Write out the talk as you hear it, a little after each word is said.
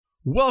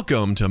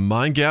Welcome to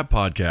Mind Gap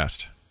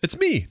Podcast. It's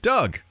me,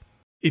 Doug.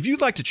 If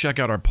you'd like to check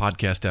out our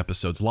podcast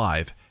episodes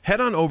live, head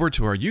on over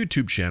to our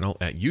YouTube channel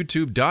at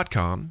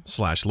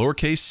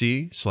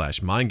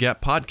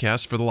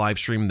youtube.com/c/mindgappodcast for the live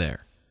stream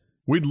there.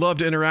 We'd love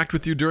to interact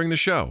with you during the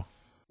show.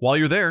 While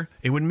you're there,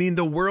 it would mean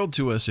the world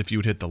to us if you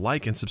would hit the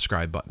like and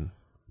subscribe button.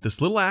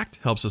 This little act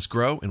helps us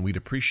grow, and we'd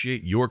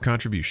appreciate your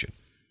contribution.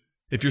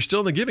 If you're still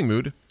in the giving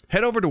mood,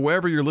 head over to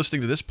wherever you're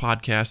listening to this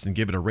podcast and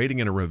give it a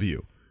rating and a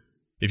review.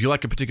 If you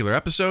like a particular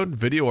episode,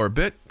 video, or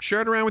bit,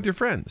 share it around with your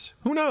friends.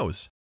 Who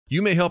knows?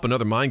 You may help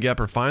another Mind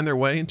Gapper find their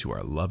way into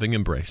our loving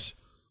embrace.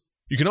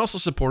 You can also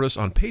support us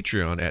on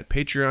Patreon at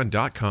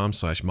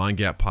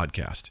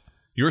patreon.com/mindgappodcast.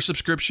 Your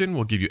subscription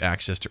will give you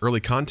access to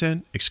early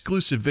content,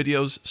 exclusive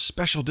videos,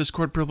 special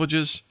Discord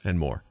privileges, and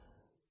more.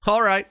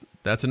 All right,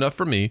 that's enough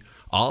for me.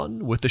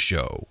 On with the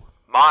show.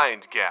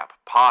 Mind Gap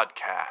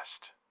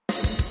Podcast.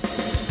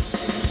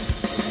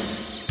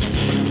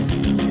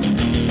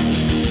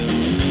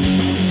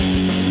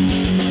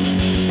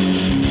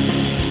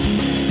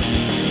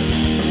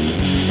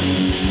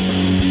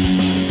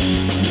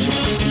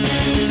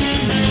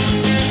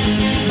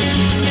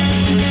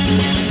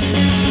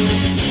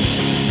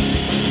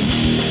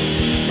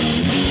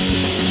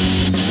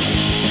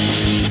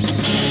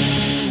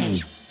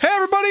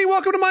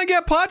 Welcome to Mind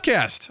Gap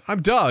Podcast.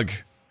 I'm Doug,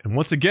 and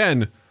once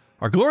again,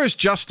 our glorious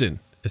Justin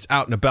is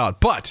out and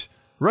about, but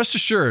rest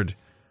assured,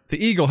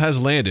 the Eagle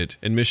has landed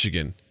in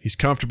Michigan. He's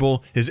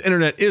comfortable, his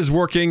internet is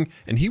working,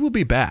 and he will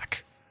be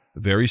back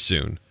very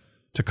soon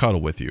to cuddle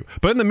with you.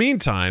 But in the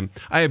meantime,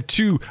 I have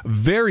two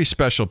very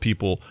special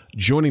people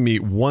joining me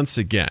once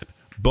again.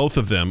 Both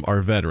of them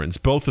are veterans,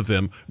 both of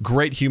them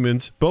great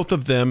humans, both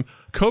of them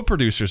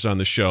co-producers on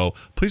the show.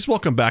 Please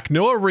welcome back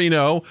Noah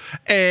Reno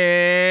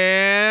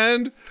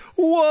and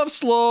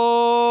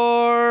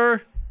Wolfslore.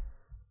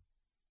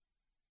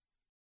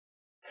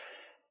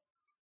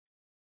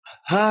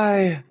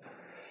 Hi.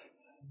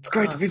 It's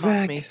great to be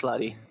back. Me,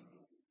 slutty.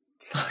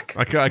 Fuck.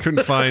 I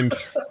couldn't find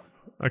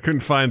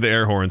the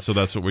air horn, so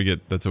that's what we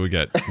get. That's what we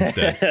get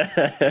instead.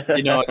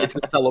 You know, it's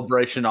a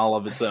celebration all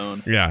of its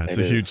own. Yeah, it's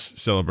a huge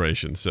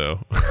celebration.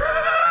 So,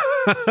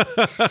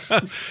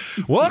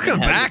 welcome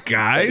back,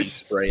 guys.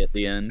 Spray at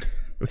the end.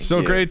 It's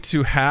so great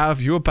to have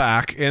you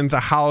back in the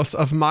house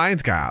of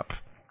Mind Gap.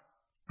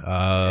 Just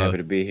happy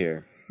to be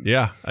here.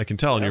 Yeah, I can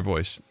tell in your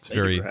voice. It's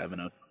Thank you for having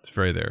us. It's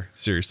very there.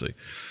 Seriously.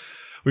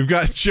 We've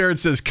got Jared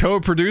says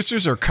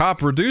co-producers or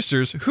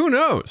co-producers. Who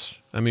knows?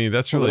 I mean,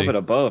 that's really a little bit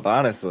of both,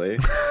 honestly.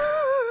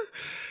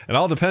 It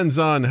all depends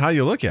on how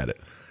you look at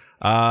it.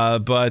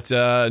 But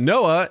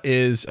Noah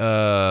is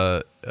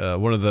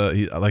one of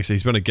the, like I said,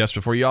 he's been a guest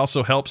before. He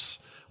also helps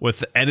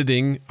with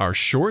editing our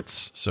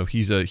shorts, so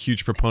he's a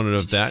huge proponent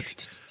of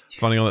that,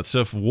 finding all that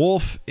stuff.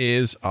 Wolf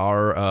is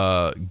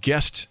our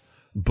guest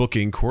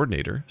booking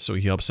coordinator, so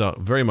he helps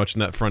out very much in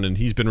that front, and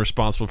he's been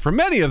responsible for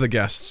many of the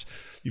guests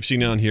you've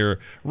seen on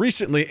here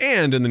recently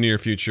and in the near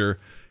future.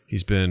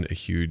 He's been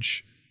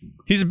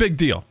he's a big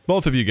deal.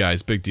 Both of you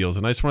guys, big deals.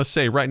 And I just want to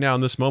say right now in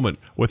this moment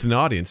with an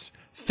audience,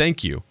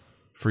 thank you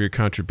for your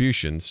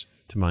contributions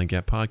to Mind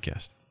Gap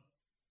Podcast.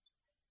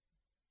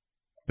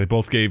 They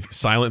both gave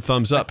silent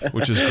thumbs up,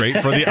 which is great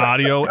for the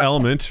audio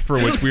element for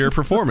which we are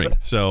performing.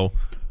 So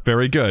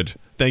very good.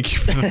 Thank you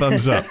for the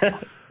thumbs up.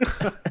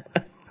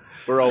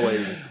 We're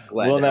always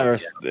glad. We'll never.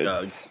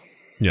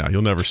 Yeah,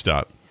 you'll never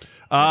stop.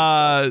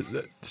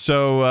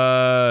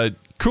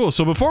 Cool.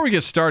 So before we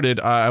get started,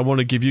 I want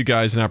to give you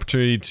guys an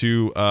opportunity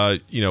to,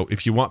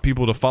 if you want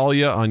people to follow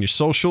you on your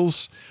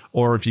socials,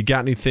 or if you got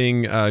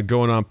anything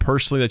going on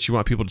personally that you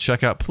want people to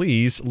check out,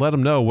 please let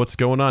them know what's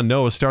going on.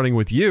 Noah, starting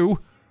with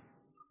you.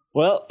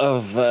 Well,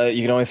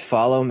 you can always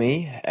follow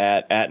me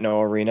at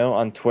Noah Reno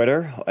on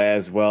Twitter,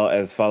 as well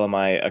as follow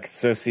my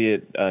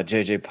associate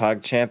JJ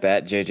PogChamp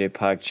at JJ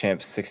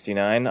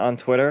PogChamp69 on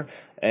Twitter.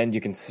 And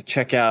you can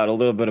check out a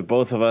little bit of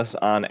both of us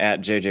on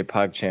at JJ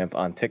PogChamp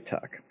on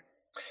TikTok.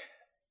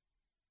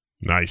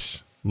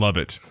 Nice. Love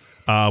it.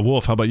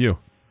 Wolf, how about you?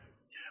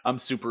 I'm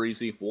super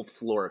easy.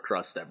 Wolfslore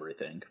across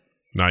everything.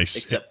 Nice.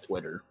 Except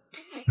Twitter.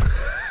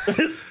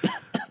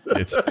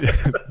 It's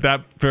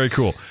that very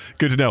cool.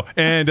 Good to know.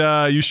 And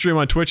you stream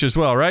on Twitch as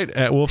well, right?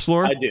 At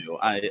Wolfslore? I do.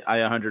 I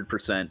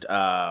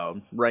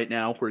 100%. Right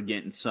now, we're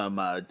getting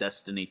some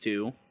Destiny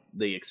 2.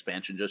 The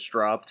expansion just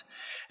dropped.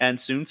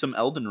 And soon some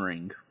Elden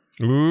Ring.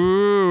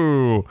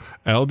 Ooh,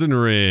 Elden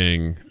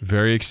Ring.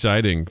 Very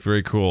exciting.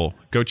 Very cool.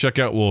 Go check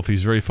out Wolf.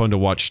 He's very fun to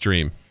watch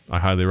stream. I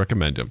highly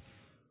recommend him.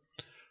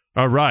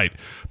 All right.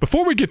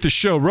 Before we get the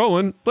show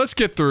rolling, let's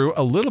get through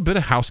a little bit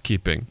of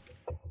housekeeping.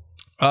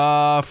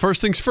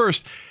 First things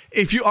first,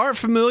 if you aren't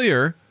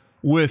familiar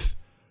with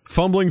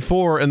Fumbling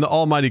 4 and the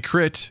Almighty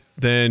Crit,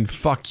 then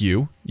fuck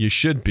you. You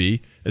should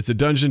be. It's a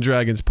Dungeons &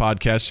 Dragons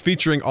podcast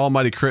featuring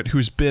Almighty Crit,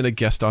 who's been a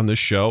guest on this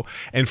show.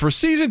 And for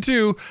Season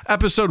 2,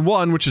 Episode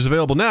 1, which is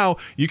available now,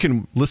 you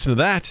can listen to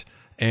that.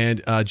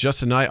 And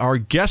Justin and I are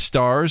guest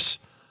stars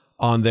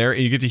on there,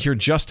 and you get to hear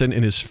Justin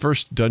in his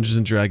first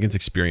Dungeons & Dragons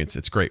experience.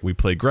 It's great. We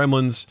play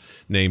gremlins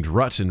named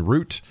Rut and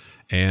Root,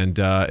 and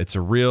it's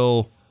a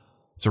real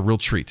It's a real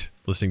treat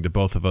listening to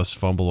both of us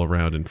fumble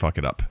around and fuck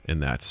it up in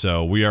that.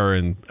 So we are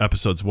in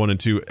episodes 1 and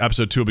 2.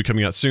 Episode 2 will be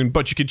coming out soon,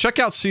 but you can check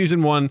out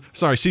season 2,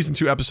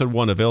 episode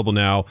 1, available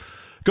now.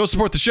 Go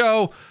support the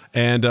show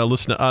and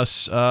listen to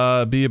us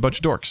be a bunch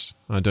of dorks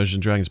on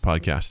Dungeons & Dragons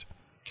podcast.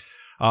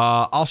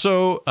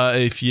 Also,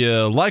 if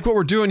you like what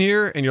we're doing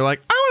here and you're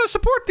like, I want to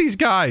support these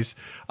guys,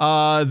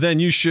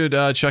 then you should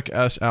check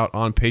us out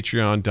on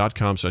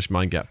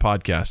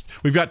patreon.com/mindgappodcast.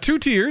 We've got 2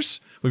 tiers.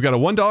 We've got a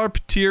 $1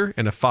 tier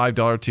and a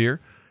 $5 tier.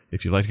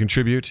 If you'd like to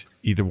contribute,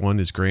 either one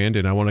is grand.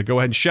 And I want to go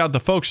ahead and shout out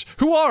the folks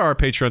who are our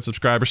Patreon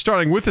subscribers,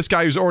 starting with this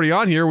guy who's already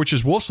on here, which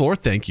is Wolfslore.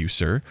 Thank you,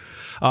 sir.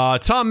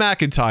 Tom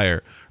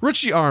McIntyre,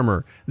 Richie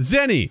Armour,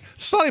 Zenny,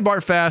 Slotty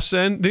Bartfast,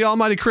 and the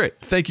Almighty Crit.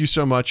 Thank you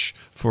so much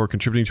for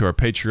contributing to our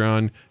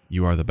Patreon.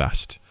 You are the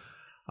best.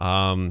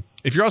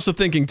 If you're also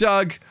thinking,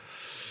 Doug,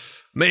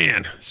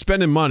 man,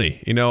 spending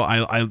money,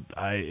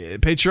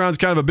 Patreon's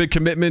kind of a big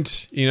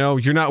commitment.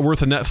 You're not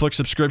worth a Netflix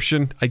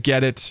subscription. I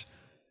get it.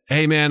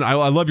 Hey, man, I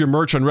love your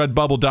merch on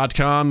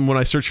redbubble.com when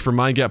I search for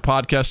Mind Gap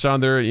Podcast on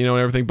there, and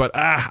everything. But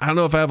I don't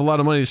know if I have a lot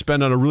of money to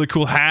spend on a really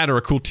cool hat or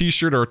a cool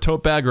t-shirt or a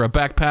tote bag or a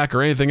backpack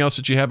or anything else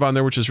that you have on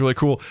there, which is really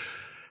cool.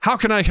 How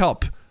can I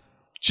help?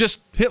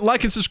 Just hit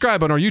like and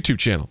subscribe on our YouTube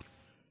channel.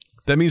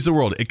 That means the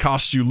world. It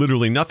costs you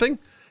literally nothing,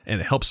 and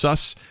it helps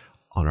us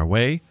on our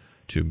way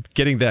to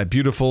getting that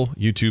beautiful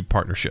YouTube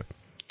partnership.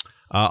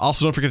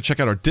 Also, don't forget to check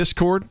out our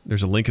Discord.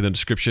 There's a link in the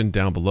description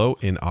down below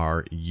in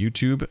our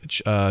YouTube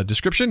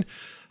description.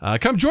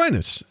 Come join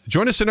us.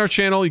 Join us in our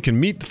channel. You can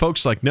meet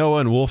folks like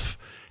Noah and Wolf,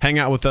 hang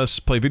out with us,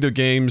 play video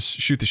games,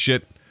 shoot the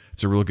shit.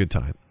 It's a real good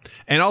time.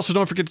 And also,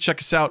 don't forget to check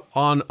us out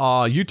on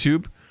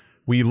YouTube.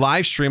 We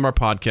live stream our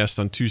podcast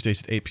on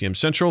Tuesdays at 8 p.m.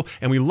 Central,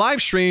 and we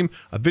live stream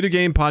a video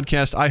game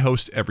podcast I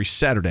host every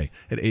Saturday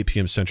at 8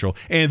 p.m. Central.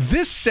 And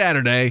this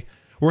Saturday,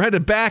 we're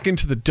headed back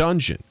into the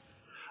dungeon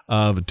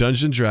of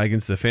Dungeons &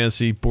 Dragons, the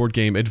fantasy board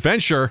game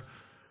adventure,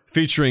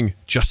 featuring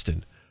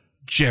Justin,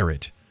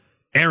 Jared,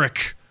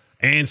 Eric,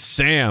 and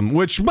Sam,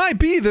 which might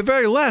be the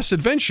very last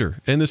adventure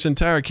in this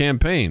entire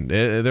campaign.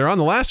 They're on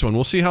the last one.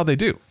 We'll see how they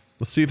do.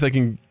 Let's see if they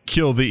can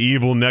kill the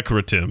evil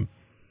Necrotim.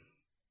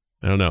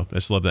 I don't know. I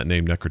just love that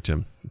name,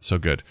 Necrotim. It's so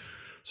good.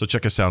 So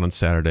check us out on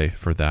Saturday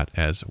for that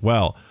as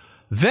well.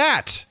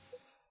 That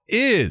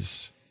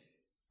is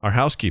our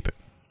housekeeping.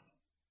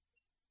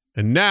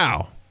 And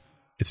now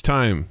it's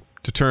time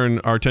to turn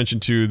our attention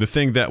to the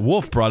thing that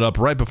Wolf brought up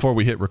right before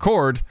we hit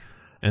record,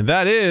 and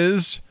that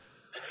is...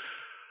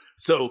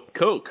 So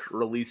Coke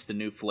released a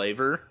new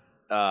flavor,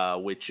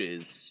 which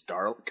is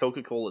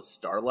Coca-Cola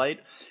Starlight,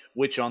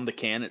 which on the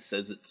can it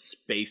says it's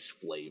space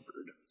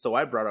flavored. So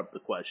I brought up the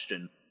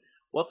question,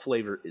 what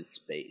flavor is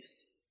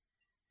space?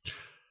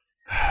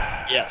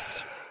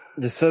 Yes.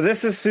 So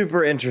this is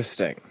super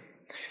interesting.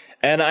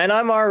 And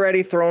I'm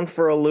already thrown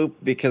for a loop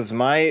because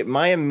my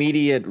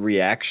immediate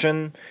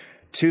reaction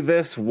to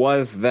this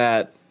was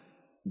that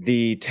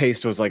the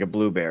taste was like a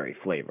blueberry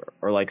flavor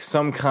or like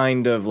some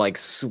kind of like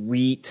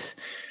sweet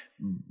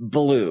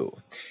blue.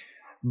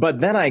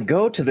 But then I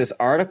go to this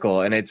article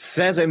and it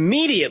says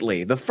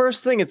immediately, the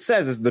first thing it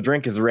says is the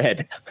drink is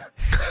red.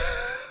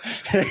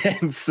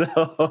 And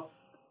so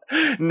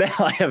now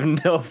I have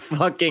no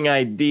fucking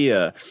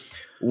idea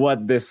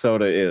what this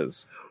soda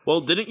is. Well,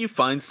 didn't you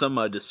find some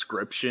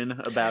description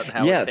about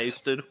how Yes, it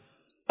tasted?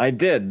 I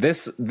did.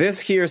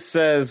 This here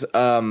says,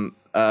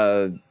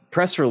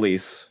 press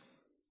release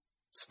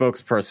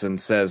spokesperson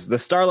says, the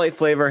Starlight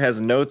flavor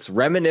has notes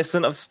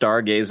reminiscent of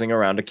stargazing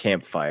around a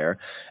campfire,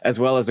 as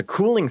well as a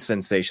cooling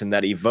sensation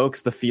that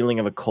evokes the feeling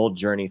of a cold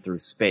journey through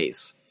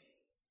space.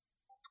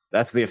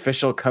 That's the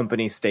official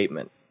company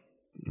statement.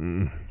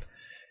 Well,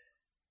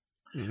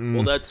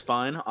 that's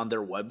fine. On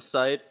their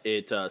website,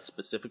 it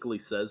specifically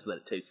says that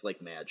it tastes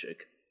like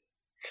magic.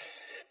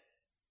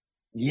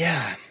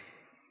 Yeah.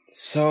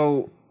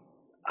 So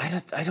I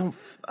don't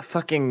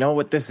fucking know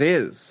what this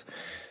is.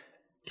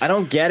 I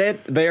don't get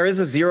it. There is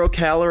a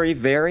 0-calorie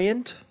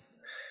variant.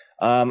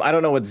 I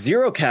don't know what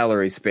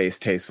 0-calorie space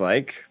tastes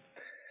like.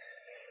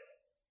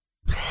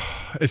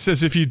 It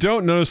says, if you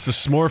don't notice the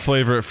s'more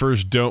flavor at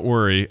first, don't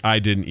worry. I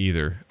didn't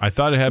either. I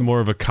thought it had more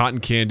of a cotton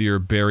candy or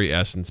berry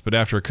essence, but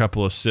after a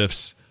couple of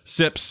sips,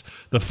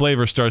 the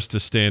flavor starts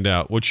to stand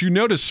out. What you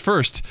notice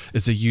first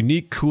is a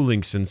unique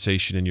cooling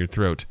sensation in your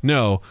throat.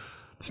 No,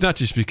 it's not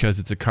just because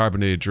it's a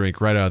carbonated drink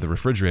right out of the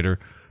refrigerator.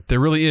 There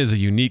really is a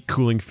unique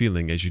cooling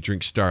feeling as you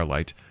drink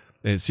Starlight,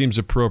 and it seems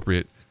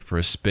appropriate for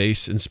a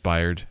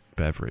space-inspired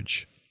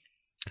beverage.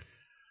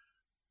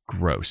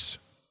 Gross.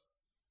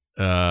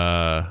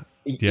 Yeah,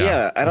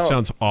 I don't. It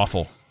sounds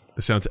awful.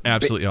 It sounds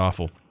absolutely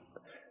awful.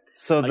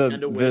 So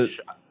the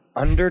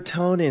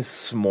undertone is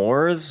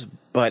s'mores,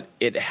 but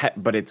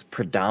it's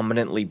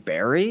predominantly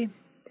berry.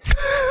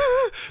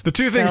 The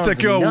two things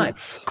that go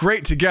nuts.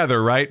 Great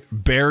together, right?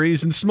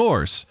 Berries and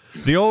s'mores.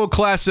 The old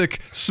classic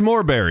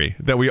s'more berry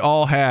that we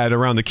all had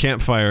around the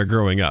campfire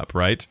growing up,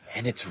 right?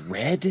 And it's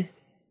red.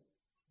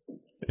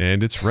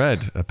 And it's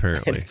red,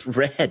 apparently. And it's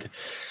red.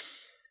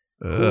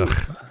 Ugh.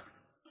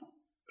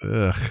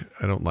 Ugh,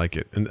 I don't like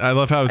it. And I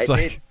love how it's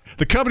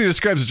the company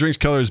describes the drink's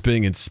color as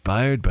being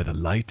inspired by the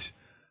light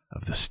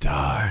of the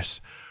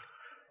stars.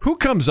 Who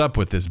comes up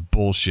with this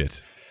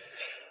bullshit?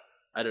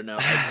 I don't know.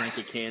 I drank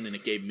a can and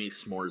it gave me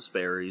s'mores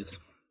berries.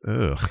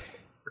 Ugh.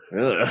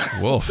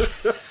 Ugh. Wolf.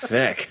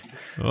 Sick.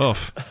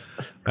 Oof.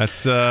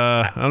 That's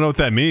I don't know what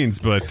that means,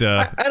 but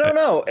I don't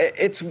know.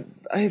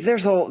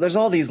 There's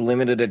all these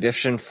limited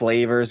edition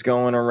flavors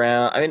going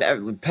around. I mean,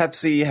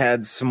 Pepsi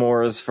had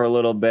s'mores for a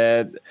little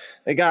bit.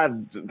 They got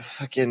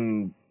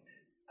fucking.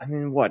 I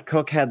mean, what?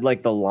 Coke had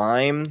like the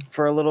lime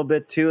for a little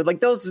bit too. Like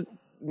those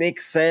make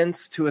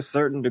sense to a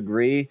certain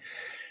degree.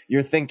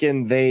 You're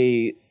thinking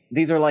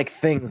these are like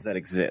things that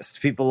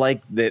exist. People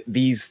like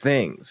these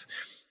things,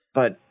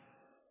 but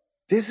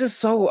this is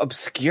so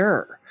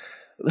obscure.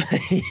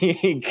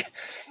 Like,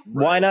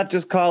 why not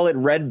just call it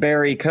Red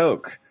Berry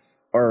Coke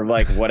or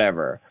like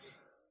whatever?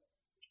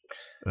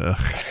 Do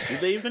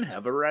they even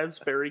have a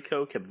raspberry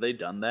Coke? Have they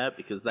done that?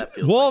 Because that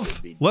feels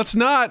Wolf, like let's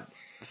not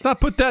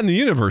put that in the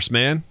universe,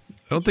 man. I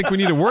don't think we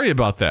need to worry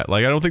about that.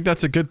 Like, I don't think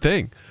that's a good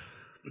thing.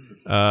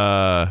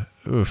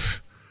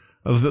 Oof.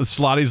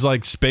 Slotty's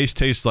like space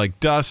tastes like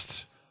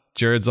dust.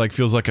 Jared's like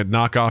feels like a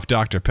knockoff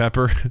Dr.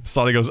 Pepper.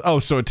 Slotty goes, oh,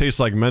 so it tastes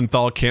like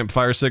menthol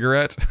campfire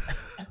cigarette.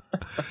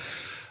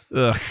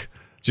 Ugh.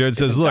 Jared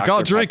says, look,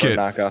 I'll drink it.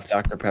 Knockoff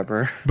Dr.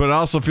 Pepper. But it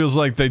also feels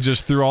like they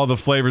just threw all the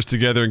flavors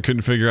together and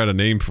couldn't figure out a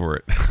name for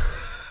it.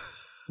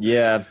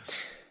 Yeah.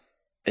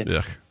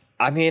 It's. Ugh.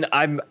 I mean,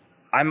 I'm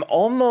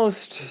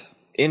almost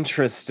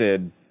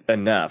interested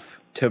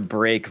enough to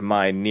break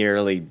my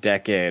nearly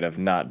decade of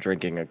not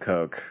drinking a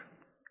Coke.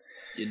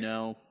 You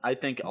know, I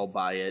think I'll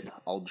buy it,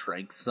 I'll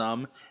drink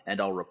some, and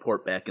I'll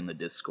report back in the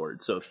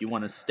Discord. So if you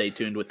want to stay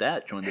tuned with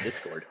that, join the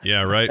Discord.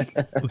 Yeah, right.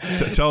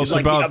 Tell us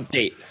Like about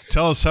the update.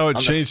 Tell us how it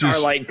On changes the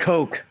Starlight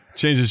Coke.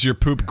 changes your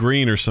poop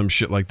green or some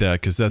shit like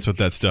that, because that's what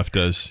that stuff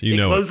does. You It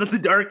know glows it. in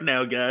the dark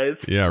now,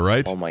 guys. Yeah,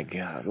 right. Oh my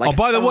god! Oh, Like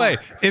by the Star. way,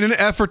 in an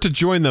effort to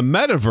join the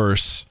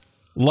metaverse,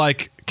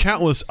 like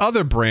countless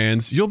other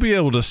brands, you'll be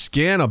able to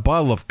scan a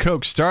bottle of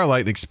Coke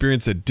Starlight and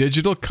experience a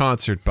digital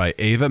concert by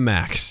Ava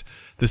Max,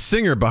 the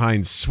singer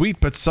behind Sweet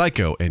But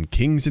Psycho and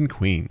Kings and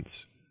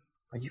Queens.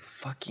 Are you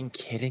fucking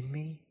kidding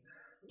me?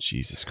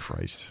 Jesus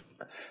Christ.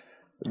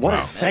 What a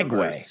segue!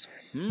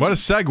 Metaverse. What a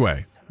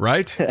segue,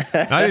 right?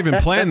 I didn't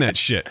even plan that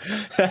shit.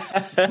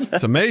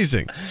 It's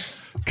amazing.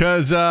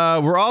 Because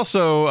we're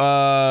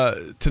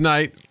also,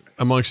 tonight,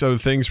 amongst other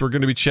things, we're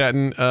going to be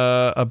chatting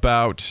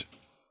about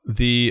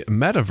the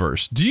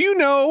metaverse. Do you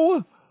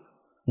know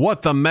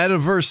what the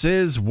metaverse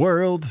is,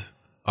 world?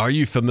 Are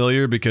you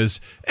familiar? Because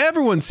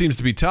everyone seems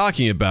to be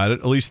talking about it.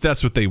 At least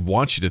that's what they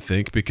want you to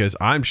think, because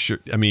I'm sure,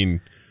 I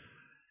mean,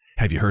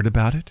 have you heard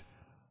about it?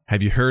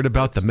 Have you heard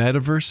about the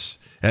metaverse?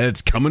 And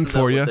it's coming Is that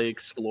for what you. they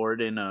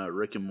explored in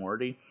Rick and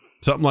Morty?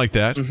 Something like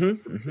that. Because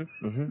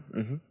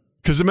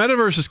the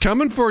metaverse is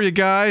coming for you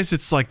guys.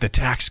 It's like the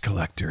tax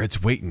collector.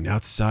 It's waiting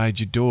outside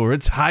your door.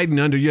 It's hiding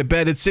under your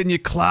bed. It's in your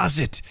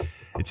closet.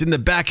 It's in the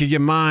back of your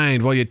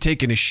mind while you're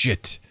taking a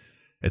shit.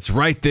 It's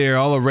right there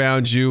all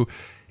around you.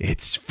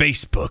 It's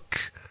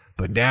Facebook,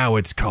 but now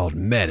it's called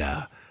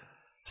Meta.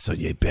 So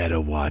you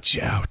better watch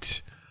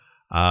out.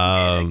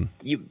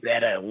 You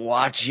better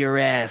watch your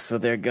ass, or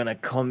they're gonna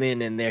come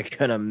in and they're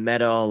gonna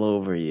meta all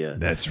over you.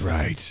 That's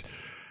right.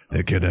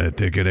 They're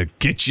gonna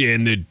get you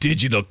in their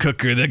digital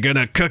cooker. They're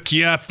gonna cook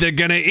you up. They're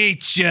gonna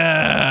eat you.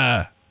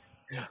 No,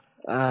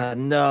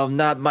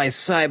 not my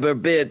cyber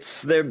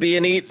bits. They're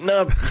being eaten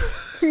up.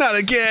 Not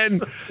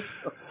again.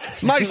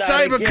 My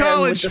cyber again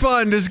college with the-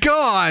 fund is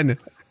gone.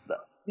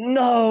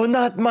 No,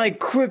 not my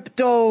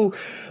crypto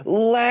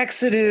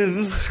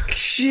laxatives.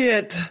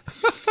 Shit.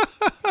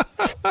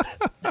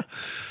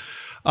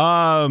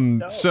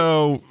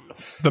 So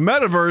the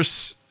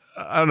metaverse,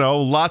 I don't know,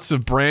 lots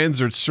of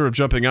brands are sort of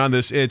jumping on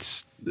this.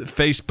 It's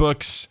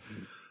Facebook's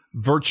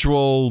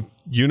virtual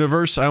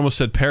universe. I almost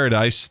said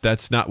paradise.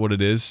 That's not what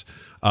it is.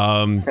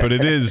 But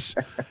it is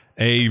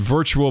a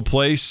virtual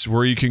place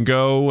where you can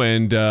go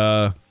and,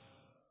 I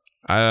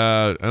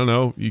don't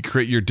know, you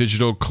create your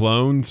digital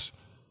clones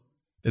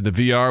in the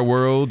VR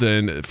world,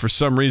 and for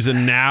some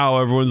reason now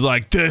everyone's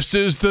like, this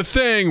is the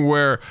thing,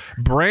 where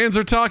brands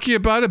are talking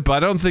about it,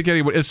 but I don't think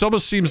anyone, it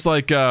almost seems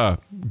like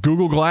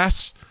Google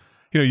Glass.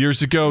 You know,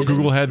 years ago,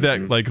 Google had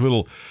that like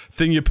little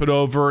thing you put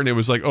over, and it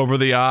was like over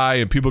the eye,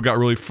 and people got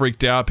really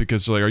freaked out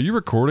because they're like, are you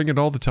recording it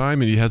all the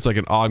time? And it has like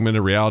an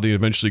augmented reality, and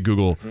eventually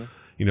Google,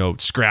 you know,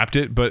 scrapped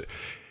it. But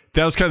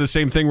that was kind of the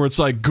same thing where it's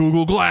like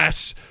Google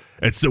Glass,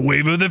 it's the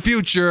wave of the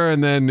future,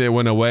 and then it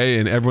went away,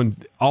 and everyone,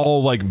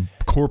 all like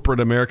corporate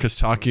America's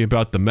talking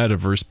about the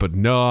metaverse, but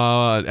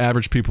no,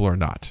 average people are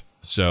not.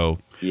 So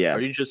Yeah.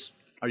 Are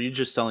you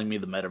just telling me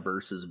the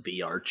metaverse is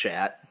VR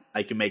chat?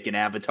 I can make an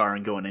avatar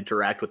and go and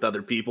interact with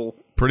other people.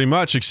 pretty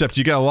much, except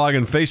you got to log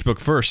in Facebook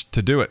first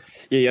to do it.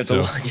 Yeah, you have to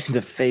log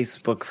into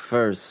Facebook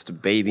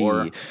first, baby.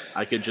 Or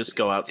I could just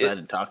go outside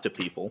and talk to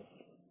people.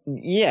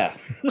 Yeah.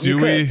 Do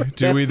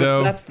we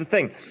though? That's the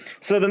thing.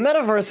 So the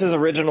metaverse is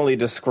originally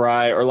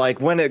described, or like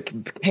when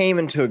it came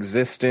into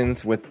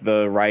existence with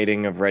the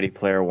writing of Ready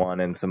Player One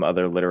and some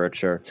other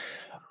literature,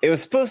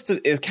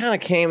 it kind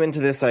of came into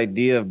this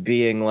idea of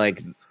being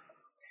like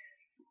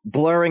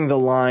blurring the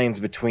lines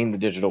between the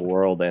digital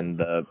world and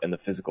the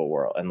physical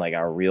world and like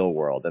our real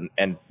world,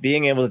 and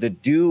being able to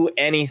do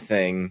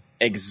anything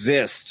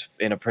exist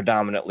in a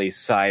predominantly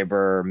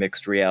cyber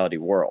mixed reality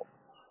world.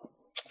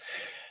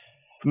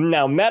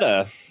 Now,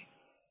 Meta,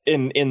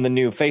 in the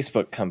new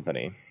Facebook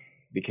company,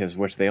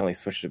 which they only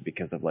switched it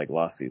because of like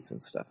lawsuits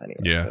and stuff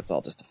anyway, so it's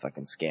all just a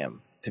fucking scam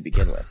to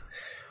begin with.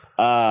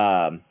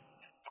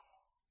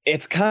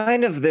 It's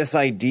kind of this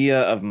idea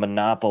of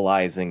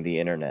monopolizing the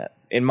internet,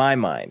 in my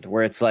mind,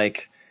 where it's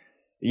like,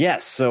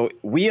 yes, so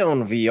we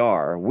own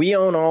VR, we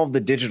own all of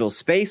the digital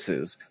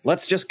spaces.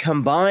 Let's just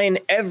combine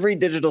every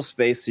digital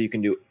space so you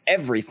can do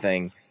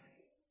everything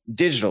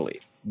digitally.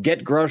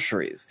 Get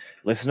groceries,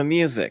 listen to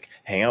music,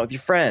 hang out with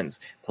your friends,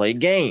 play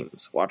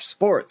games, watch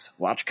sports,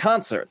 watch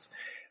concerts.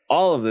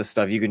 All of this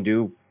stuff you can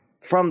do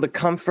from the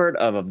comfort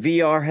of a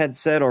VR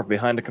headset or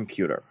behind a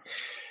computer.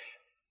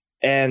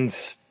 And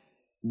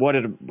what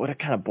it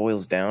kind of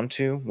boils down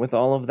to with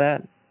all of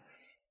that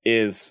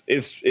is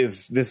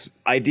this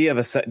idea of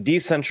a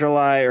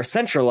decentralized or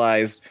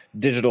centralized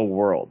digital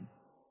world.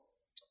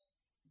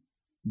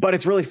 But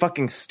it's really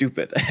fucking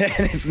stupid,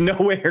 and it's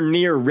nowhere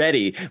near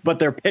ready, but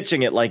they're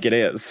pitching it like it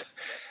is.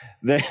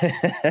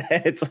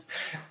 It's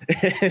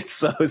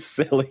so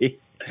silly.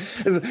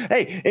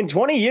 Hey, in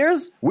 20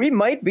 years, we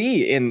might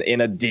be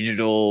in a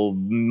digital,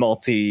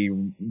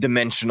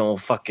 multi-dimensional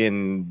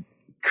fucking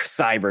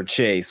cyber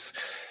chase.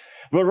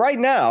 But right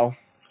now,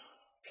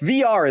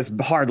 VR is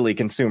hardly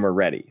consumer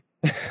ready.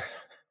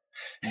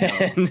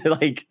 And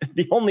like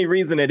the only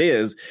reason it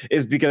is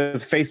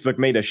because Facebook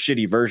made a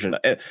shitty version.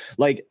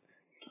 Like,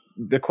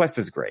 the Quest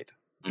is great.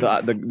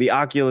 The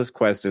Oculus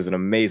Quest is an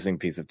amazing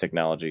piece of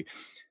technology.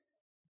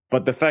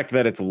 But the fact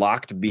that it's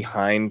locked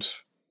behind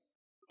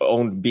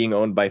being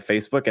owned by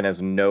Facebook and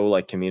has no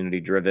like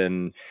community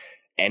driven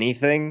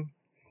anything,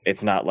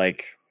 it's not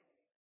like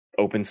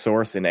open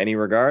source in any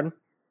regard.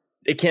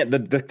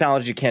 The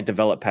technology can't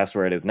develop past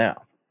where it is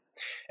now.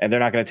 And they're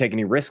not going to take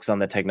any risks on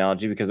the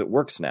technology because it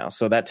works now.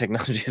 So that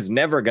technology is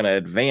never going to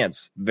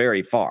advance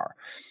very far.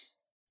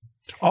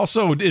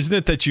 Also, isn't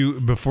it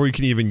that before you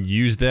can even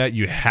use that,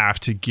 you have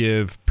to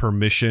give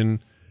permission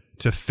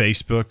to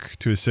Facebook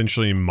to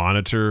essentially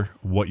monitor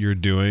what you're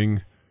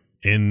doing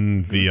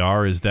in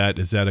VR? Is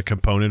that a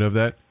component of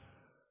that?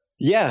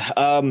 Yeah,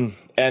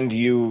 and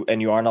you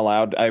aren't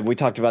allowed. We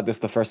talked about this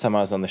the first time I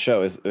was on the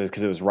show, is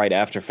because it was right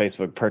after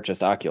Facebook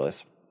purchased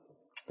Oculus.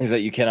 Is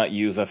that you cannot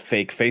use a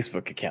fake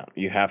Facebook account.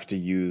 You have to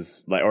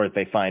use, like, or if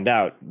they find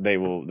out,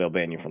 they'll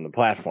ban you from the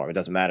platform. It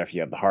doesn't matter if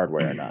you have the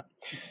hardware or not.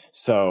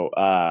 So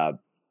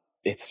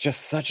it's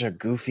just such a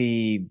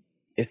goofy.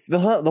 It's the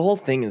whole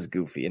thing is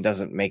goofy and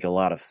doesn't make a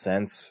lot of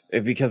sense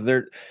because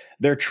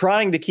they're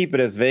trying to keep it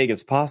as vague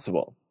as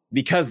possible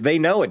because they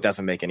know it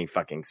doesn't make any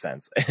fucking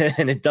sense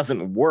and it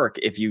doesn't work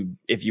if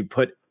you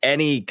put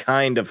any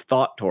kind of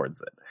thought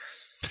towards it.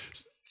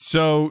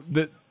 So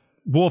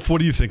Wolf, what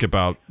do you think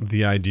about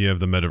the idea of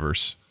the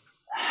metaverse?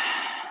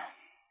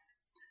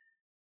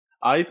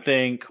 I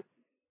think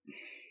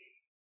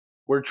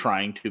we're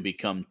trying to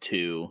become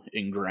too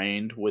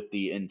ingrained with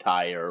the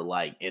entire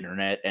like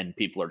internet, and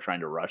people are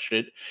trying to rush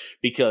it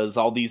because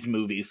all these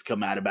movies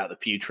come out about the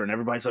future and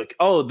everybody's like,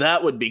 oh,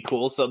 that would be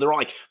cool. So they're all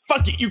like,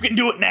 fuck it, you can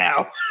do it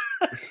now.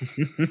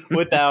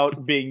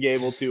 Without being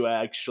able to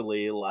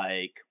actually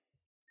like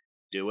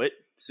do it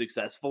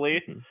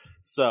successfully. Mm-hmm.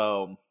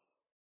 So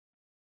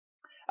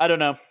I don't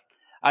know.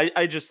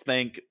 I just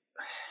think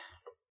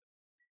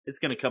it's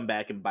going to come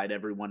back and bite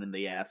everyone in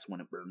the ass when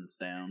it burns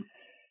down.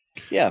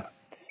 Yeah.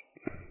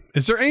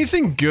 Is there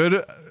anything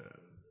good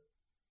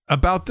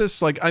about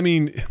this? Like, I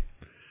mean,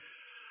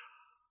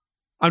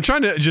 I'm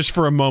trying to just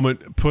for a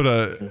moment put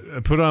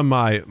on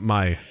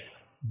my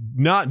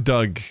not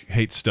Doug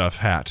hate stuff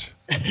hat,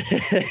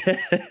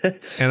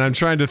 and I'm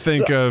trying to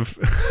think of.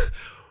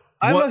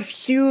 I'm a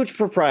huge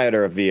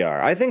proprietor of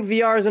VR. I think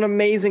VR is an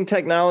amazing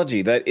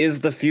technology that is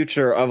the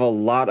future of a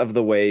lot of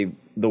the way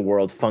the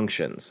world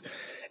functions.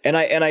 And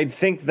I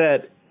think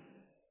that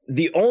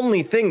the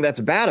only thing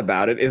that's bad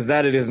about it is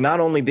that it is not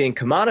only being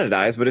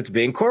commoditized, but it's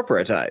being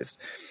corporatized.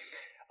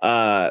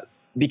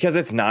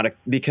 Because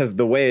because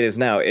the way it is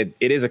now, it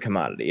is a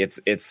commodity.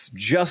 It's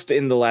just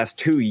in the last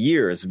 2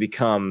 years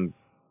become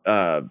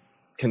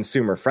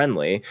consumer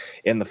friendly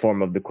in the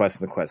form of the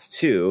Quest and the Quest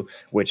 2,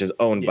 which is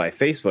owned by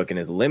Facebook and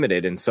is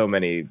limited in so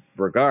many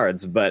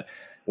regards. But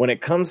when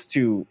it comes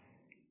to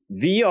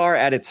VR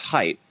at its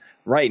height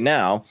right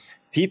now,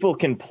 people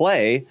can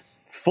play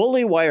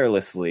fully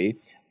wirelessly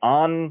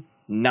on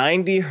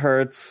 90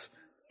 hertz,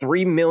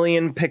 3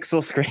 million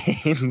pixel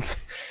screens,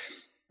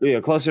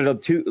 closer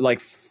to like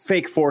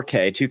fake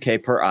 4K,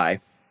 2K per eye.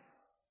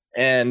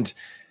 And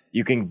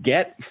You can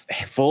get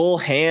full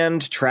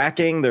hand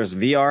tracking. There's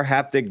VR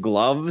haptic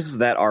gloves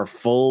that are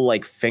full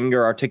like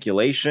finger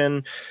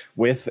articulation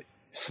with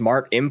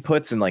smart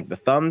inputs and like the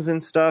thumbs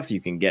and stuff.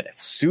 You can get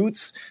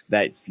suits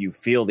that you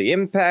feel the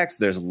impacts.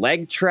 There's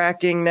leg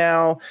tracking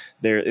now.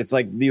 It's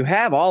like you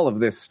have all of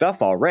this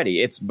stuff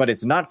already. But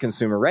it's not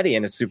consumer ready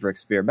and it's super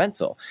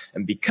experimental.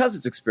 And because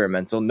it's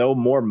experimental, no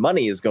more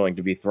money is going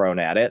to be thrown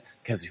at it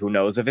because who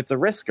knows if it's a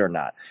risk or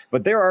not.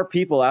 But there are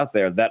people out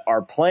there that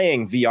are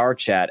playing VR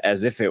chat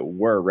as if it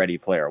were Ready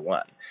Player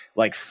One,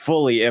 like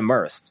fully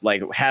immersed,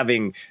 like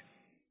having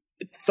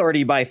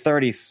 30 by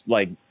 30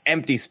 like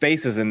empty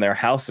spaces in their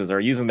houses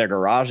or using their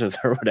garages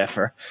or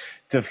whatever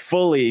to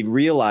fully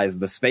realize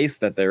the space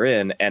that they're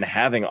in and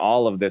having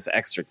all of this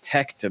extra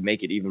tech to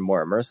make it even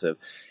more immersive.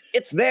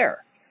 It's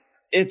there.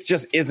 It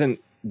just isn't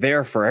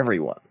there for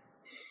everyone.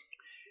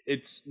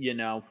 It's,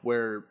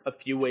 we're a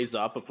few ways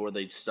up before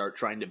they start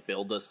trying to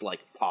build us like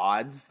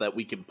pods that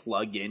we can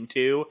plug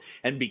into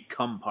and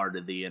become part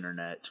of the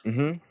internet.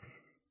 Mm-hmm.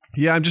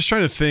 Yeah, I'm just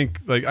trying to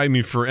think, like, I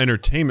mean, for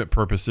entertainment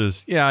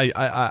purposes, yeah,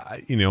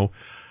 I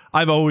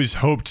I've always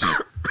hoped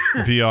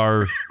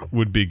VR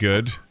would be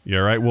good. You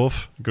all right,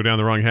 Wolf? Go down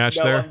the wrong hatch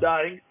there? I'm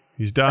dying.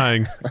 He's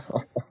dying.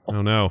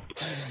 Oh, no.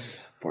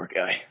 Poor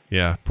guy.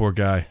 Yeah, poor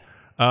guy.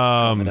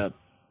 Cough it up.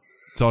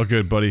 It's all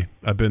good, buddy.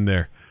 I've been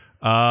there.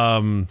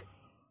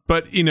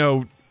 But,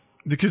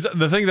 because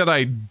the thing that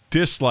I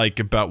dislike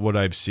about what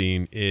I've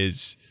seen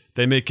is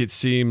they make it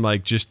seem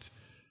like just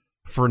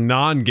for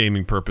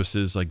non-gaming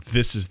purposes, like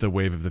this is the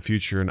wave of the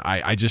future. And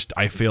I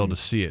fail to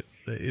see it.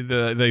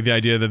 The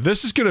idea that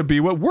this is going to be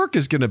what work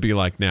is going to be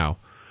like now.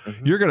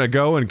 Mm-hmm. You're going to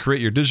go and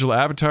create your digital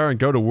avatar and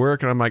go to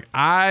work. And I'm like,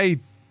 I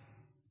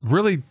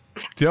really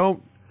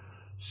don't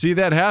see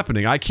that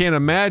happening. I can't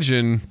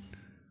imagine,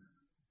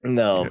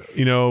 no,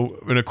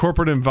 in a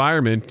corporate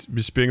environment,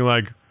 just being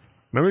like,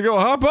 let me go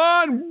hop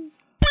on.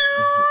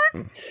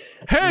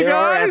 Hey there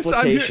guys, are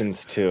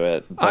applications to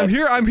it. I'm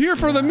here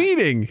for the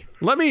meeting.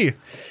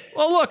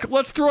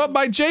 Let's throw up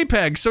my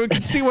JPEG so we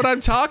can see what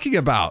I'm talking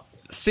about.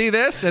 See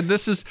this? And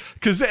this is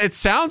because it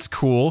sounds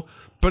cool,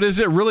 but is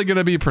it really going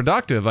to be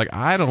productive? Like,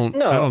 I don't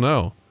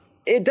know.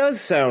 It does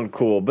sound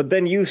cool, but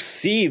then you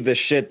see the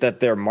shit that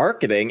they're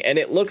marketing and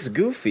it looks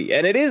goofy,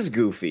 and it is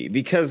goofy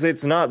because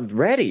it's not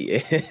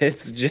ready.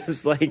 It's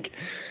just like,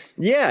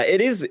 yeah,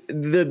 it is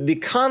the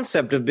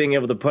concept of being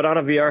able to put on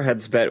a VR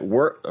headset,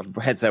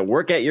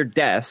 work at your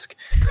desk,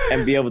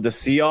 and be able to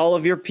see all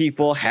of your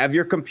people, have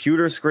your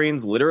computer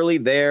screens literally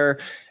there,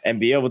 and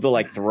be able to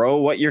like throw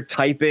what you're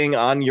typing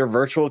on your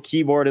virtual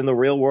keyboard in the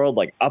real world,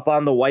 like up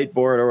on the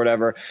whiteboard or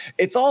whatever.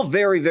 It's all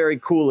very, very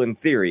cool in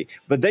theory.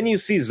 But then you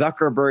see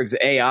Zuckerberg's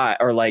AI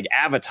or like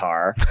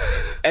avatar,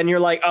 and you're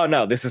like, oh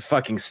no, this is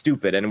fucking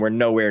stupid, and we're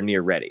nowhere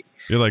near ready.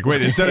 You're like,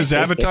 wait, is that his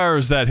avatar or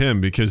is that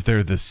him? Because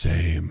they're the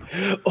same.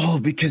 Oh,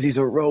 because he's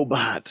a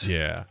robot.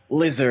 Yeah.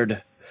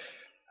 Lizard.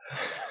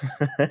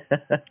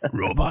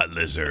 Robot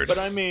lizard. But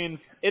I mean,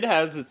 it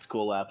has its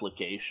cool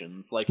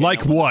applications. Like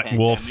what,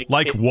 Wolf?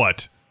 Like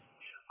what?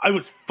 I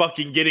was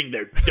fucking getting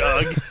there,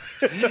 Doug.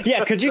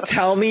 Yeah, could you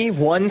tell me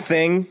one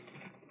thing?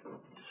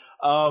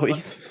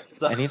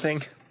 Please?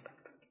 Anything?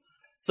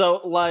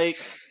 So, like,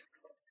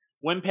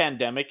 when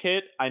pandemic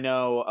hit, I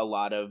know a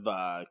lot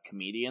of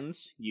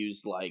comedians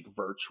used, like,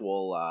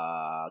 virtual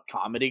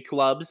comedy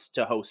clubs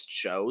to host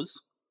shows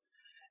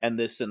and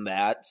this and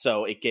that.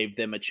 So it gave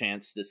them a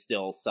chance to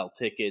still sell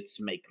tickets,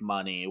 make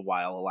money,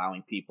 while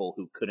allowing people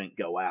who couldn't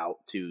go out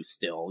to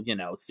still,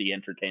 see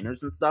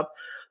entertainers and stuff.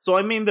 So,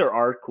 I mean, there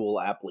are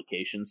cool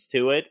applications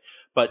to it,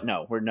 but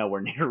no, we're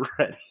nowhere near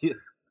ready.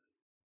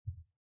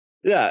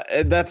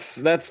 Yeah,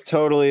 that's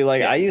totally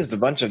like, I used a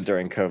bunch of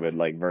during COVID,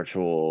 like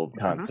virtual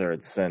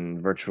concerts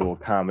and virtual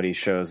comedy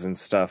shows and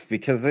stuff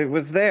because it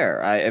was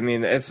there. I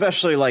mean,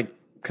 especially like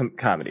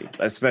comedy.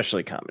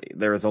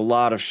 There was a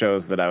lot of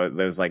shows that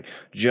there was like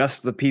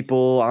just the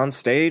people on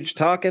stage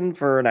talking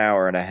for an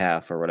hour and a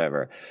half or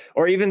whatever.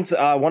 Or even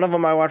one of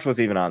them I watched was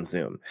even on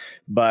Zoom.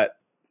 But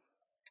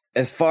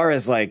as far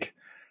as like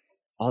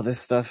all this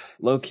stuff,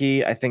 low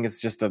key, I think it's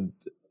just a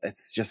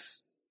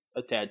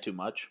tad too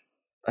much.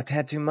 A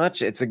tad too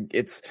much. It's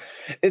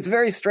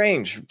very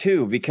strange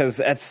too, because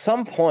at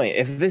some point,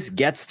 if this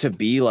gets to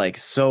be like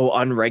so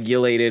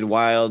unregulated,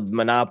 wild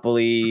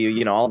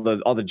monopoly, all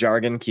the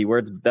jargon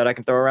keywords that I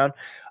can throw around,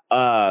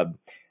 the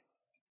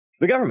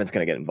government's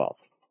going to get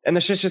involved, and the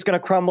shit's just going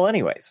to crumble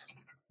anyways.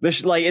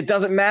 It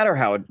doesn't matter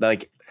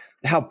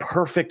how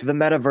perfect the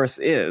metaverse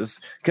is,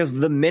 because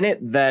the minute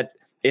that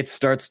it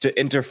starts to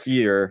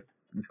interfere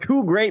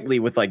too greatly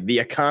with like the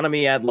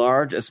economy at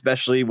large,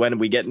 especially when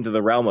we get into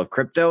the realm of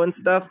crypto and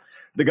stuff,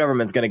 the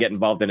government's going to get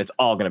involved and it's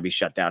all going to be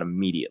shut down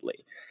immediately.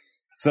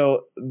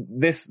 So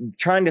this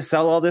trying to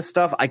sell all this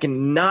stuff, I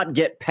cannot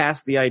get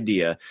past the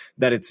idea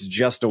that it's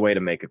just a way to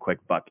make a quick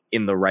buck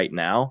in the right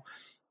now.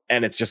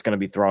 And it's just going to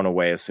be thrown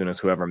away as soon as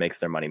whoever makes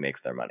their money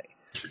makes their money.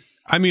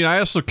 I mean, I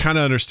also kind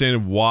of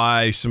understand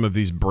why some of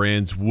these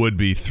brands would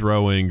be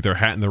throwing their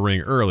hat in the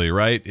ring early,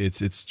 right?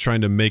 It's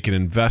trying to make an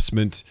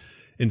investment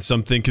in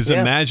something. Because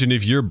imagine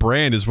if your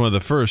brand is one of the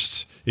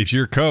first, if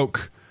you're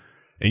Coke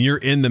and you're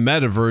in the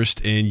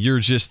metaverse and you're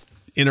just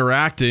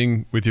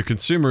interacting with your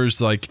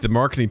consumers, like the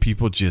marketing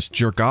people just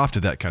jerk off to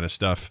that kind of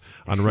stuff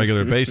on a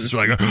regular basis.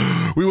 We're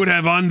like, we would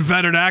have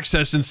unfettered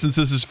access, and since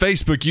this is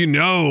Facebook,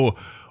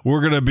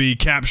 we're going to be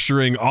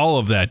capturing all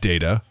of that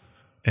data,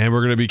 and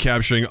we're going to be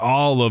capturing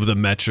all of the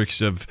metrics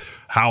of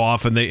how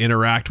often they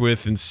interact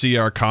with and see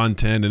our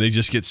content, and they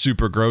just get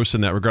super gross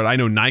in that regard. I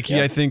know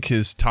Nike, I think,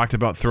 has talked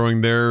about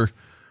throwing their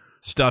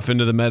stuff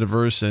into the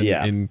metaverse,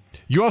 and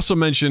you also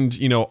mentioned,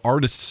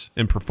 artists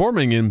and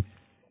performing, and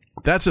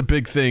that's a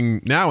big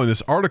thing now in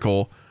this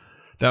article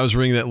that was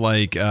reading, that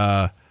like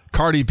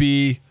Cardi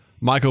B,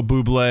 Michael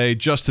Bublé,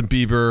 Justin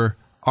Bieber,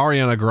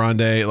 Ariana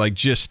Grande, like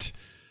just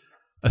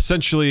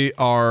essentially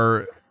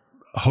are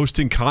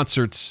hosting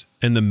concerts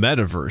in the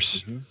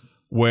metaverse,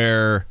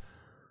 where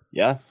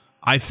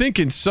I think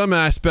in some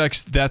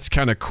aspects that's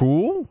kind of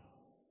cool,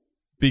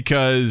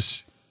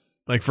 because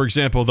like, for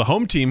example, the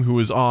home team who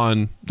was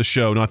on the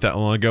show not that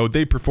long ago,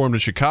 they performed in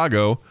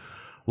Chicago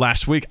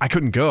last week. I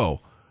couldn't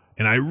go.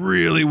 And I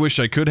really wish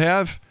I could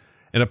have.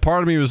 And a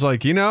part of me was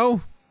like, would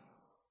have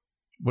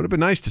been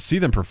nice to see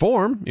them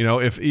perform,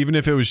 even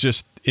if it was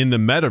just in the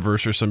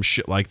metaverse or some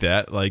shit like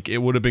that. Like, it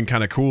would have been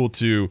kind of cool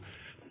to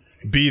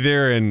be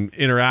there and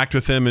interact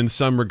with them in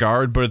some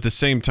regard. But at the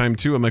same time,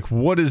 too, I'm like,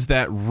 what is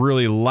that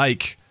really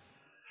like?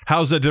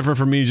 How's that different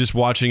from me just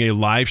watching a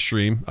live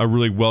stream, a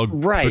really well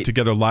put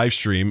together live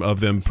stream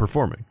of them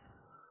performing?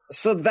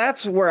 So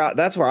that's where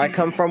I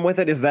come from with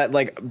it, is that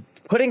like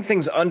putting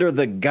things under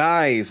the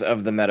guise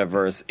of the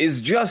metaverse is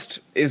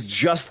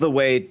just the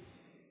way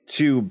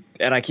to,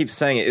 and I keep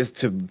saying it, is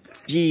to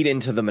feed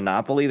into the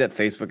monopoly that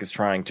Facebook is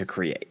trying to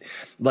create.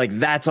 Like,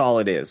 that's all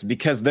it is,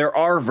 because there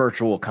are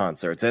virtual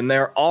concerts and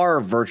there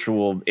are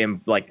virtual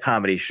like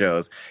comedy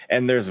shows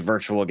and there's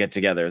virtual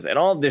get-togethers and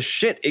all this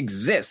shit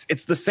exists.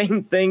 It's the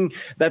same thing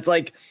that's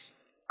like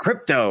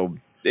crypto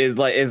is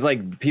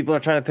like people are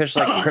trying to pitch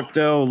like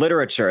crypto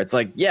literature. It's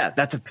like, yeah,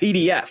 that's a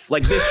PDF.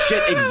 Like, this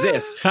shit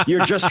exists.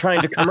 You're just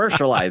trying to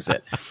commercialize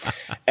it.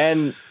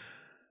 And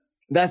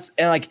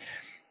like,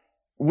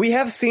 we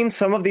have seen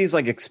some of these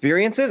like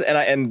experiences,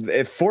 and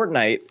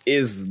Fortnite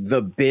is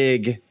the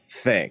big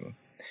thing,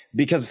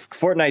 because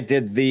Fortnite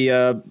did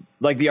the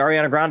like the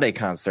Ariana Grande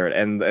concert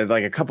and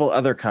like a couple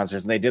other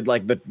concerts, and they did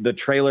like the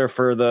trailer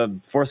for the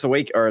Force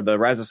Awakens or the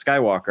Rise of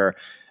Skywalker,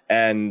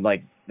 and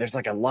like there's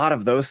like a lot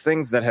of those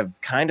things that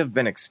have kind of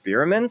been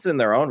experiments in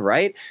their own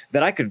right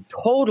that I could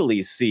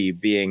totally see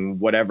being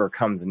whatever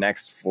comes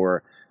next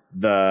for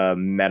the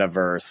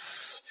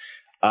metaverse,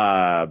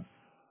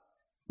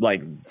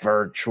 like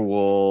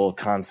virtual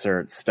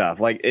concert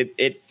stuff. Like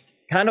it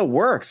kind of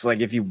works.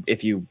 Like if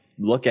you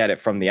look at it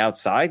from the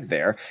outside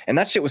there, and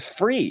that shit was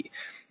free,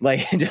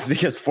 like just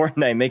because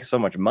Fortnite makes so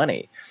much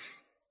money.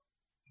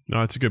 No,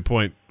 that's a good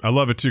point. I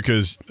love it too,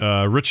 because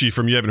Richie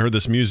from You Haven't Heard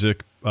This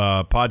Music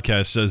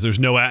podcast says there's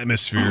no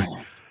atmosphere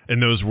in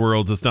those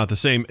worlds. It's not the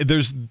same.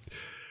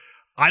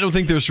 I don't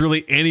think there's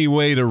really any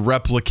way to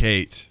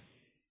replicate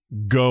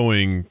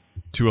going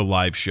to a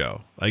live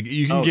show. Like,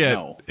 you can get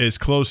as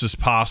close as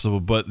possible,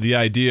 but the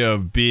idea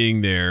of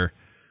being there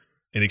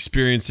and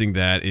experiencing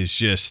that is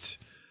just,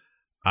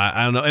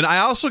 I don't know. And I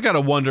also got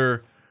to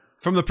wonder,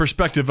 from the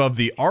perspective of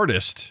the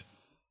artist,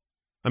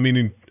 I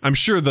mean, I'm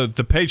sure the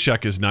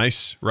paycheck is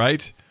nice,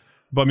 right?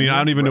 But I mean, I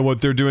don't even know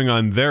what they're doing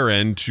on their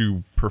end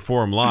to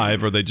perform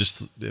live. Are they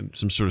just in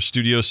some sort of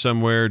studio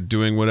somewhere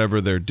doing whatever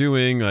they're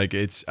doing? Like,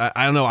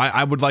 I don't know.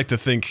 I would like to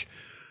think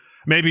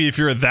maybe if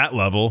you're at that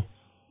level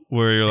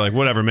where you're like,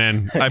 whatever,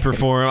 man, I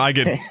perform,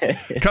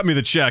 cut me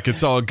the check,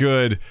 it's all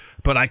good.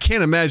 But I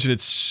can't imagine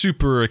it's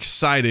super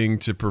exciting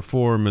to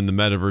perform in the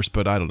metaverse,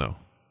 but I don't know.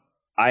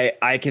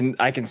 I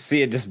can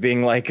see it just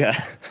being like a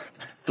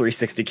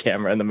 360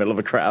 camera in the middle of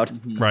a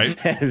crowd. Right.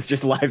 It's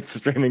just live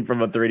streaming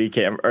from a 3D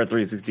camera or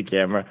 360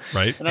 camera.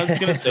 Right. And I was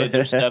going to say,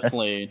 there's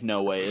definitely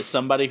no way. As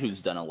somebody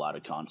who's done a lot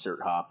of concert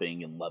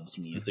hopping and loves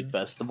music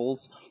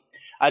festivals,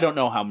 I don't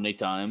know how many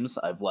times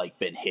I've like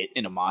been hit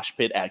in a mosh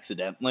pit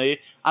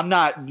accidentally. I'm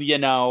not,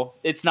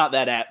 it's not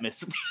that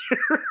atmosphere.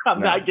 I'm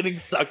not getting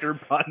sucker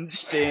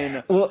punched in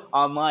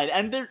online.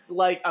 And they're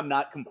like, I'm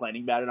not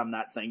complaining about it. I'm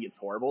not saying it's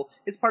horrible.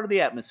 It's part of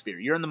the atmosphere.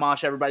 You're in the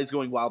mosh. Everybody's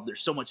going wild.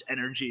 There's so much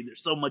energy.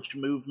 There's so much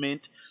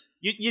movement.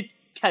 You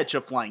catch a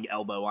flying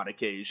elbow on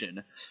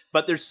occasion,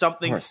 but there's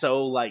something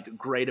so like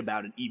great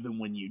about it. Even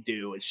when you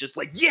do, it's just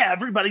like, yeah,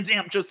 everybody's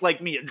amped just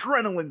like me.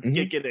 Adrenaline's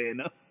kicking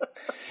in.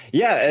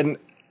 Yeah. And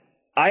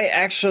I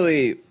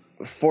actually,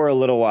 for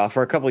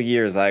a couple of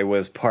years, I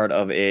was part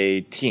of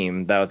a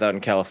team that was out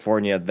in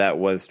California that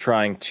was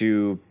trying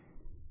to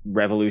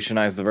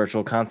revolutionize the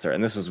virtual concert.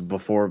 And this was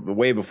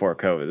way before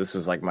COVID. This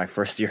was like my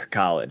first year of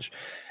college.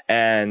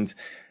 And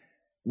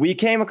we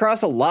came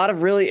across a lot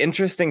of really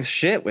interesting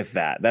shit with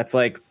that. That's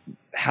like,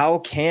 how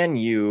can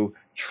you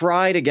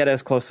try to get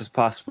as close as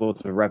possible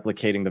to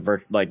replicating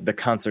the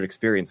concert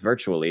experience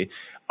virtually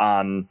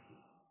on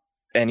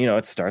And,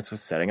 it starts with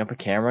setting up a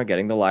camera,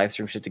 getting the live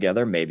stream shit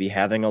together, maybe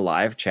having a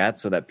live chat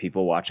so that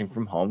people watching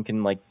from home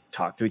can like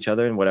talk to each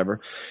other and whatever.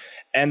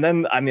 And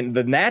then,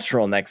 the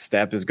natural next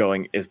step is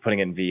putting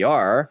it in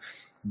VR,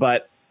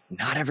 but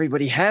not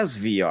everybody has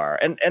VR.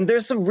 And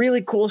there's some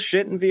really cool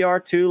shit in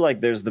VR too. Like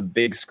there's the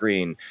big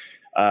screen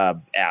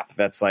app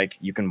that's like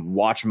you can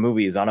watch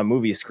movies on a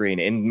movie screen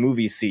in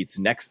movie seats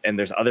next, and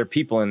there's other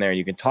people in there.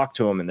 You can talk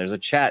to them and there's a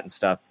chat and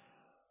stuff.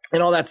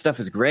 And all that stuff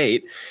is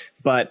great.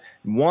 But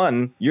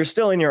one, you're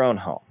still in your own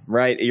home,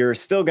 right? You're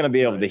still going to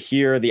be able to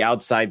hear the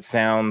outside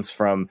sounds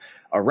from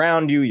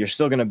around you. You're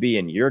still going to be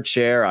in your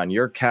chair, on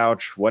your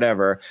couch,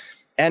 whatever.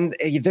 And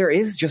there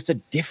is just a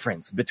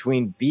difference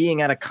between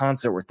being at a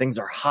concert where things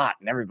are hot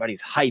and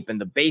everybody's hype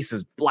and the bass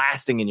is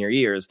blasting in your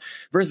ears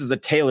versus a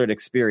tailored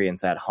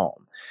experience at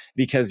home,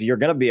 because you're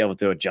going to be able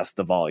to adjust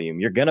the volume.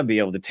 You're going to be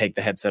able to take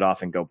the headset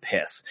off and go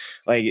piss.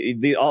 Like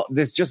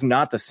this is just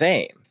not the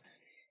same.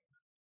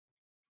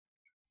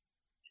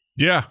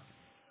 Yeah.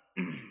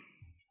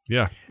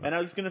 Yeah. And I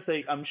was going to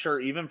say, I'm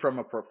sure even from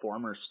a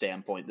performer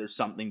standpoint, there's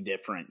something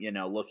different,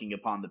 looking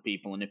upon the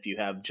people. And if you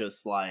have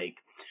just like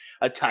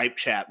a type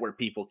chat where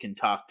people can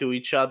talk to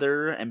each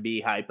other and be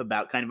hype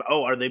about kind of,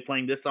 oh, are they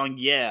playing this song?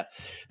 Yeah.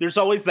 There's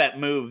always that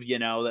move,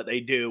 that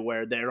they do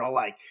where they're all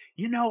like,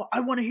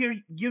 I want to hear,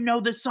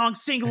 this song,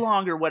 sing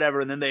along or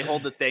whatever. And then they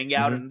hold the thing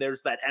out and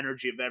there's that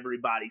energy of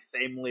everybody,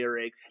 same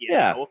lyrics, you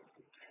know.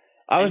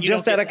 I was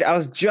just at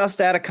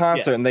a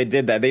concert and they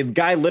did that. The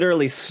guy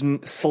literally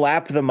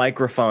slapped the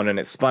microphone and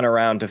it spun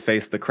around to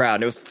face the crowd.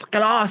 And it was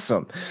fucking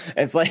awesome.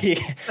 It's like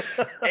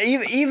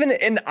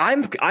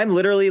I'm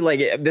literally like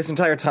this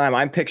entire time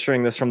I'm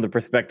picturing this from the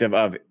perspective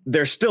of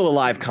there's still a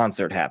live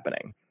concert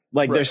happening.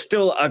 Like there's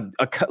still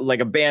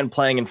a band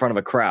playing in front of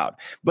a crowd,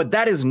 but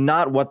that is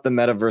not what the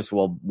metaverse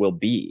will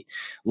be.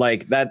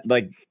 Like that,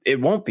 like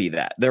it won't be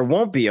that. There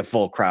won't be a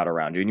full crowd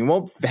around you, and you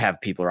won't have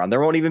people around.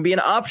 There won't even be an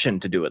option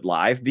to do it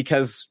live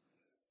because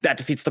that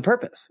defeats the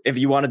purpose. If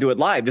you want to do it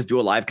live, just do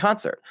a live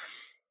concert.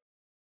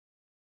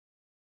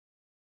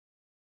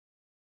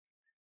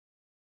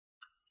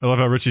 I love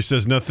how Richie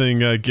says nothing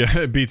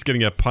beats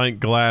getting a pint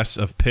glass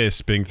of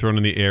piss being thrown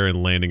in the air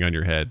and landing on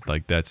your head.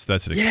 Like that's an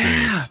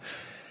experience.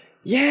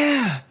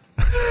 Yeah.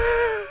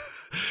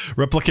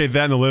 Replicate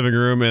that in the living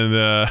room, and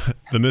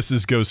the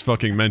missus goes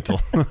fucking mental.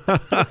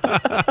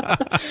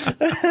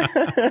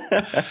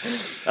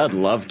 I'd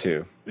love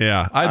to.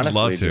 Yeah, I'd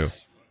love to.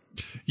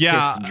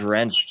 Yeah,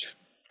 drenched.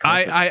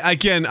 I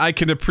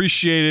can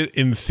appreciate it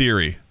in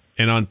theory,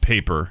 and on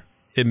paper,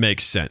 it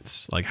makes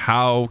sense. Like,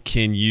 how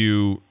can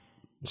you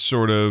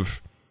sort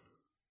of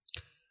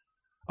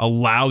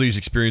allow these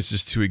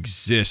experiences to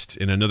exist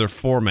in another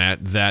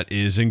format that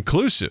is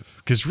inclusive?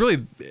 Because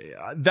really,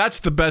 that's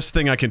the best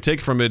thing I can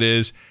take from it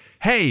is,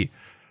 hey,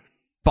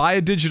 buy a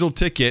digital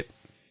ticket.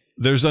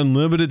 There's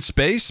unlimited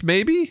space,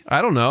 maybe?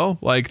 I don't know.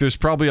 Like, there's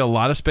probably a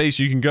lot of space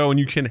you can go and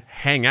you can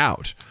hang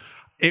out.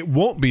 It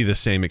won't be the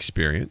same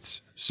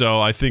experience. So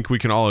I think we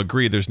can all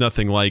agree there's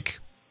nothing like...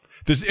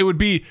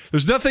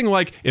 There's nothing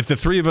like if the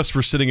three of us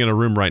were sitting in a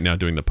room right now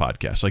doing the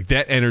podcast. Like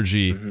that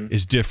energy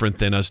is different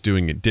than us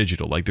doing it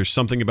digital. Like there's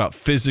something about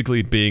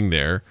physically being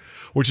there,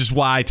 which is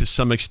why to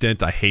some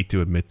extent, I hate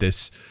to admit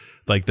this,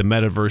 like the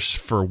metaverse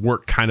for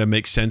work kind of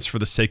makes sense for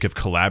the sake of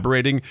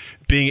collaborating.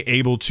 Being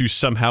able to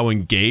somehow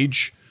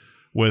engage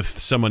with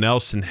someone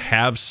else and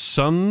have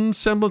some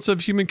semblance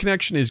of human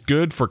connection is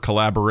good for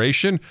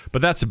collaboration,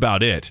 but that's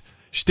about it.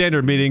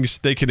 Standard meetings,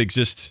 they can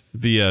exist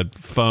via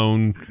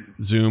phone,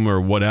 Zoom,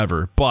 or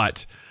whatever.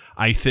 But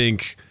I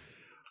think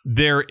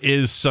there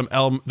are some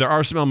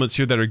elements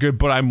here that are good.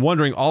 But I'm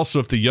wondering also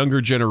if the younger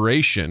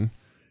generation,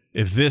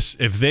 if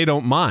they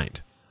don't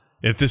mind,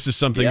 if this is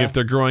something, if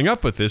they're growing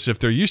up with this, if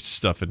they're used to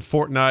stuff in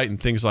Fortnite and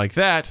things like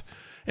that,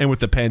 and with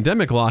the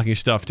pandemic locking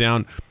stuff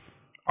down,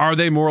 are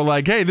they more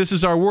like, hey, this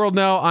is our world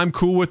now, I'm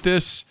cool with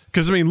this?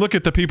 Because, I mean, look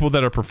at the people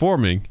that are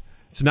performing.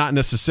 It's not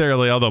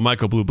necessarily, although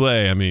Michael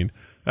Bublé, I mean...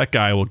 That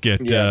guy will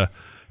get the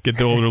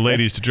older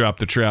ladies to drop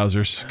the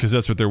trousers because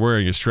that's what they're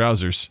wearing is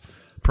trousers.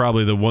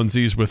 Probably the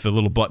onesies with the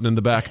little button in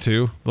the back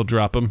too. They'll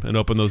drop them and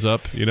open those up,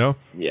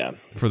 Yeah.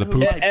 For the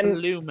poop.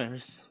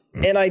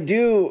 And I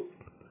do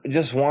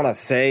just want to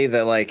say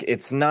that like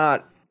it's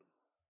not.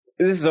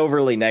 This is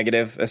overly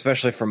negative,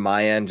 especially from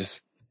my end, just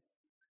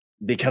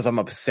because I'm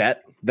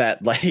upset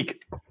that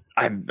like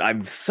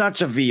I'm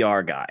such a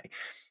VR guy.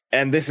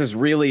 And this is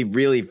really,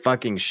 really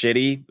fucking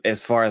shitty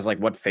as far as like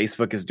what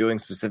Facebook is doing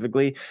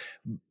specifically.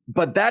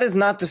 But that is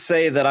not to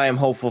say that I am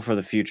hopeful for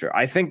the future.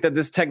 I think that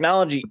this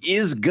technology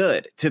is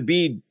good to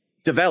be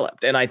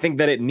developed. And I think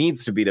that it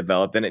needs to be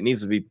developed and it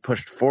needs to be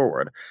pushed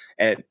forward.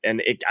 And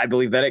I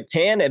believe that it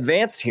can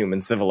advance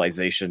human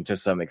civilization to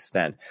some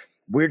extent.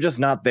 We're just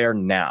not there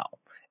now.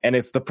 And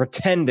it's the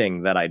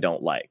pretending that I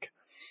don't like.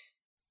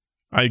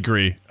 I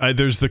agree.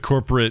 There's the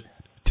corporate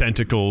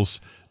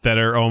tentacles that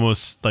are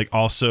almost like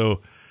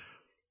also...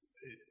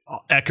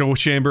 echo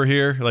chamber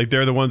here. Like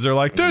they're the ones that are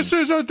like, this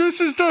is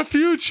the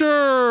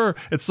future.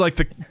 It's like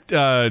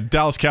the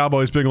Dallas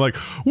Cowboys being like,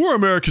 we're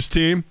America's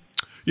team.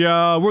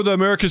 yeah, we're the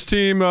America's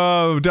team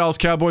of Dallas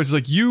Cowboys. It's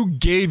like, you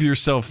gave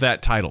yourself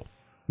that title.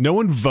 No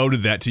one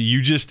voted that to you.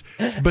 You just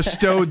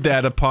bestowed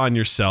that upon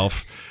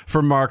yourself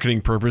for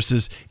marketing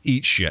purposes.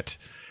 Eat shit.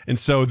 And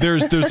so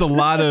there's a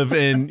lot of,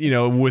 and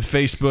with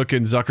Facebook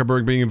and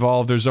Zuckerberg being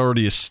involved, there's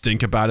already a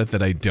stink about it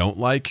that I don't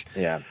like.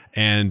 Yeah.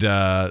 And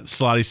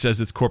Slotty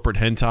says it's corporate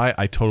hentai.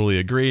 I totally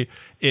agree.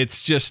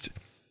 It's just,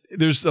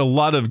 there's a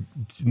lot of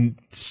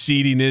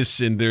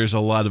seediness and there's a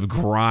lot of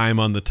grime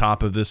on the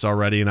top of this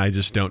already, and I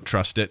just don't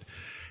trust it.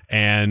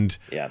 And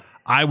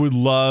I would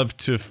love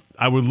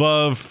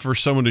for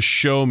someone to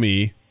show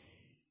me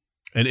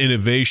an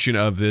innovation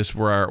of this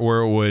where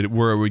it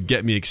would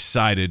get me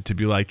excited to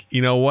be like,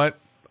 you know what?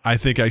 I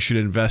think I should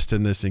invest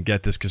in this and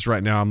get this, because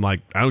right now I'm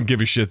like, I don't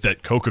give a shit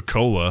that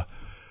Coca-Cola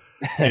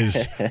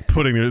is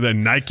that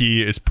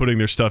Nike is putting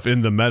their stuff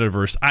in the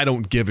metaverse. I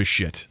don't give a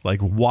shit. Like,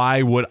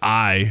 why would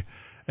I,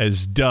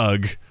 as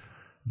Doug,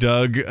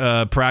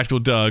 Practical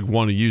Doug,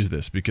 want to use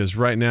this? Because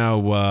right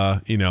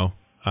now,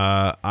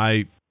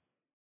 I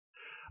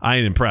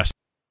ain't impressed.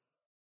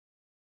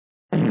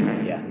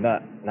 Yeah,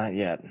 not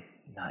yet.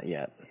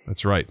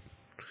 That's right.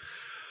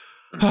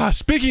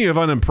 Speaking of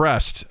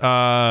unimpressed,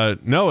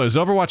 Noah, is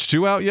Overwatch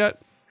 2 out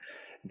yet?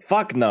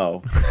 Fuck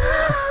no.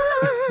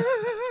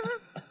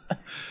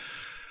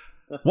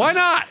 Why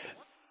not?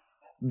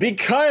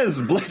 Because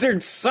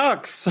Blizzard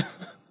sucks.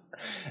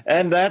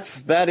 And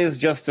that is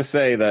just to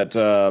say that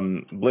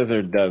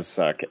Blizzard does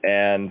suck.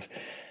 And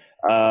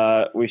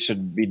we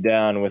should be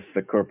down with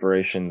the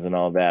corporations and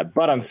all that.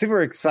 But I'm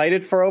super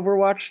excited for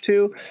Overwatch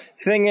 2.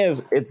 Thing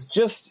is, it's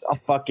just a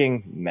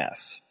fucking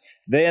mess.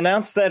 They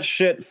announced that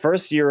shit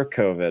first year of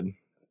COVID.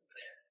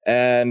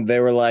 And they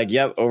were like,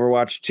 yep,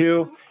 Overwatch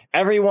 2.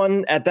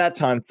 Everyone at that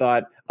time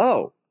thought,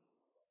 oh,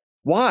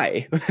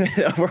 why?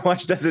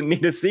 Overwatch doesn't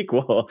need a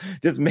sequel.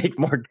 Just make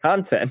more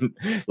content.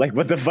 Like,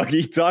 what the fuck are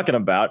you talking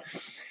about?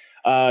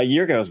 A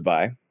year goes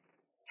by.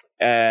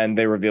 And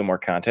they reveal more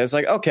content. It's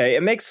like, okay,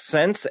 it makes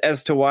sense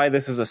as to why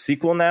this is a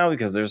sequel now,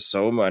 because there's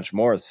so much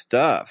more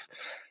stuff.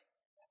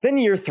 Then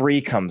year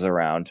 3 comes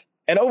around,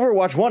 and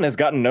Overwatch 1 has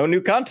gotten no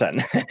new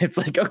content. It's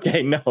like,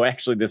 okay, no,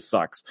 actually, this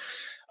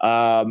sucks.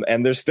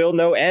 And there's still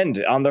no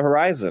end on the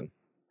horizon.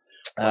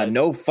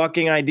 No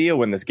fucking idea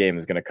when this game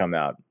is going to come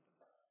out.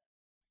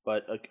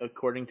 But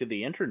according to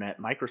the internet,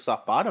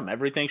 Microsoft bought them.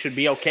 Everything should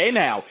be okay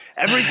now.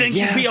 Everything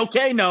should be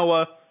okay,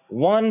 Noah.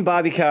 1,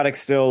 Bobby Kotick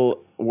still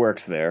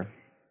works there.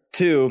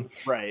 2,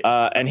 right?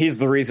 And he's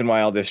the reason why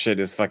all this shit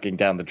is fucking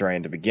down the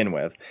drain to begin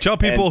with. Tell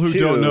people who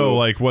don't know,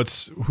 like,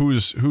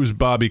 who's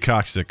Bobby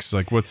Kotick?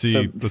 Like, what's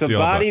he?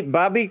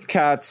 Bobby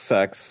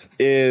Kotick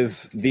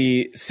is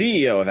the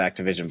CEO of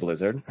Activision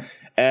Blizzard,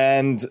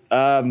 and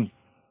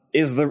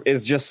is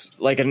just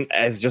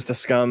a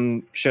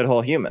scum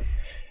shithole human.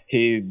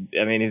 He's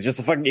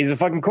just he's a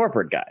fucking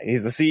corporate guy.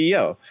 He's the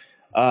CEO,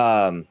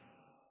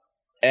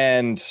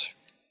 and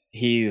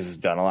he's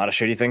done a lot of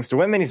shitty things to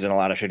women. He's done a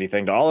lot of shitty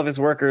things to all of his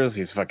workers.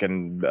 He's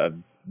fucking a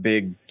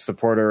big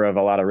supporter of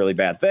a lot of really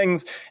bad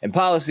things and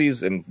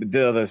policies and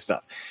other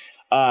stuff.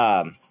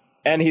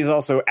 And he's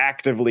also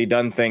actively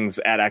done things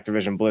at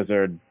Activision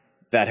Blizzard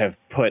that have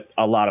put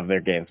a lot of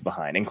their games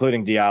behind,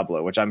 including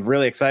Diablo, which I'm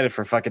really excited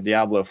for fucking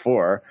Diablo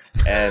 4.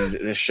 And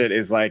this shit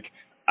is like,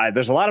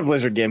 there's a lot of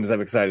Blizzard games I'm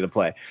excited to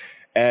play.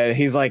 And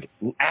he's like,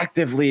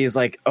 actively is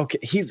like, okay,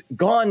 he's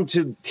gone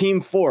to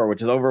Team 4,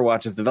 which is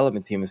Overwatch's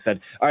development team, and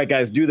said, all right,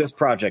 guys, do this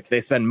project. They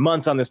spend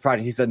months on this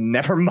project. He said,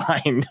 never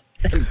mind.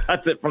 And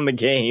cuts it from the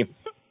game.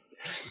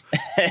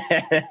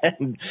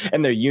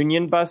 and they're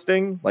union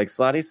busting, like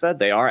Slotty said.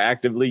 They are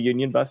actively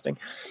union busting.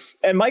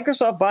 And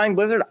Microsoft buying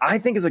Blizzard, I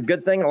think, is a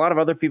good thing. A lot of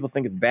other people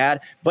think it's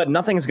bad, but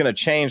nothing is going to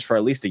change for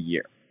at least a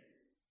year.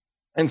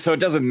 And so it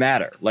doesn't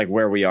matter, like,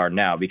 where we are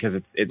now, because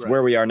it's right.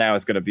 Where we are now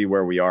is going to be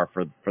where we are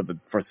for the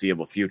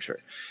foreseeable future.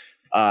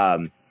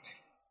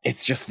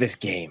 It's just this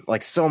game.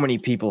 Like, so many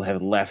people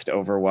have left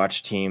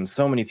Overwatch teams.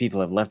 So many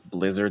people have left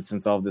Blizzard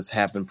since all of this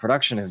happened.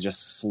 Production has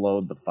just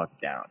slowed the fuck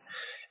down.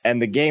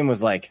 And the game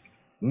was, like,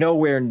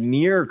 nowhere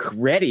near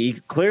ready,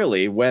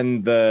 clearly,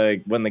 when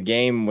the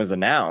game was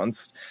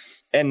announced.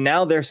 And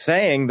now they're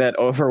saying that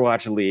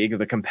Overwatch League,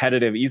 the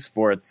competitive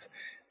esports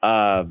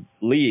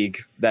league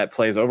that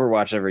plays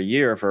Overwatch every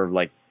year for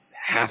like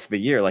half the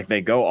year, like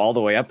they go all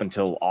the way up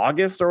until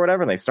August or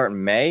whatever, and they start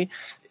in May.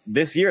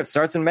 This year it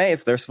starts in May.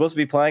 They're supposed to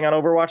be playing on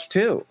Overwatch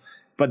 2,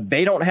 but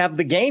they don't have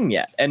the game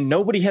yet, and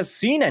nobody has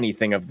seen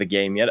anything of the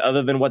game yet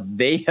other than what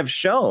they have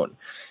shown.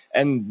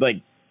 And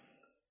like,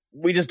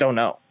 we just don't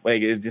know.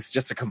 Like, it's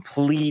just a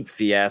complete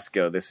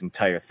fiasco, this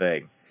entire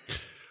thing.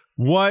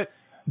 What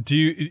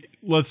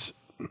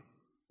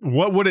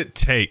would it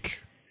take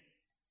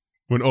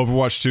when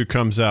Overwatch 2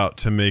 comes out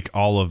to make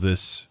all of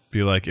this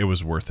be like it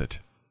was worth it?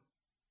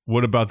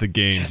 What about the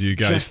game do you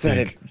guys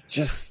think?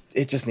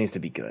 It just needs to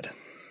be good.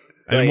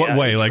 In what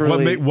way? Like,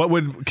 truly, what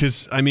would?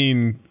 Because I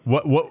mean,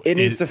 what it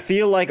needs to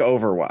feel like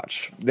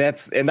Overwatch.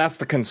 That's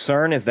the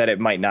concern, is that it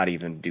might not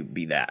even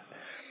be that.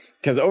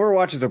 Because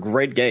Overwatch is a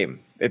great game.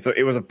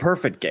 It was a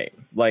perfect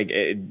game. Like,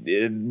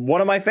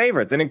 one of my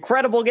favorites, an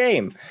incredible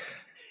game.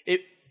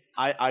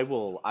 I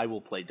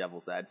will play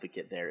devil's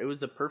advocate there. It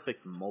was a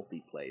perfect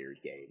multiplayer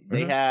game.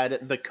 They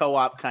had the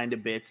co-op kind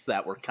of bits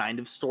that were kind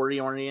of story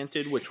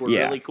oriented, which were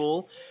really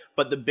cool.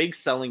 But the big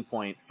selling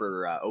point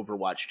for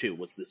Overwatch 2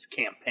 was this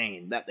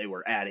campaign that they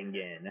were adding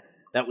in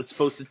that was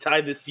supposed to tie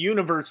this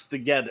universe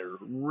together,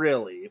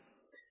 really.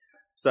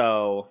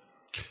 So,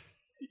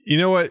 you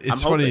know what?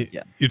 It's funny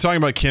you're talking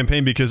about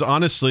campaign because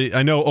honestly,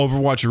 I know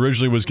Overwatch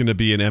originally was going to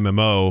be an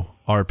MMO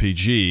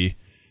RPG,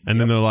 and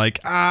then they're like,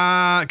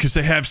 because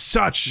they have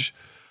such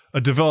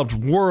a developed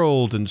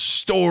world and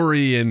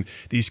story, and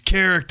these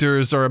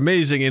characters are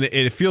amazing, and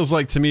it feels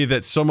like to me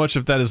that so much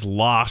of that is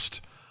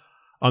lost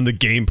on the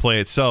gameplay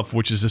itself,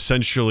 which is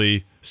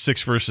essentially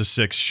 6 versus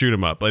 6 shoot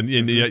 'em up, and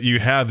yet you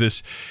have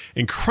this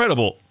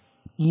incredible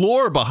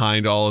lore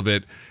behind all of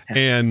it,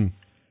 and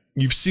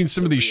you've seen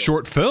some of these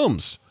short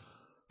films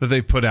that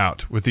they put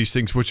out with these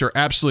things, which are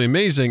absolutely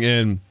amazing.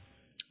 And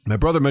my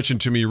brother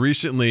mentioned to me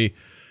recently,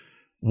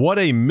 what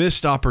a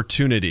missed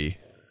opportunity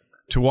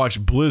to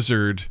watch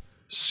Blizzard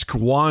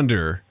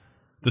squander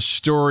the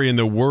story and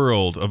the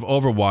world of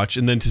Overwatch,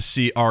 and then to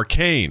see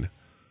Arcane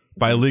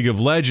by League of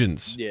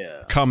Legends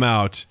come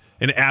out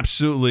and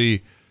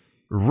absolutely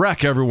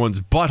wreck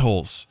everyone's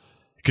buttholes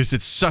because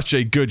it's such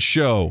a good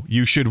show.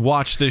 You should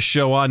watch this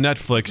show on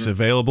Netflix,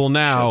 available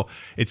now.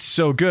 It's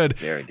so good.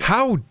 Very good.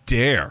 How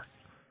dare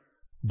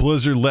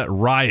Blizzard let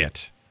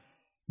Riot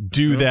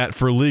do that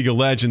for League of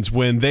Legends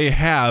when they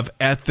have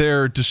at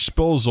their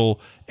disposal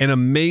an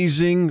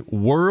amazing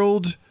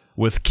world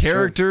with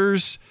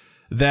characters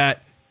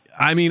that,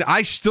 I mean,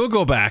 I still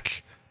go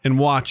back and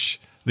watch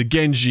the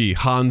Genji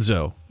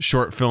Hanzo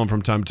short film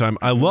from time to time.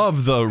 I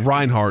love the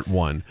Reinhardt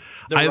one.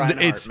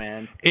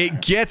 Man.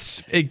 It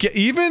gets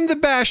even the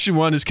Bastion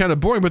one is kind of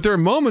boring, but there are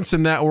moments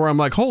in that where I'm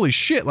like, holy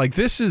shit, like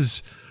this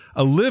is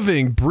a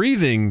living,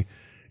 breathing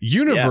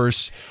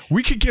universe.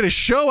 We could get a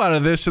show out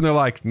of this, and they're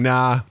like,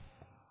 nah.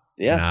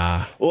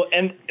 Well,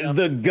 and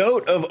the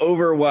GOAT of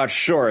Overwatch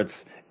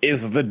shorts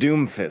is the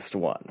Doomfist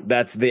one.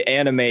 That's the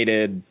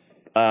animated,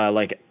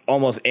 like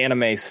almost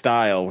anime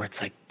style, where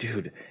it's like,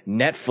 dude,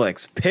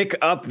 Netflix, pick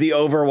up the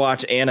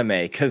Overwatch anime,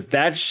 because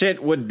that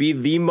shit would be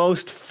the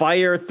most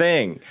fire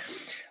thing.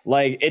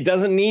 Like, it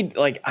doesn't need,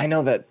 like, I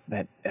know that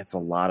that's a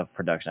lot of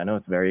production. I know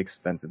it's very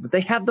expensive, but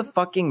they have the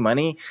fucking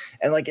money,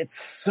 and like, it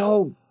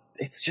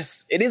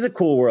is a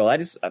cool world.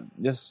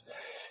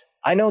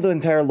 I know the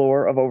entire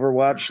lore of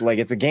Overwatch. Like,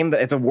 it's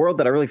a world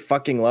that I really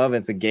fucking love.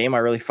 It's a game I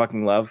really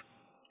fucking love.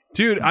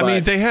 Dude, I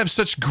mean, they have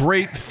such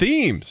great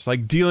themes,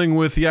 like dealing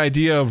with the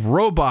idea of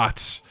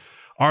robots.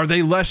 Are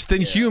they less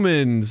than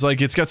humans?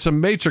 Like, it's got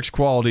some Matrix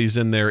qualities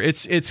in there.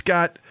 It's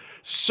got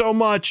so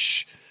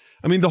much.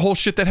 I mean, the whole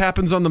shit that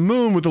happens on the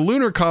moon with the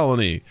lunar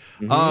colony.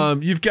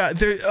 You've got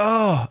there.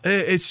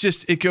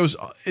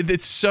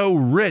 It's so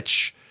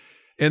rich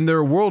in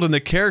their world, and the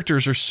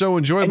characters are so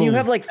enjoyable. And you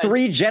have like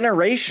 3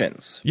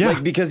 generations. Yeah.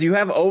 Like, because you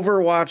have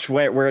Overwatch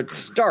where it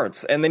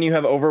starts, and then you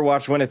have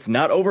Overwatch when it's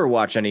not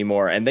Overwatch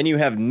anymore, and then you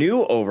have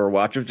new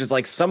Overwatch, which is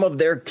like some of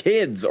their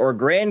kids or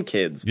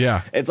grandkids.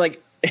 Yeah. It's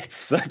like, it's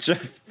such a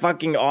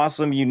fucking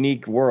awesome,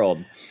 unique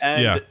world.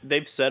 And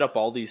they've set up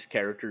all these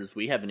characters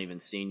we haven't even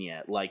seen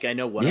yet. Like, I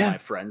know one of my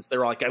friends,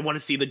 they're like, I want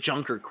to see the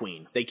Junker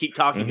Queen. They keep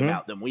talking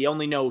about them. We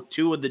only know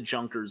 2 of the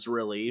Junkers,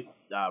 really.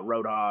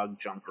 Roadhog,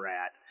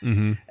 Junkrat.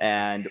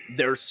 And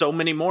there's so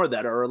many more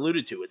that are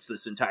alluded to. It's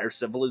this entire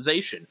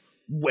civilization.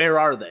 Where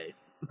are they?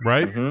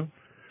 Right? Well,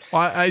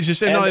 I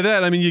just, and not only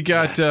that, I mean, you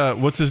got,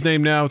 what's his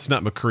name now? It's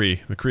not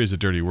McCree. McCree is a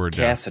dirty word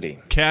now.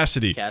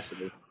 Cassidy.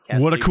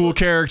 What a cool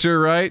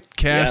character, right?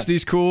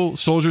 Cassidy's cool.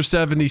 Soldier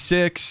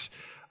 76.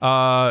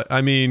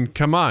 I mean,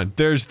 come on.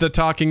 There's the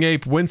talking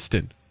ape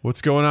Winston.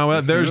 What's going on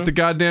with that? There's the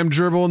goddamn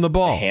gerbil in the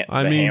ball. The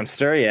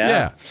hamster,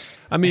 yeah.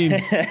 I mean,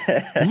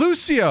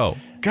 Lucio.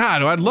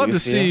 God, I'd love to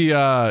see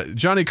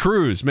Johnny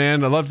Cruz,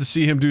 man. I'd love to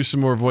see him do some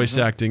more voice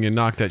acting and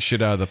knock that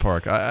shit out of the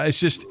park.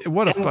 It's just,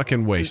 what a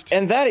fucking waste.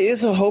 And that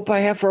is a hope I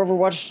have for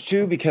Overwatch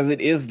 2, because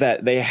it is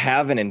that they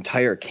have an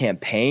entire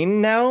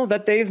campaign now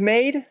that they've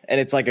made,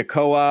 and it's like a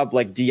co-op,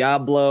 like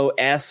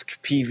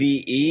Diablo-esque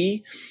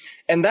PvE,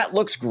 and that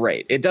looks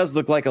great. It does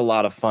look like a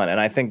lot of fun, and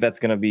I think that's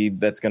gonna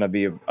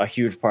be a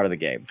huge part of the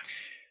game.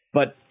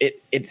 But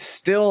it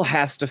still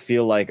has to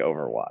feel like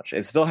Overwatch.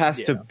 It still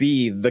has to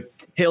be the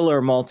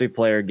killer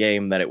multiplayer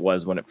game that it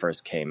was when it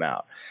first came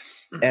out.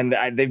 And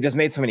they've just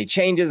made so many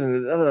changes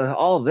and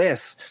all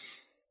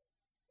this.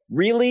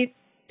 Really,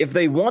 if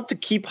they want to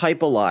keep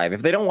hype alive,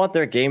 if they don't want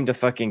their game to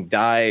fucking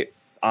die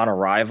on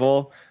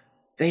arrival,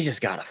 they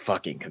just gotta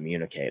fucking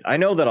communicate. I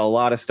know that a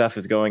lot of stuff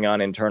is going on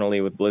internally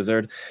with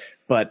Blizzard,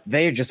 but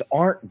they just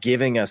aren't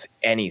giving us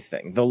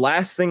anything. The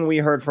last thing we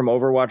heard from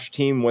Overwatch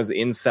team was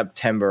in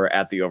September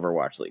at the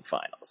Overwatch League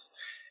finals.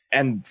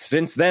 And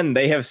since then,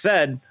 they have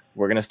said,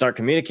 we're going to start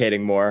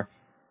communicating more.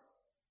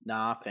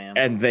 Nah, fam.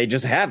 And they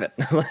just haven't.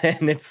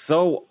 And it's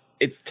so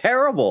It's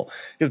terrible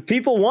because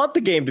people want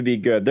the game to be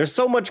good. There's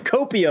so much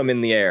copium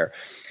in the air,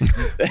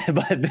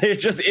 but there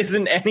just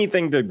isn't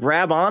anything to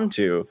grab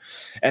onto.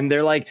 And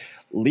they're like,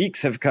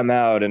 leaks have come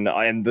out, and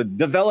the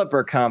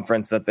developer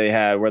conference that they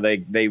had where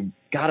they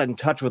got in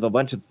touch with a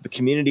bunch of the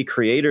community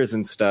creators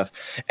and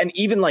stuff. And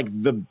even like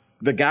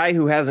the guy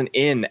who has an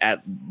in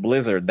at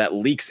Blizzard that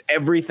leaks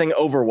everything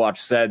Overwatch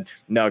said,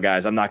 no,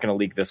 guys, I'm not going to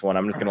leak this one.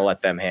 I'm just going to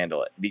let them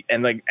handle it.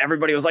 And like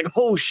everybody was like,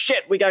 oh,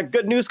 shit, we got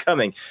good news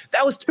coming.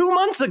 That was 2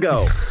 months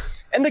ago.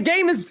 And the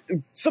game is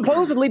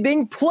supposedly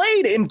being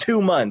played in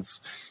 2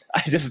 months.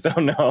 I just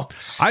don't know.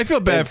 I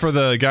feel bad for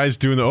the guys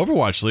doing the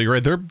Overwatch League,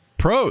 right? They're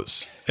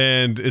pros.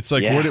 And it's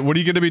like, what are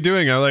you going to be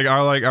doing? Are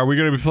we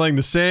going to be playing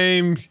the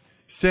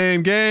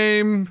same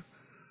game?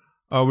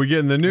 Are we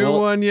getting the new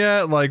one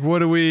yet? Like, what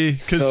do we?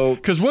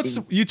 Because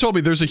you told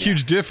me there's a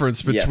huge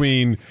difference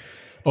between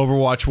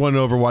Overwatch 1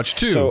 and Overwatch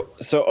 2.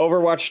 So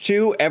Overwatch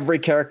 2, every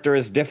character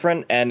is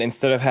different, and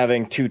instead of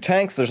having 2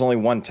 tanks, there's only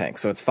 1 tank.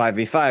 So it's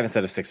 5v5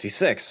 instead of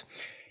 6v6.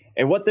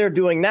 And what they're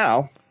doing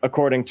now,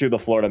 according to the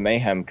Florida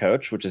Mayhem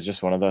coach, which is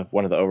just one of the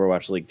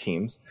Overwatch League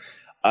teams,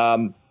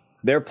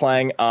 they're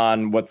playing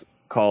on what's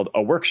called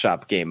a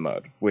workshop game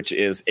mode, which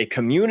is a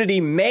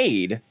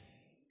community-made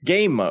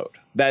game mode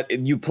that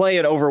you play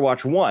in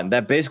Overwatch 1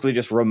 that basically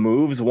just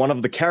removes one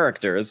of the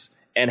characters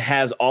and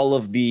has all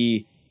of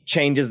the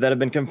changes that have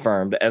been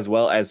confirmed, as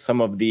well as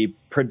some of the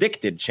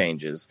predicted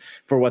changes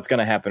for what's going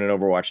to happen in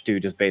Overwatch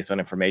 2 just based on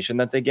information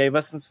that they gave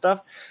us and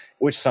stuff,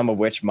 which some of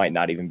which might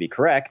not even be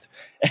correct.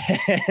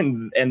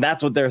 and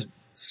that's what they're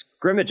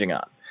scrimmaging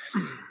on.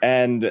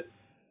 And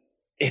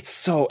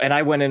it's and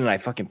I went in and I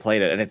fucking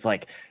played it, and it's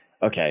like,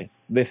 okay,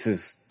 this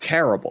is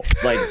terrible.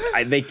 Like,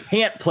 they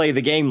can't play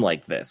the game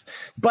like this.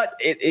 But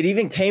it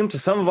even came to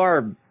some of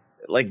our,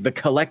 like, the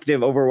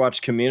collective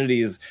Overwatch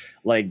community's,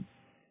 like,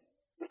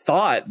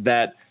 thought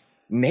that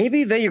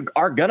maybe they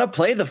are gonna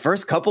play the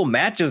first couple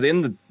matches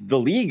in the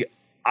league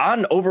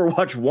on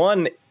Overwatch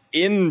 1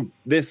 in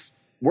this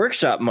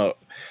workshop mode.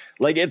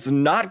 Like, it's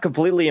not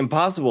completely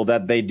impossible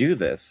that they do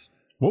this.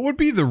 What would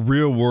be the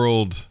real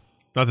world?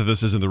 Not that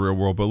this isn't the real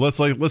world, but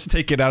let's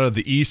take it out of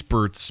the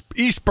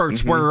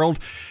esports world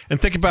and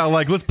think about,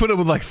 like, let's put it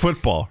with like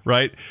football,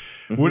 right?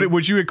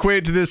 Would you equate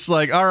it to this,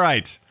 like, all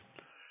right,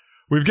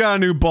 we've got a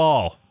new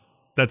ball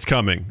that's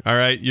coming, all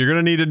right? You're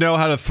gonna need to know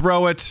how to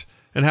throw it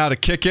and how to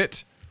kick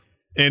it,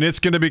 and it's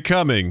gonna be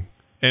coming,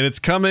 and it's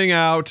coming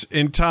out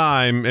in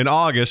time in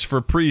August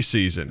for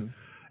preseason,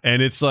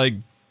 and it's like,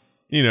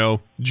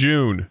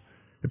 June.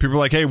 And people are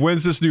like, "Hey,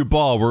 when's this new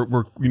ball?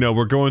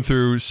 We're going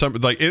through some,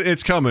 like,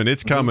 it's coming.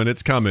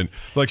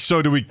 Like,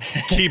 so do we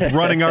keep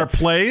running our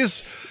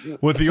plays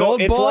with the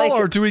old ball,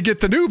 or do we get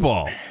the new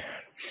ball?"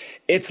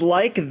 It's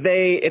like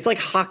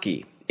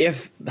hockey.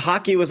 If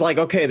hockey was like,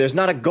 okay, there's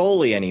not a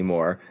goalie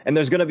anymore, and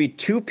there's going to be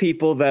 2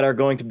 people that are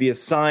going to be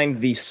assigned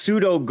the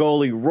pseudo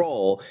goalie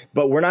role,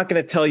 but we're not going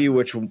to tell you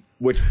which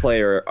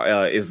player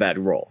is that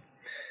role.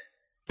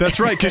 That's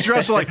right, because you're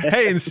also like,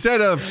 hey, instead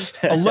of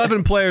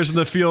 11 players in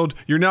the field,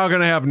 you're now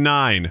going to have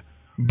 9.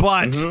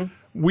 But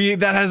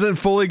that hasn't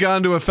fully gone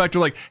into effect.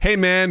 We're like, hey,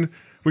 man,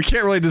 we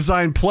can't really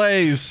design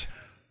plays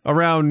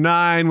around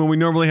 9 when we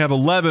normally have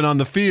 11 on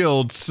the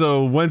field.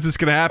 So when's this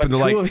going to happen? They're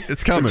like,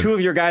 it's coming. 2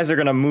 of your guys are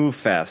going to move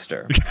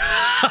faster.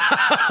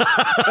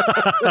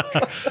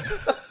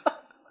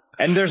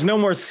 And there's no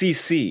more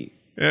CC.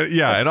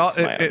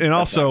 And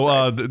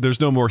also there's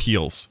no more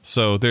heals.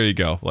 So there you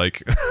go.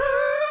 Like...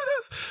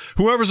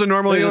 Whoever's a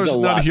normal healer is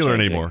not a healer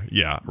anymore.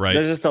 Yeah, right.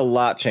 There's just a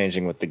lot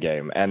changing with the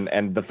game,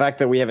 and the fact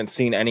that we haven't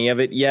seen any of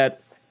it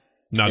yet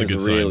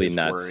is really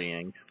nuts.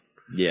 Worrying.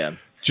 Yeah.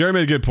 Jerry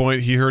made a good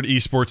point. He heard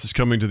esports is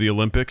coming to the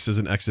Olympics as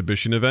an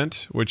exhibition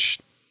event, which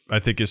I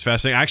think is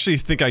fascinating. I actually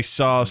think I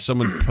saw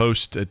someone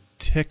post a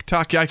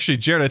TikTok. Actually,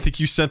 Jared, I think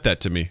you sent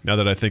that to me, now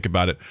that I think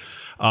about it.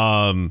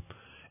 And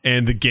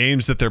the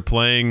games that they're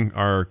playing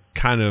are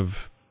kind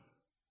of...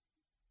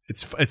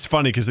 It's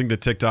funny because I think the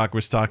TikTok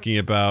was talking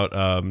about...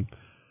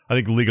 I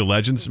think League of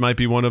Legends might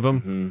be one of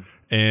them.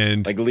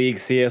 And like League,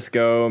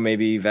 CSGO,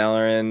 maybe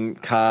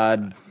Valorant,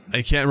 COD.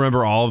 I can't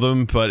remember all of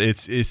them, but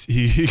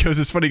he goes,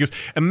 it's funny. He goes,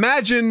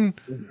 imagine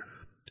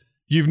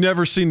you've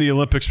never seen the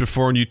Olympics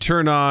before and you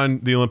turn on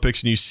the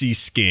Olympics and you see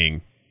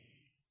skiing.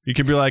 You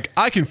can be like,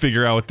 I can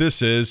figure out what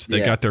this is. They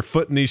got their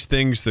foot in these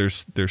things.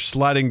 They're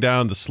sliding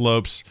down the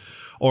slopes.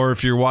 Or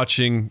if you're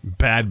watching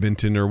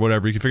badminton or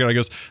whatever, you can figure it out. He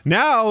goes,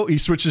 now he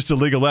switches to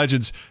League of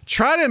Legends.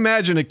 Try to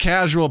imagine a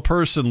casual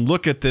person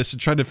look at this and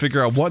try to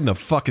figure out what in the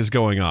fuck is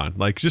going on.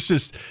 Like, is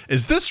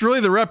this really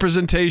the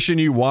representation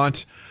you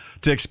want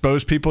to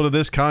expose people to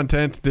this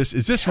content?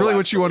 Is this really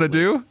what you want to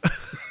do?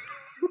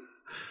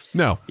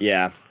 No.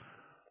 Yeah.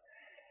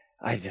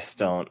 I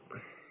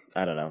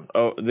don't know.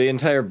 Oh, the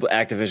entire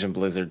Activision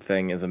Blizzard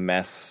thing is a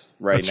mess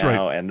right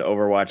now, and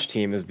Overwatch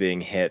team is being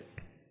hit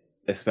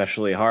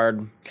especially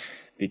hard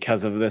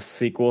because of this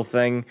sequel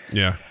thing.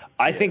 Yeah.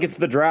 I think it's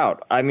the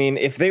drought. I mean,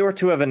 if they were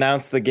to have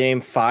announced the game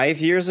 5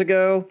 years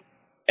ago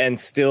and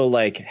still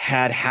like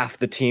had half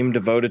the team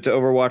devoted to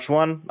Overwatch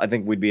 1, I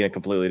think we'd be in a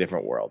completely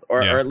different world.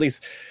 Or at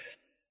least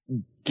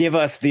give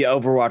us the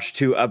Overwatch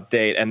 2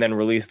 update and then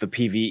release the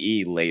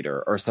PvE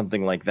later or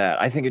something like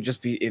that. I think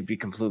it'd be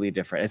completely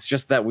different. It's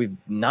just that we've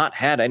not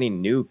had any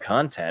new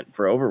content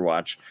for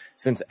Overwatch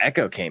since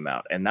Echo came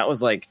out, and that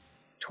was like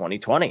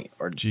 2020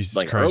 or Jesus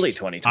like Christ. early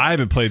 2020. I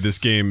haven't played this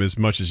game as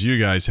much as you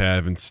guys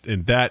have, and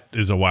that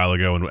is a while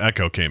ago when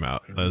Echo came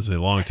out. That was a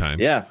long time.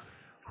 Yeah.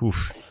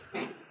 Oof.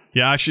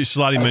 Yeah, actually,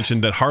 Slotty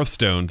mentioned that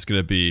Hearthstone's going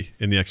to be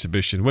in the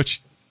exhibition,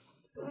 which,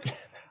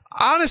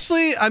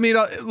 honestly, I mean,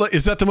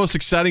 is that the most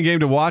exciting game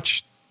to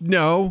watch?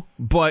 No,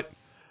 but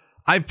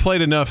I've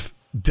played enough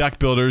deck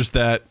builders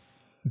that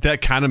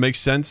kind of makes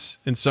sense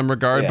in some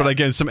regard. Yeah. But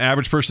again, some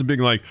average person being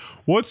like,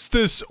 what's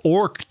this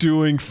orc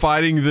doing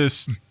fighting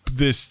this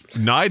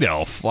night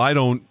elf? I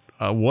don't,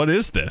 what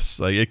is this?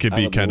 Like, it could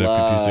be kind of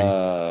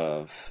confusing.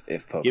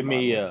 If Pokemon Give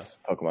me, was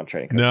Pokemon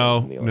trading cards No.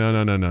 in the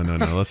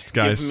Olympics. Let's,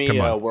 guys, Give me come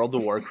on. World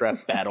of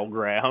Warcraft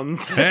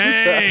Battlegrounds.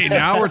 Hey,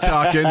 now we're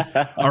talking.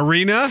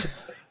 Arena?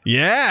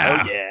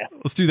 Yeah. Oh, yeah.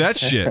 Let's do that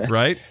shit,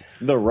 right?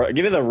 Give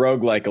me the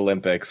roguelike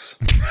Olympics.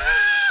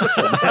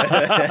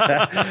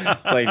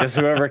 It's like just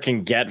whoever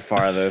can get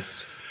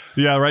farthest.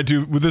 Yeah, right,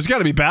 dude. Well, there's got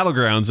to be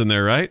battlegrounds in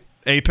there, right?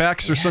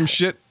 Apex or some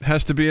shit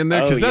has to be in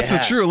there because that's the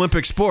true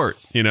Olympic sport,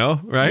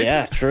 right?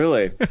 Yeah,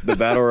 truly. The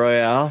Battle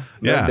Royale,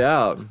 no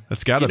doubt.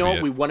 That's got to be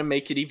it. We want to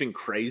make it even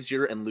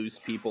crazier and lose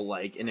people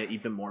like in an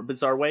even more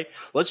bizarre way.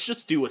 Let's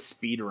just do a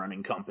speed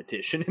running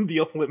competition in the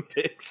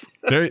Olympics.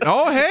 Hey,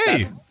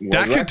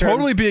 that could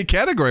totally be a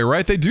category,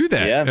 right? They do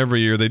that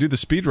every year. They do the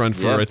speed run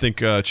for I think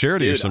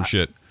charity or some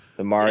shit.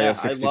 The Mario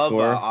 64. I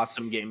love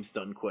awesome games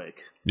done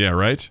quick. Yeah,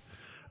 right.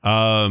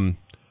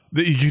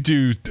 You could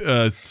do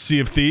Sea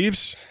of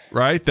Thieves,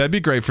 right? That'd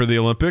be great for the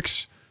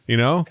Olympics.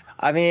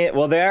 I mean,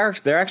 well,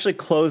 they're actually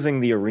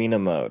closing the arena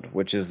mode,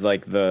 which is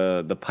like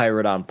the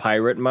pirate on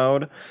pirate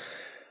mode.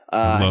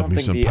 I love me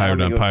some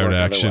pirate on pirate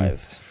action.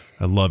 Otherwise.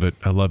 I love it.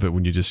 I love it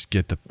when you just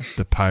get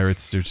the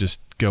pirates. They're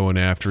just going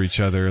after each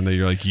other, and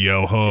you're like,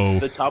 yo ho.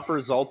 The top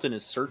result in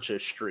his search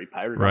history: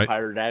 pirate on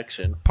pirate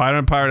action. Pirate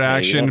on pirate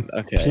action.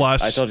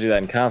 Plus, I told you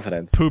that in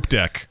confidence. Poop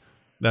deck.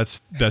 That's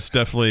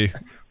definitely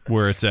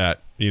where it's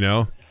at.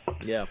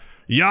 Yeah.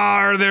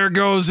 Yar! There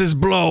goes his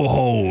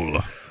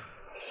blowhole.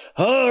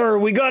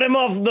 We got him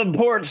off the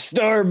port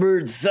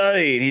starboard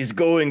side. He's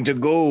going to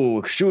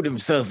go shoot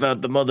himself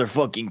out the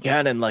motherfucking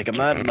cannon like a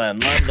madman,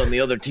 land on the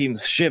other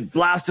team's ship,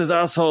 blast his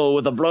asshole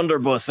with a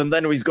blunderbuss, and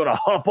then he's gonna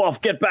hop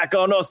off, get back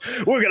on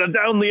us. We're gonna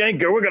down the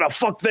anchor. We're gonna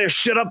fuck their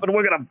shit up, and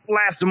we're gonna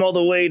blast him all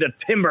the way to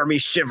timber me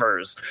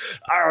shivers.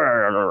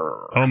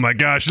 Arr. Oh my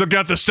gosh, look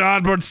out the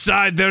starboard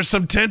side. There's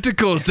some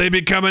tentacles. They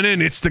be coming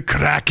in. It's the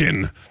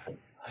Kraken.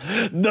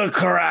 The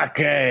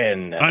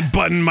Kraken.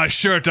 Unbutton my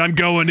shirt. I'm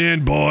going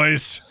in,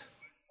 boys.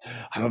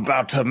 I'm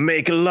about to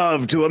make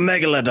love to a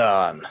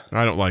megalodon.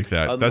 I don't like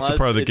that. That's the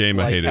part of the game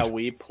I hated. How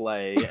we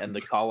play and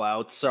the call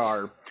outs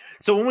are.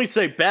 So when we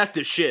say back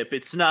to ship,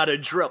 it's not a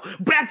drill.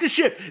 Back to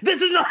ship.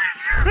 This is not.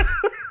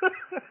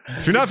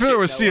 If you're not familiar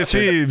with Sea of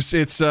Thieves,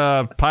 it's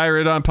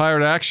pirate on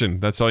pirate action.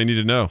 That's all you need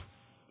to know.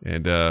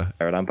 And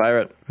pirate on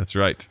pirate. That's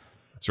right.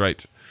 That's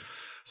right.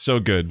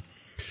 So good.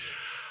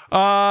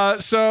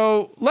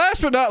 So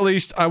last but not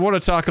least, I want to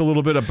talk a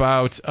little bit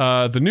about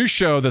the new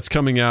show that's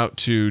coming out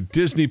to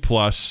Disney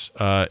Plus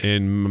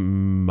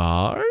in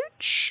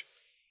March.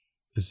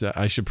 Is that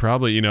I should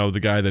probably the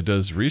guy that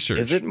does research.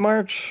 Is it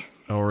March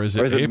or is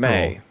it April?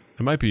 May?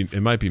 It might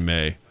be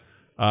May.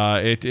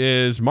 It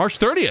is March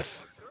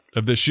 30th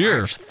of this year.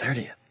 March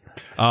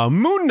 30th.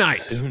 Moon Knight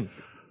Soon.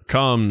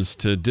 comes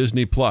to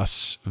Disney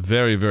Plus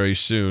very, very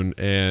soon,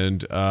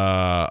 and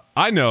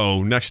I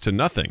know next to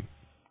nothing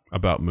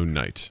about Moon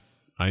Knight.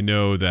 I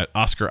know that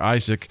Oscar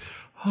Isaac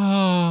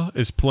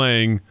is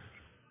playing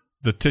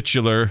the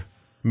titular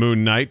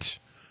Moon Knight.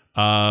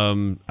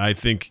 I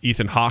think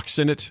Ethan Hawke's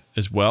in it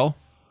as well,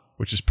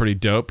 which is pretty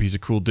dope. He's a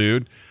cool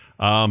dude.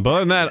 But other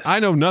than that, I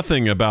know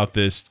nothing about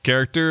this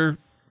character,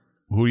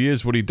 who he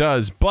is, what he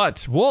does.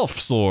 But Wolf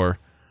Slore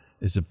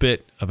is a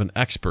bit of an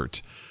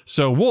expert.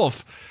 So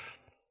Wolf,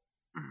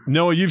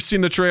 Noah, you've seen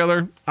the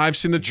trailer. I've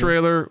seen the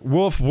trailer.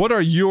 Wolf, what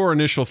are your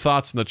initial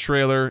thoughts on the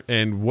trailer,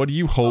 and what do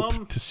you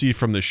hope to see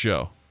from the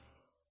show?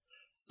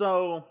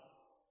 So,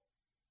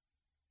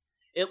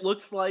 it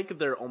looks like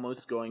they're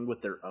almost going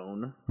with their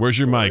own. Where's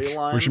your mic?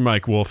 storyline. Where's your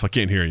mic, Wolf? I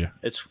can't hear you.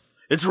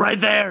 It's right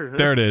there.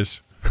 There it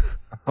is.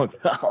 Oh,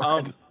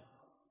 God.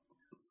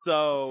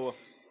 So,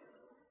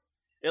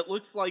 it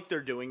looks like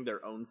they're doing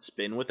their own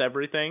spin with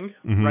everything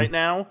right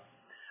now.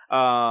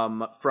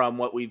 From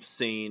what we've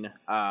seen,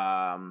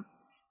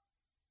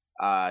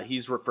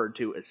 he's referred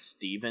to as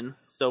Steven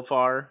so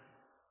far.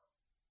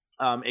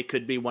 It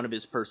could be one of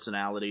his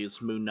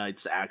personalities. Moon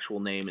Knight's actual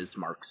name is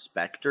Mark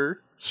Spector.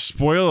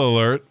 Spoiler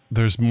alert,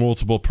 there's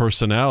multiple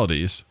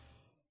personalities.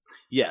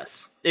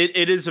 Yes.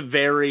 It is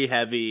very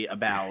heavy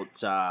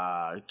about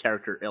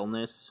character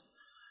illness,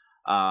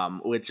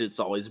 which it's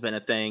always been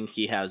a thing.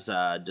 He has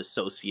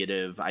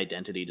dissociative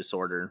identity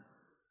disorder,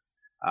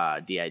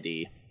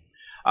 DID.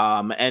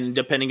 And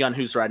depending on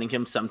who's writing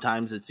him,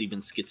 sometimes it's even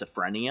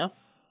schizophrenia.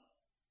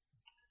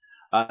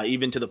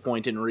 Even to the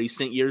point in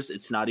recent years,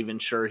 it's not even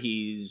sure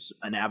he's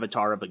an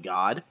avatar of a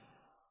god.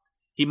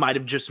 He might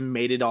have just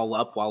made it all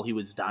up while he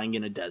was dying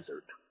in a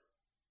desert.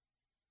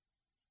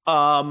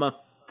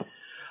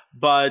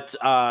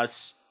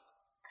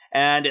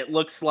 And it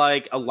looks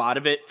like a lot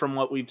of it from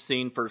what we've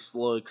seen, first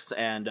looks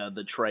and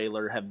the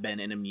trailer, have been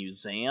in a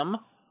museum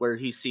where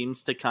he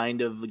seems to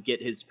kind of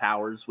get his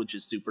powers, which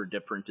is super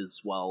different as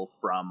well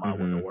from what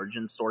the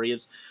origin story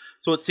is.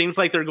 So it seems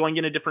like they're going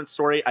in a different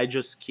story. I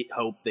just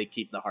hope they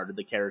keep the heart of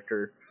the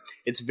character.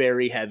 It's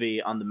very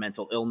heavy on the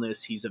mental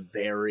illness. He's a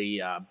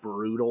very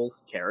brutal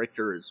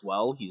character as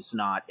well. He's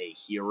not a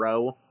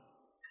hero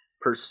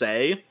per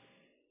se.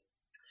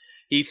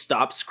 He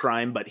stops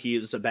crime, but he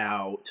is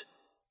about...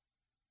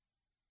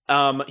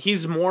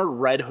 he's more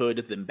Red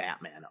Hood than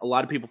Batman. A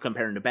lot of people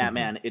compare him to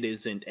Batman. It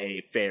isn't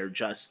a fair,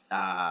 just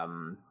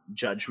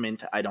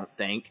judgment, I don't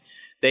think.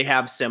 They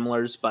have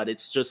similars, but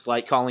it's just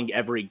like calling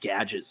every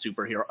gadget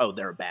superhero, oh,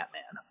 they're a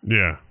Batman.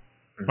 Yeah.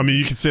 I mean,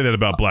 you could say that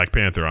about Black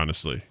Panther,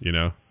 honestly, you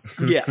know?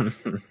 Yeah.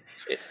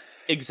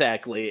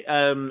 Exactly.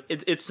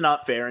 It's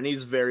not fair, and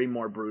he's very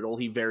more brutal.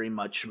 He very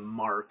much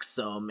marks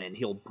them, and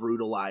he'll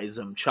brutalize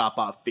them, chop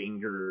off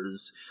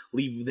fingers,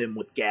 leave them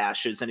with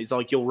gashes, and he's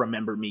like, you'll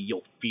remember me,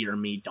 you'll fear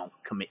me, don't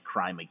commit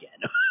crime again.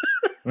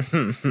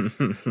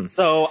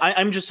 So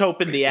I'm just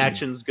hoping the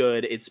action's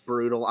good. It's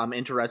brutal. I'm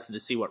interested to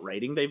see what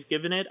rating they've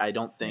given it. I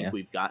don't think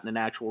we've gotten an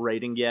actual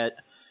rating yet,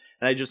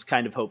 and I just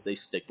kind of hope they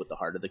stick with the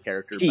heart of the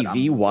character.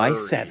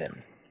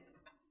 TVY7.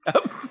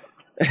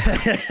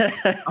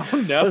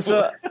 Oh no!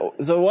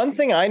 So one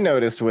thing I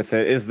noticed with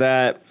it is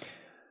that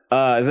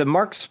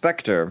Mark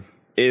Spector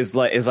is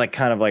like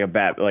kind of like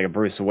a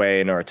Bruce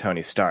Wayne or a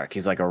Tony Stark.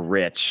 He's like a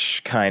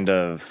rich kind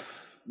of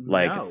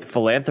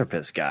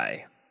philanthropist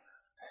guy.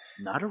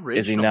 Not original.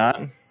 Is he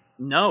not?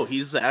 No,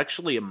 he's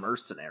actually a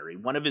mercenary.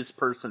 One of his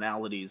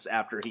personalities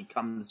after he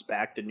comes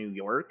back to New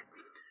York,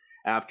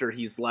 after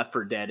he's left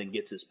for dead and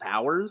gets his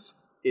powers,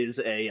 is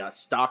a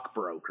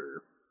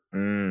stockbroker.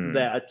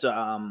 That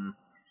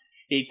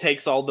he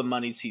takes all the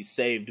monies he's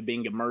saved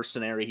being a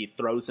mercenary, he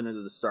throws it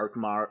into the stock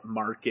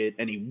market,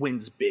 and he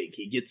wins big.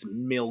 He gets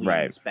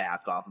millions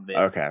back off of it.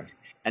 Okay.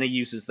 And he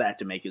uses that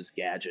to make his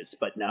gadgets.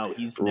 But no,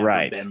 he's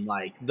never been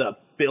like the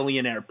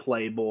billionaire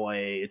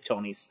playboy,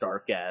 Tony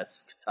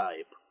Stark-esque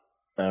type.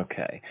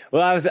 Okay.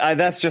 Well,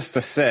 that's just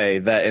to say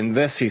that in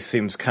this he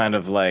seems kind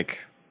of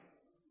like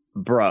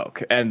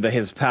broke, and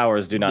his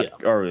powers do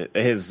not, or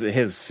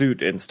his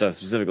suit and stuff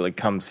specifically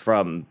comes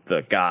from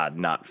the god,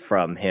 not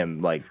from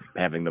him like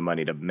having the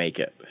money to make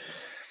it.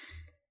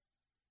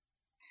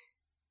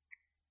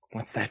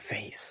 What's that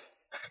face?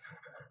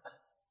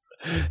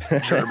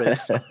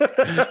 Jarvis.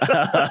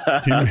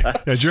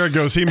 Jared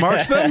goes, he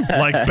marks them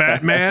like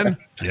Batman.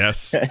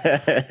 Yes,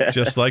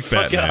 just like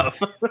Batman.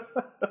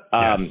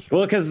 Yes.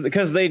 Well,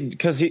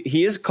 because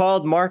he is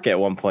called Mark at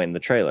one point in the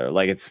trailer.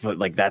 Like it's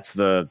like that's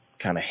the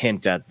kind of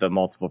hint at the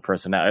multiple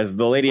personalities.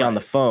 The lady on the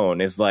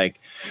phone is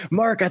like,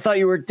 Mark, I thought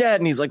you were dead,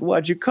 and he's like,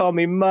 why'd you call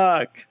me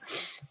Mark?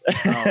 Oh,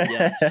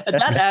 yeah.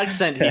 That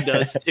accent he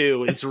does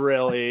too is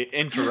really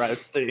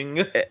interesting.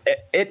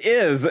 It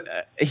is.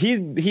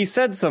 He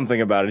said something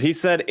about it. He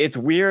said it's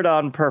weird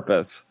on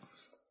purpose.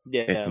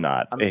 Yeah, it's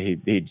not.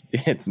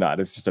 It's not.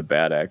 It's just a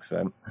bad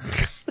accent.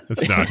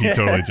 It's not. He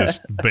totally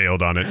just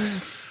bailed on it.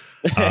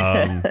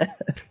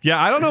 Yeah,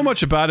 I don't know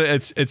much about it.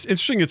 It's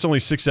interesting. It's only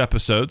 6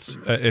 episodes.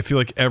 I feel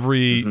like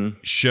every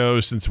show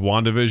since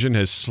WandaVision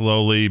has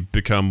slowly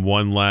become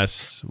one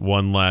less,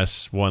 and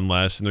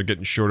they're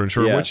getting shorter and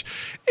shorter, which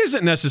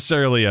isn't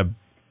necessarily a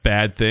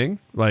bad thing.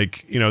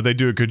 Like, you know, they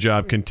do a good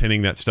job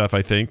containing that stuff,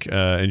 I think,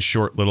 in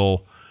short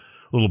little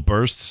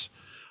bursts.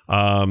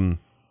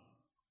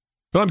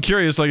 But I'm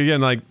curious, like, again,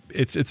 like,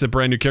 it's a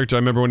brand new character. I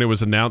remember when it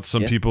was announced,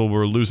 some people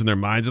were losing their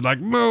minds and like,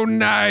 Moon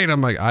Knight.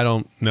 I'm like, I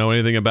don't know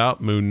anything about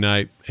Moon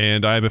Knight.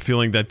 And I have a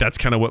feeling that that's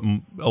kind of what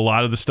a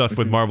lot of the stuff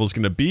with Marvel is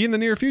going to be in the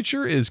near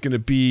future, is going to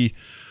be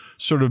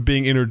sort of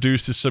being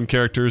introduced to some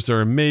characters that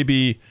are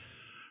maybe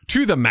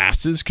to the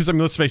masses. Because, I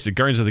mean, let's face it,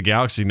 Guardians of the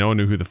Galaxy, no one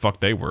knew who the fuck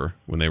they were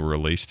when they were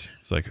released.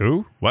 It's like,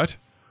 who? What?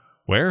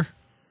 Where?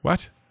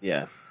 What?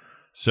 Yeah.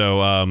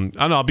 So, I don't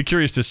know. I'll be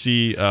curious to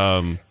see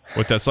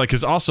what that's like.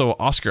 Because also,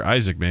 Oscar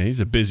Isaac, man, he's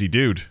a busy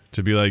dude.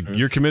 To be like,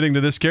 you're committing to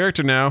this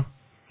character now.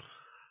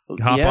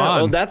 Hop on.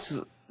 Well,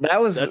 that's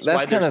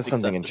kind of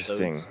something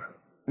interesting.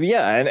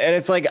 Yeah, and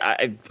it's like,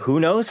 who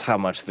knows how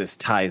much this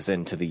ties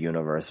into the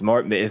universe.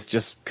 More,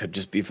 could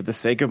just be for the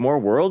sake of more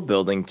world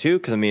building too.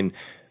 Because I mean,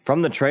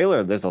 from the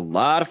trailer, there's a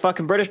lot of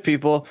fucking British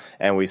people,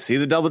 and we see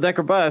the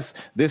double-decker bus.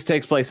 This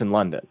takes place in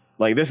London.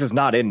 Like, this is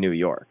not in New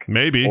York,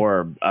 maybe,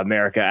 or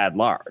America at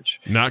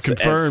large. Not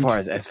confirmed.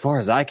 As far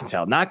as I can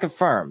tell, not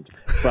confirmed.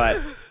 But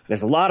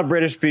there's a lot of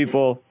British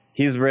people.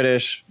 He's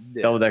British.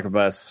 Double-decker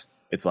bus.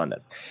 It's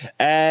London,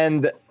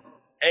 and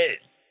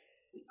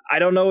I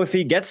don't know if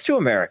he gets to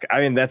America. I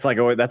mean, that's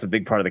a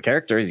big part of the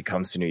character. Is he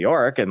comes to New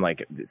York and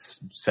like it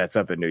sets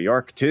up in New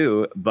York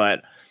too.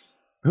 But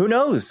Who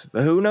knows?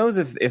 Who knows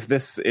if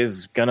this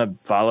is gonna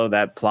follow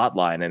that plot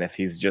line, and if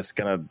he's just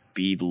gonna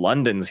be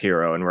London's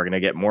hero, and we're gonna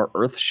get more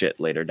Earth shit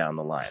later down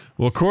the line.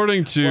 Well,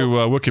 according to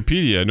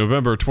Wikipedia,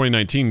 November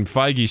 2019,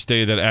 Feige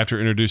stated that after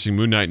introducing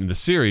Moon Knight in the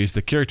series,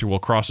 the character will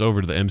cross over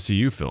to the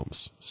MCU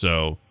films.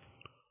 So,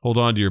 hold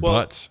on to your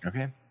butts.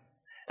 Okay.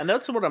 And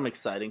that's what I'm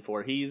excited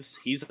for. He's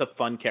a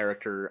fun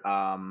character.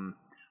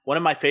 One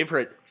of my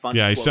favorite fun.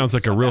 Yeah, he sounds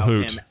like a real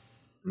hoot.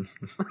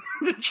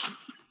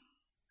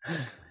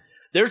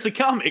 There's a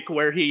comic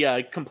where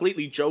he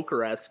completely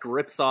Joker-esque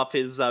rips off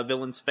his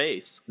villain's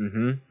face.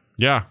 Mm-hmm.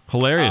 Yeah,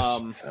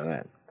 hilarious.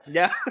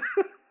 Yeah.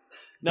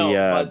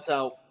 But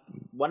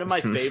one of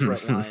my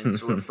favorite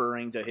lines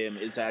referring to him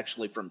is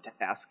actually from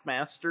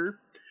Taskmaster,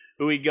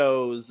 who he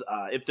goes,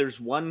 if there's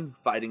one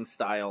fighting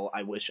style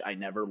I wish I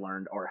never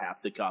learned or have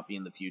to copy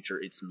in the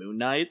future, it's Moon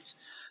Knight's.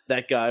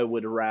 That guy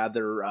would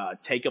rather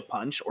take a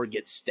punch or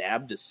get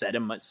stabbed to set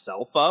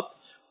himself up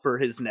for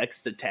his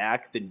next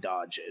attack than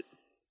dodge it.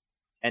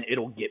 And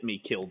it'll get me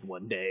killed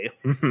one day.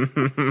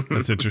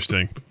 That's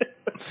interesting.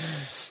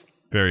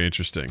 Very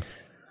interesting.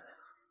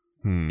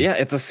 Yeah,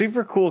 it's a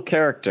super cool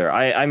character.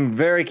 I'm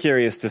very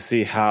curious to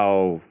see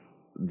how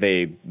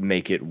they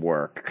make it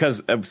work.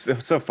 Because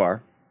so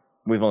far,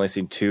 we've only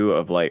seen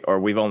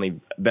we've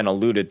only been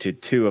alluded to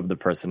two of the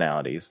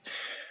personalities,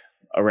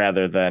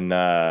 rather than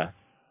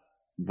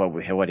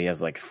what he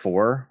has, like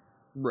 4,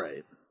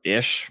 right?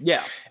 Ish.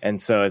 Yeah. And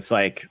so it's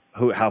like,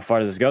 how far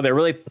does this go? They're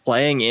really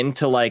playing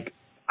into like.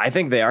 I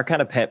think they are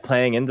kind of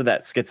playing into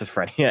that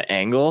schizophrenia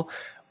angle,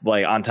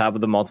 like on top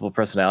of the multiple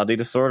personality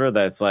disorder.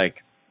 That's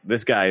like,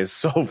 this guy is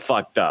so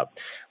fucked up.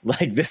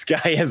 Like, this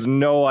guy has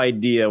no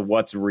idea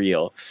what's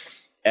real.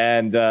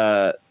 And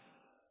I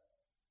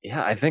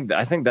think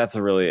that's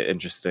a really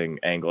interesting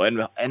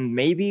angle. And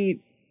maybe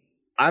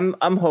I'm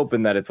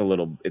hoping that it's a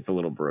little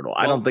brutal.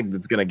 I don't think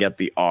it's gonna get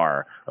the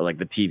R or like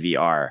the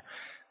TVR,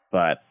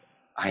 but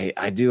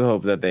I do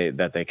hope that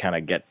they kind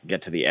of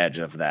get to the edge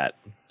of that.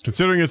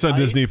 Considering it's on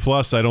Disney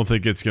Plus, I don't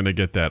think it's going to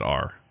get that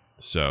R.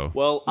 So,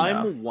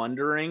 I'm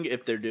wondering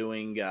if they're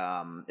doing,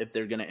 if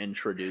they're going to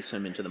introduce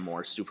him into the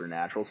more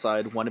supernatural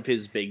side. One of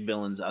his big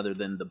villains, other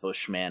than the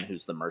Bushman,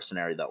 who's the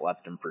mercenary that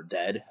left him for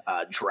dead,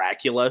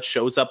 Dracula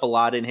shows up a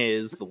lot in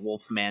his. The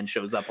Wolfman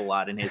shows up a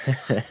lot in his.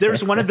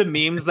 There's one of the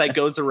memes that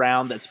goes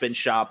around that's been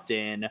shopped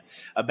in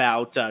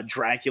about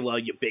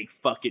Dracula, you big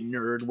fucking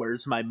nerd,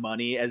 where's my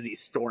money, as he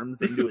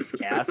storms into his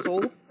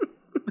castle.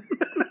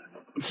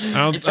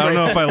 I don't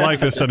know if I like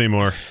this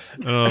anymore. I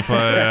don't know if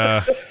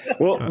I.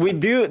 Well, we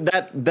do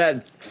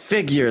that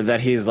figure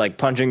that he's like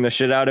punching the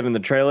shit out of in the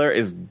trailer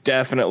is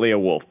definitely a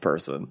wolf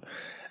person.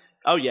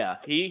 Oh yeah,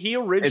 he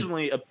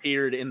originally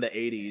appeared in the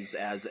 80s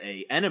as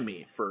a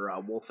enemy for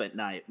Wolf at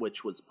Night,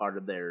 which was part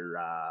of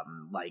their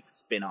like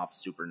spin-off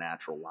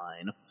Supernatural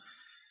line.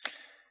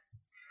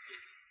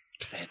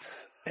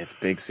 It's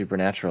big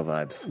Supernatural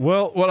vibes.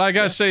 Well, what I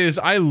gotta say is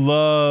I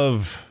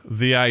love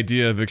the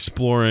idea of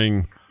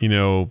exploring,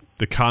 the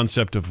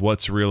concept of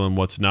what's real and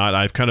what's not.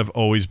 I've kind of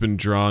always been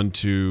drawn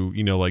to,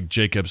 like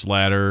Jacob's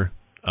Ladder.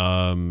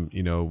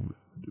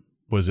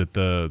 Was it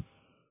the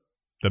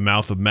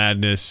Mouth of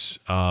Madness?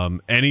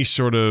 Any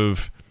sort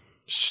of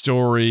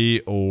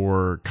story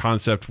or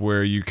concept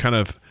where you kind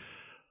of,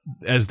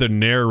 as the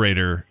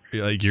narrator,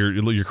 like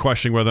you're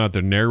questioning whether or not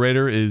the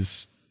narrator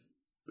is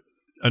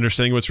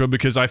understanding what's real,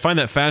 because I find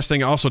that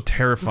fascinating, also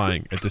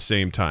terrifying at the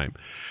same time.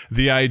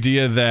 The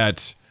idea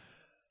that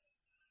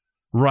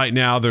right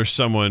now there's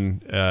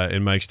someone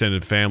in my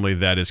extended family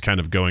that is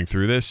kind of going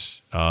through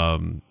this.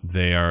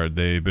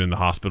 They've been in the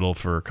hospital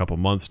for a couple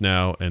months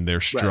now, and they're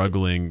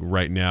struggling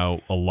right now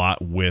a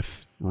lot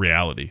with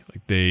reality.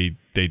 Like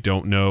they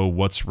don't know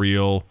what's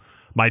real.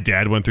 My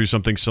dad went through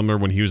something similar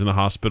when he was in the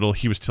hospital.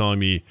 He was telling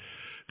me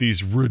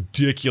these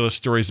ridiculous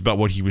stories about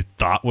what he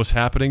thought was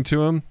happening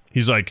to him.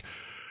 He's like,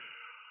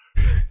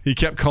 he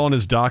kept calling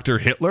his doctor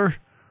Hitler.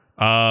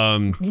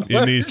 And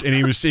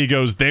he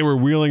goes, they were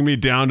wheeling me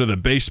down to the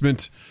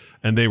basement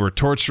and they were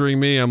torturing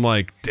me. I'm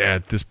like,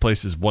 Dad, this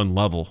place is one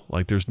level.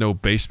 Like, there's no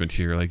basement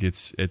here. Like,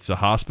 it's a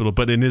hospital.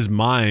 But in his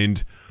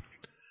mind,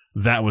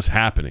 that was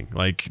happening.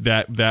 Like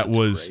that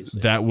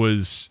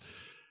was,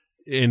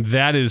 and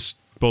that is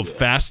both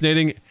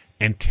fascinating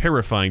and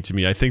terrifying to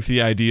me. I think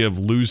the idea of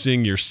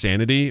losing your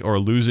sanity or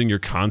losing your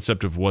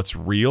concept of what's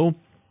real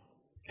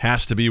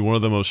has to be one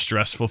of the most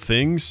stressful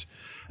things,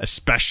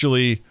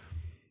 especially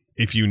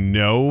if you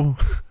know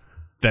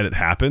that it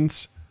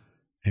happens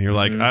and you're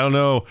like, I don't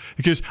know,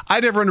 because I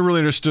never really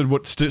understood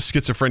what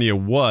schizophrenia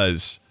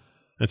was.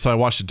 And so I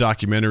watched a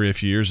documentary a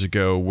few years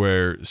ago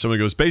where someone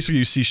goes, basically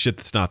you see shit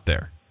that's not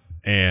there.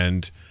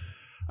 And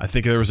I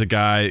think there was a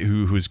guy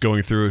who was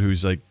going through it,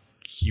 who's like,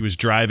 he was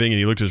driving and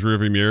he looked at his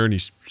rearview mirror and he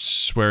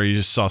swear he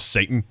just saw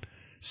Satan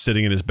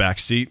sitting in his back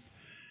seat.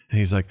 And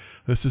he's like,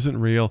 this isn't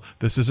real.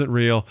 This isn't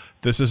real.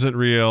 This isn't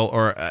real.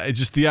 Or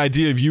just the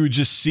idea of you would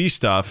just see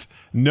stuff,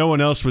 no one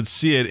else would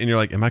see it. And you're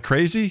like, am I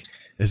crazy?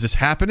 Is this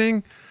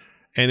happening?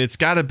 and it's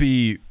got to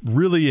be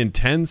really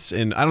intense.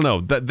 And I don't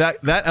know,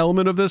 that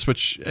element of this,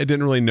 which I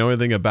didn't really know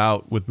anything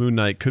about with Moon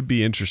Knight, could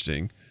be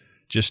interesting.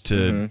 Just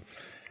to,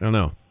 I don't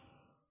know.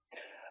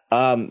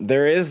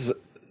 There is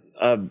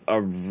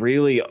a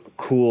really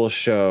cool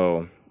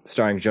show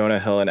starring Jonah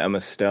Hill and Emma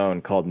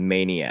Stone called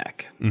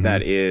Maniac.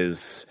 That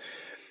is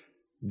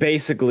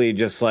basically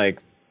just like,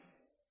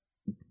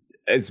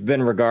 it's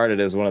been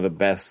regarded as one of the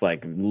best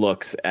like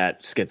looks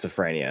at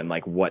schizophrenia and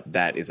like what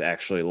that is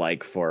actually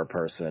like for a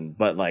person,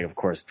 but like of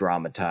course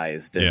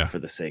dramatized and for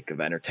the sake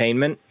of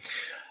entertainment.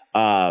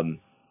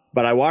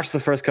 But I watched the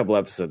first couple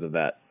episodes of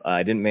that.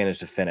 I didn't manage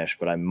to finish,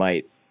 but I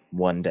might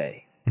one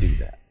day do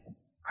that.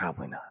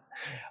 Probably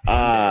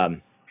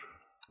not.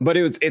 But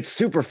it's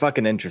super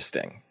fucking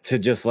interesting to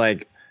just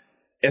like,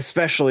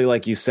 especially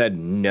like you said,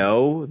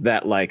 know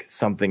that like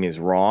something is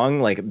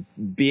wrong, like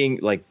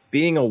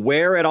being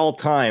aware at all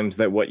times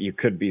that what you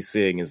could be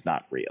seeing is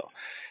not real,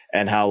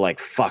 and how like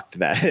fucked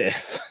that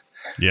is.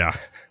 Yeah.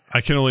 I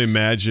can only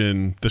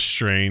imagine the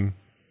strain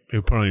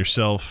you put on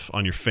yourself,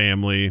 on your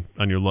family,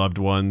 on your loved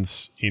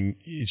ones. You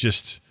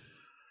just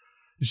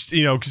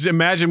you know, because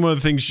imagine one of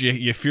the things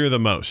you fear the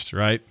most,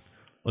 right?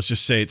 Let's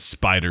just say it's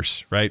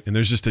spiders, right? And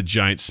there's just a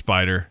giant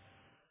spider.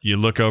 You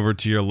look over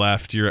to your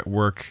left, you're at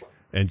work,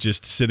 and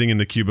just sitting in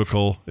the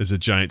cubicle is a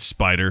giant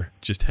spider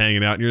just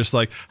hanging out. And you're just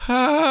like,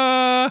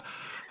 ah,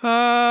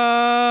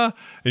 ah.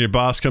 And your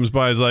boss comes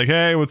by, is like,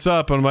 hey, what's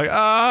up? And I'm like,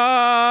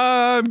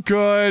 I'm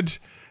good.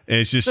 And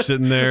it's just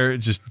sitting there,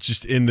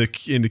 just in the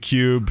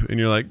cube. And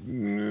you're like,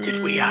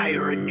 did we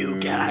hire a new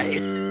guy?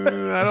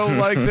 I don't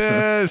like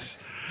this.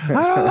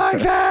 I don't like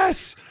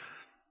this.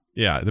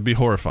 Yeah, it'd be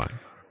horrifying.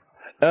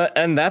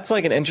 And that's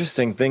like an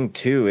interesting thing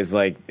too, is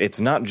like,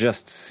 it's not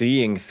just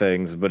seeing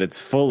things, but it's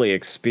fully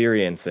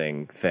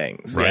experiencing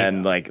things. Right.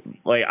 And like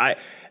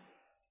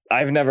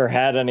I've never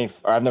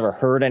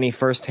heard any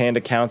firsthand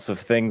accounts of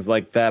things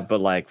like that, but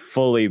like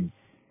fully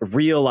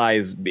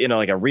realize, you know,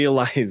 like a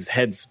realized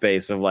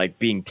headspace of like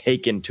being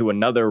taken to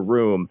another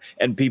room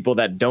and people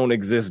that don't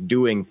exist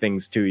doing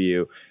things to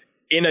you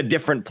in a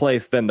different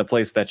place than the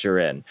place that you're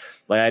in.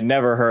 Like I'd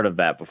never heard of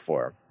that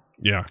before.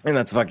 Yeah. And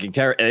that's fucking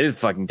it is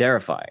fucking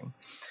terrifying.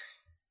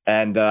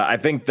 And I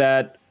think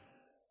that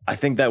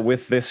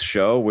with this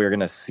show, we're going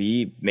to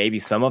see maybe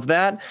some of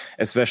that,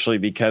 especially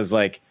because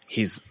like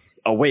he's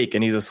awake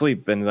and he's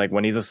asleep. And like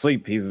when he's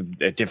asleep, he's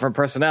a different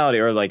personality,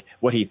 or like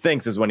what he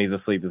thinks is when he's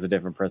asleep is a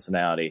different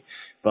personality.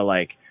 But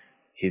like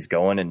he's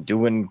going and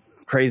doing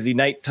crazy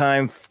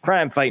nighttime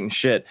crime fighting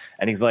shit.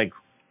 And he's like,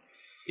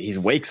 he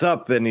wakes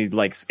up and he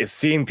like is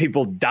seeing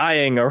people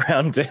dying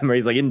around him, or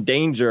he's like in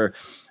danger,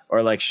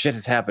 or like shit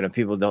has happened and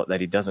people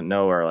that he doesn't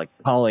know are like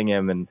calling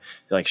him, and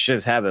like shit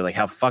has happened. Like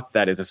how fucked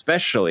that is,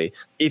 especially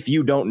if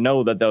you don't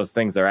know that those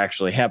things are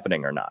actually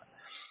happening or not.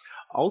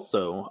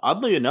 Also,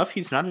 oddly enough,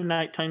 he's not a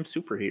nighttime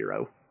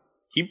superhero.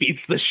 He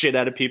beats the shit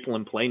out of people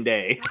in plain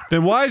day.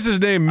 Then why is his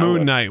name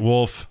Moon Knight,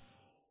 Wolf?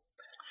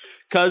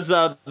 Because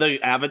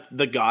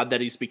the god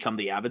that he's become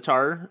the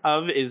avatar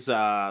of is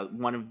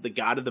one of the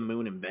god of the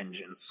moon and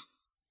vengeance.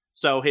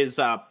 So his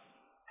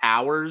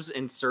powers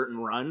in certain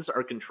runs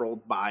are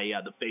controlled by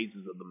the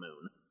phases of the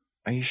moon.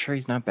 Are you sure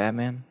he's not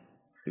Batman?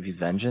 If he's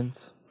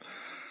vengeance?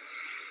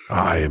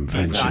 I am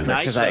vengeance.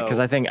 Because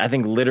I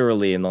think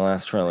literally in the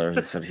last trailer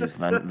he said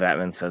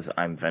Batman says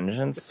I'm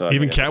vengeance. So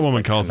even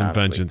Catwoman calls him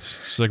vengeance.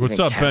 She's like, "What's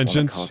up,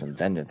 vengeance?" Calls him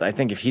vengeance. I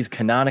think if he's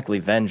canonically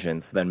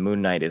vengeance, then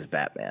Moon Knight is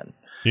Batman.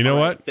 You know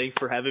what? Thanks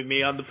for having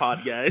me on the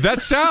pod, guys.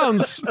 That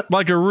sounds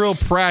like a real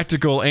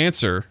practical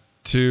answer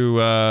to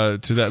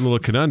that little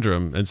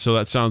conundrum, and so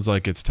that sounds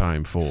like it's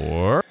time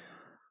for.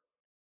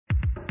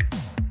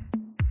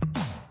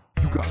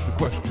 You got the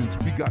questions,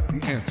 we got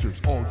the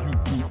answers. All you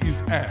do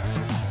is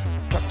ask.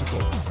 Practical,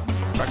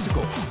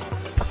 practical,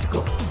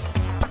 practical,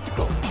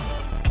 practical,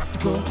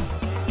 practical,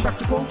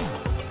 practical,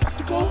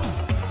 practical.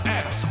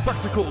 Ask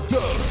Practical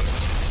Doug.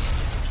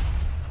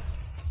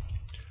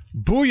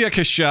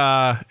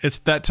 Booyakasha! It's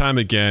that time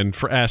again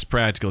for Ask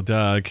Practical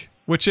Doug,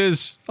 which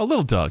is a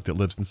little Doug that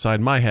lives inside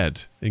my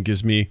head and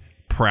gives me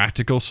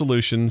practical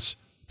solutions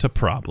to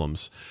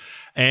problems.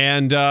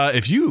 And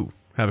if you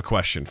have a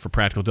question for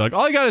Practical Doug,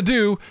 all you got to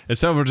do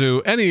is head over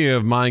to any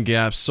of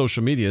MindGap's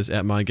social medias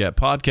at MindGap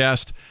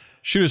Podcast.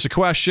 Shoot us a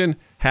question,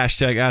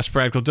 hashtag Ask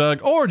Practical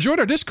Doug, or join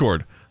our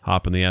Discord.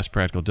 Hop in the Ask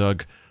Practical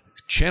Doug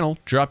channel,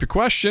 drop your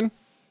question,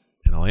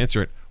 and I'll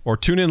answer it. Or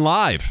tune in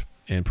live,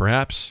 and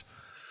perhaps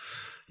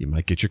you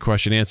might get your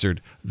question answered.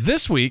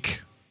 This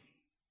week,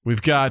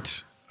 we've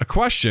got a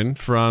question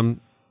from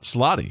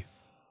Slotty,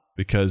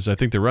 because I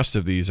think the rest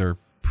of these are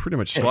pretty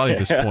much Slotty at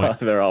this point.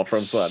 They're all from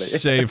Slotty.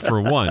 Save for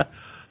one.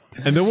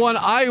 And the one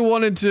I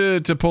wanted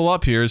to pull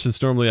up here,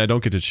 since normally I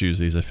don't get to choose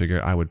these, I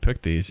figured I would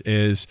pick these,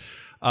 is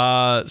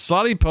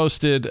Slotty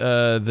posted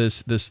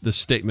this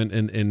statement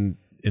in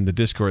the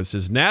Discord. It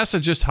says,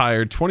 NASA just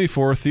hired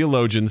 24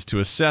 theologians to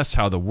assess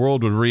how the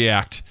world would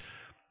react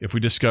if we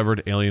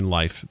discovered alien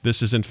life.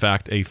 This is, in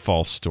fact, a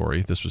false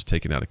story. This was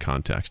taken out of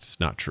context. It's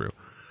not true.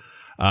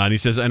 And he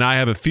says, and I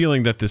have a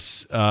feeling that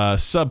this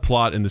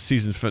subplot in the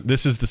season,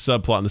 this is the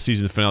subplot in the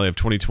season finale of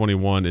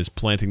 2021, is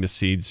planting the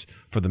seeds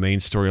for the main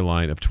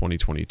storyline of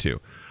 2022.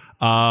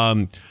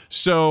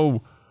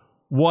 So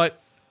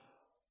what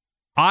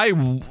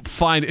I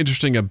find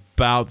interesting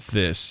about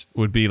this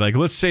would be like,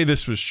 let's say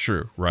this was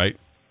true, right?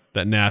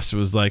 That NASA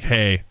was like,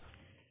 hey,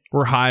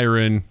 we're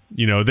hiring,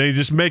 they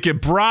just make a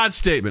broad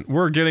statement.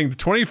 We're getting the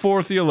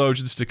 24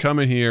 theologians to come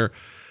in here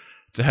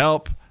to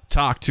help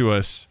talk to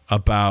us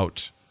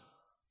about,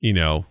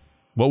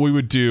 what we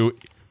would do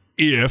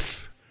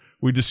if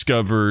we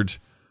discovered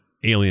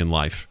alien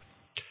life.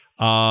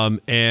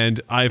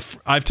 And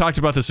I've talked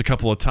about this a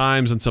couple of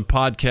times on some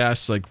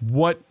podcasts. Like,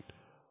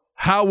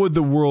 how would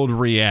the world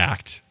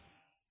react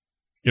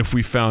if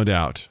we found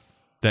out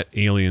that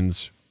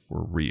aliens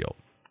were real?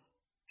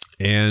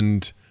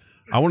 And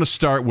I want to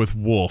start with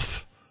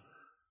Wolf,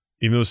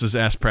 even though this is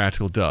Ask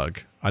Practical Doug.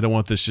 I don't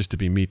want this just to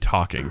be me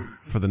talking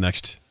for the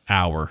next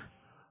hour,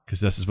 because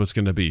this is what's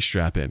going to be.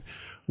 Strap in.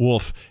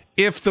 Wolf,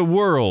 if the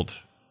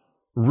world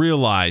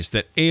realized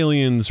that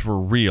aliens were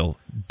real,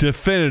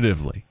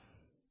 definitively,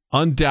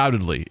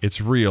 undoubtedly, it's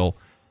real,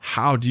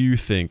 how do you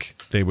think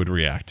they would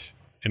react?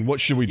 And what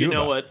should we do? You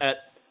know what?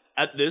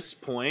 At this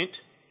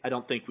point, I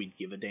don't think we'd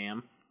give a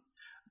damn.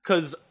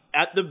 Because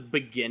at the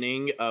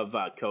beginning of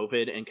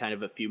COVID and kind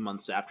of a few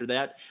months after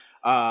that,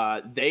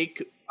 they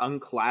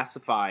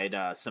unclassified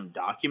some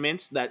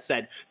documents that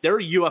said there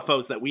are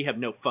UFOs that we have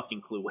no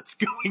fucking clue what's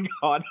going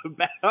on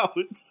about.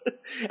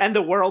 And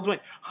the world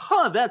went,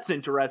 that's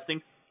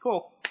interesting.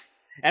 Cool.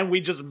 And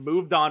we just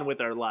moved on with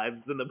our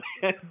lives in the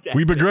pandemic.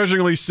 We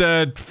begrudgingly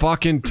said,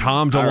 fucking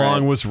Tom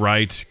DeLonge was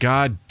right.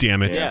 God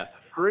damn it. Yeah.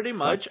 Pretty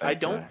much. I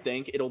don't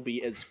think it'll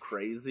be as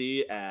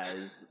crazy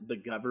as the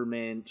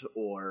government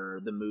or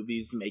the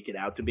movies make it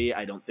out to be.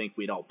 I don't think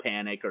we'd all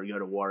panic or go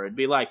to war. It'd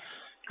be like,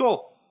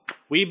 cool,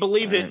 we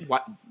believe it.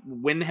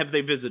 When have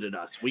they visited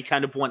us? We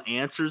kind of want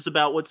answers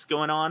about what's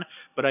going on,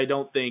 but I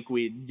don't think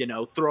we'd,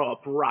 throw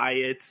up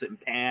riots and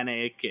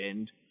panic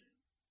and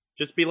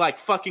just be like,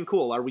 fucking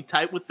cool. Are we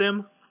tight with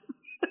them?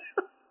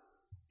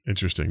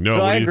 Interesting. No,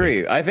 so I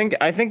agree. I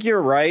think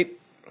you're right,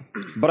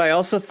 but I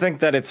also think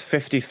that it's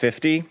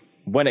 50-50.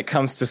 When it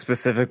comes to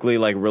specifically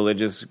like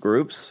religious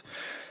groups,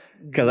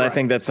 because I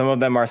think that some of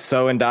them are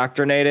so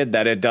indoctrinated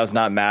that it does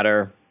not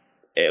matter.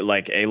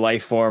 Like a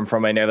life form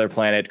from another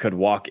planet could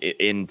walk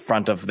in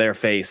front of their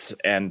face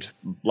and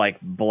like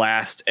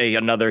blast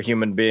another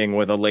human being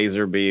with a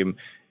laser beam,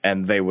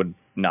 and they would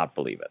not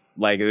believe it.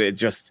 Like, it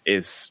just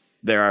is.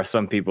 There are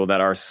some people that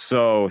are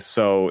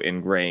so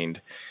ingrained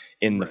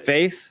in the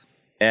faith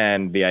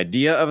and the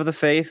idea of the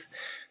faith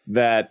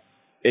that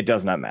it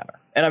does not matter.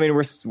 And I mean,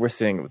 we're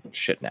seeing it with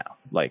shit now.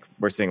 Like,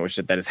 we're seeing it with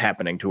shit that is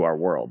happening to our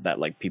world, that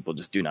like people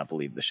just do not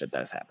believe the shit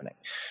that is happening.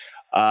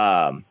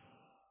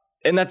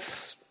 And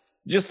that's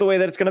just the way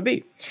that it's going to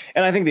be.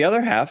 And I think the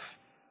other half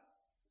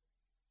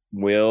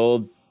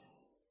will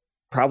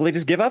probably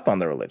just give up on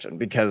the religion,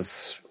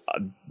 because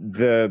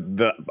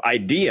the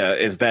idea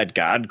is that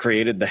God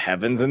created the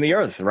heavens and the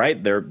earth,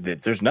 right?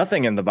 There's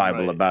nothing in the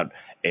Bible about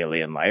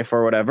alien life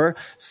or whatever.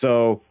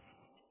 So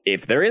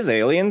if there is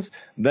aliens,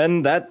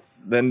 then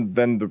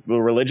the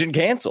religion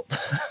canceled.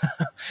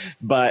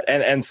 But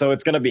and so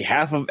it's going to be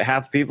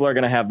half people are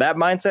going to have that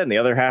mindset, and the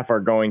other half are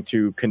going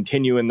to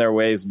continue in their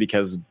ways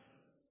because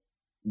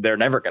they're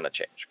never going to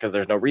change, because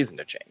there's no reason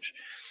to change.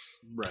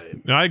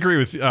 Right. I agree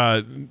with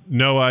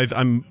Noah.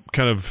 I'm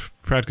kind of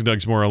Practical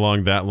Doug's more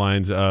along that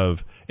lines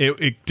of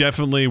it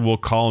definitely will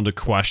call into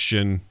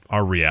question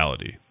our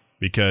reality,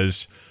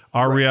 because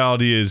our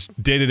reality is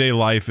day-to-day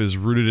life is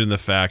rooted in the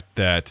fact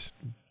that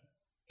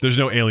there's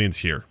no aliens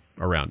here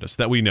around us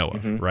that we know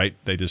of, right?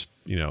 They just,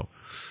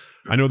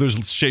 I know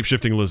there's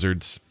shape-shifting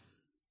lizards,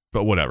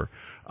 but whatever.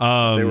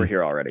 They were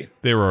here already.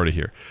 They were already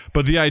here.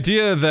 But the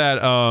idea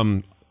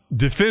that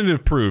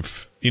definitive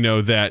proof,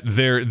 that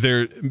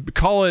they're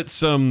call it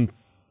some,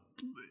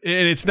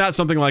 and it's not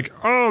something like,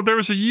 oh, there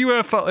was a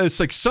UFO. It's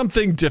like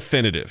something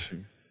definitive.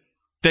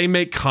 They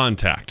make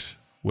contact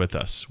with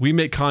us. We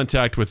make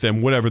contact with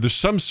them, whatever. There's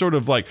some sort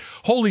of like,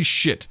 holy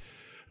shit,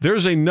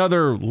 there's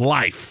another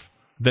life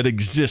that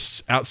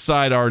exists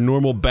outside our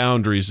normal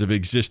boundaries of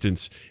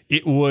existence.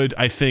 It would,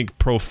 I think,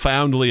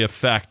 profoundly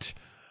affect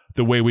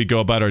the way we go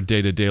about our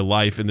day-to-day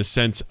life, in the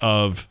sense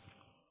of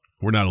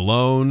we're not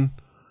alone.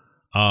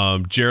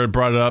 Jared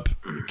brought it up.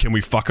 Can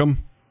we fuck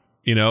them?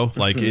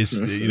 Like,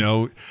 is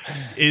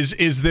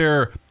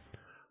there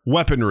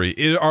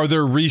weaponry? Are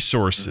there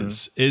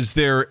resources? Is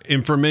there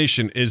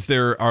information?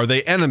 Are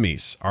they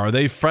enemies? Are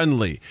they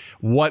friendly?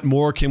 What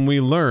more can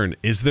we learn?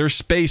 Is there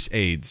space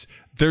aids?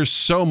 There's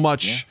so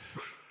much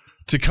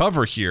to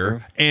cover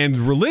here. And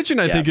religion,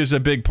 I think, is a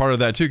big part of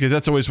that too, because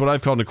that's always what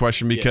I've called into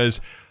question, because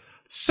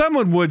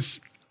someone would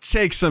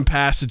take some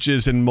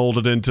passages and mold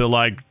it into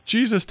like,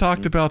 Jesus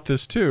talked about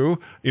this too.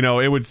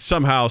 It would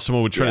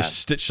someone would try to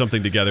stitch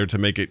something together to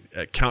make it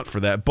account for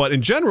that. But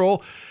in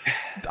general,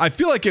 I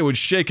feel like it would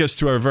shake us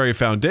to our very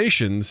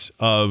foundations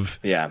of,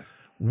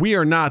 we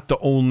are not the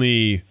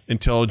only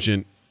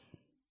intelligent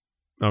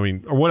I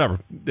mean, or whatever,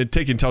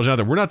 take intelligent out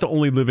there. We're not the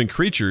only living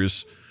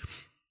creatures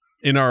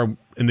in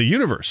the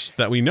universe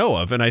that we know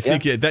of, and I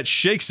think that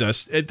shakes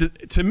us.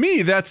 To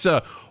me, that's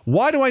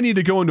why do I need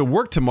to go into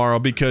work tomorrow?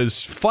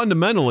 Because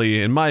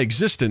fundamentally, in my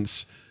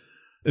existence,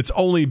 it's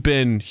only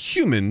been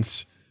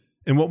humans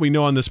and what we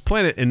know on this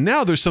planet, and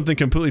now there's something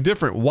completely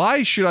different.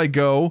 Why should I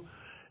go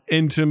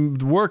into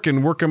work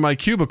and work in my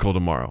cubicle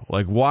tomorrow?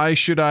 Like, why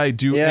should I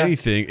do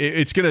anything?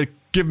 It's going to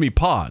give me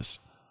pause.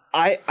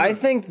 I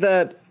think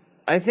that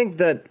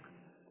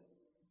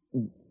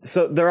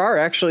so there are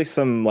actually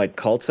some like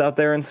cults out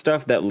there and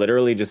stuff that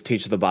literally just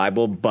teach the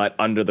Bible, but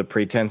under the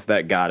pretense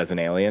that God is an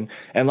alien,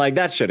 and like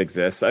that shit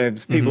exists. I mean,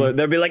 people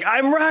they'll be like,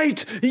 "I'm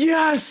right,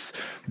 yes,"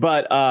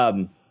 but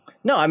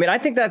no, I mean, I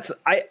think that's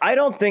I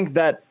don't think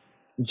that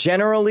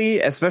generally,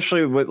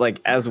 especially with like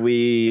as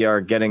we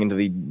are getting into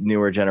the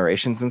newer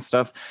generations and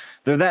stuff,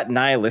 they're that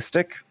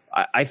nihilistic.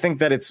 I think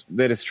that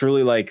it's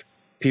truly like,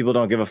 people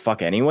don't give a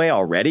fuck anyway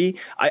already.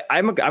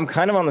 I'm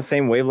kind of on the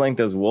same wavelength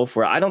as Wolf,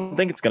 where I don't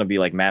think it's going to be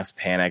like mass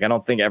panic. I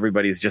don't think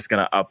everybody's just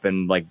going to up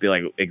and like be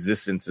like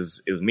existence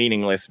is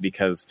meaningless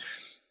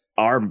because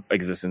our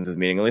existence is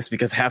meaningless,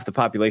 because half the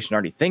population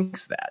already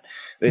thinks that.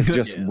 It's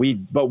just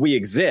we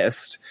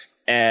exist,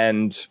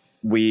 and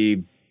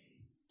we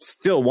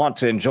still want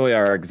to enjoy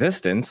our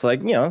existence.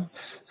 Like, you know,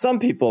 some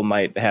people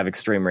might have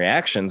extreme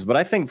reactions, but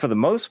I think for the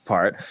most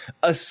part,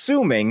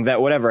 assuming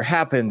that whatever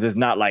happens is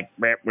not like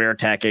we're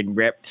attacking,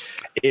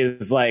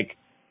 is like,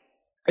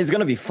 is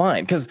going to be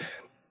fine. Because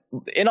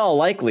in all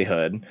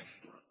likelihood,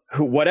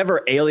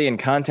 whatever alien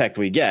contact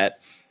we get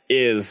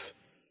is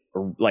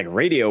like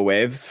radio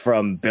waves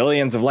from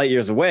billions of light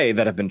years away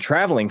that have been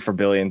traveling for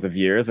billions of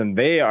years, and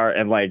they are,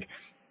 and like,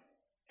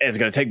 it's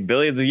going to take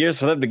billions of years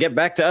for them to get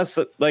back to us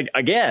like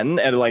again.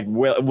 And like,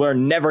 we're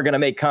never going to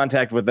make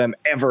contact with them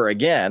ever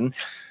again,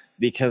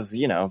 because,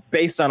 you know,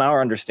 based on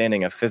our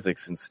understanding of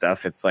physics and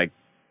stuff, it's like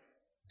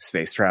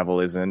space travel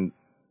isn't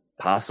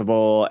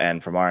possible.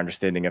 And from our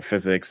understanding of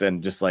physics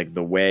and just like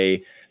the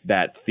way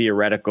that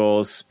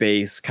theoretical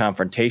space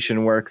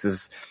confrontation works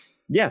is,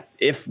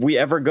 if we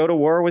ever go to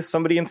war with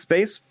somebody in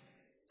space,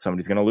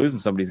 somebody's going to lose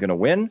and somebody's going to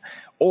win,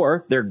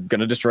 or they're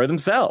going to destroy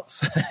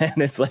themselves.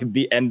 And it's like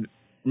and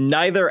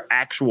neither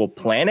actual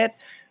planet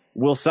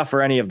will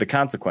suffer any of the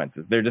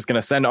consequences. They're just going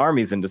to send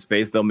armies into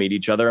space. They'll meet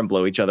each other and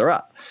blow each other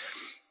up.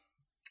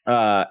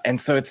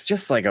 And so it's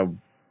just like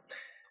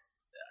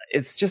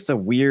it's just a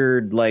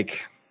weird,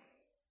 like,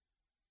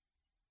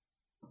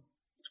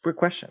 weird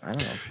question. I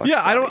don't know.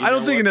 I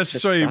don't think it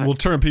necessarily will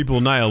turn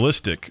people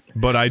nihilistic,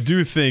 but I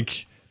do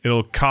think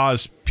it'll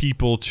cause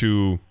people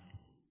to,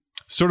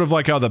 sort of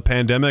like how the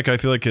pandemic, I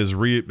feel like, has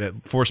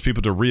forced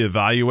people to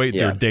reevaluate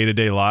their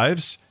day-to-day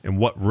lives and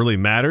what really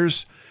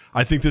matters.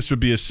 I think this would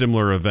be a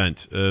similar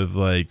event of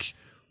like,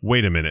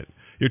 wait a minute,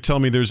 you're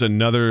telling me there's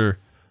another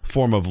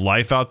form of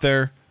life out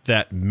there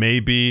that may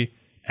be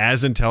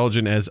as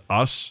intelligent as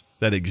us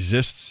that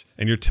exists,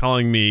 and you're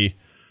telling me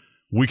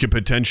we could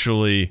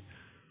potentially...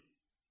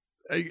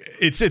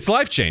 It's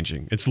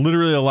life-changing. It's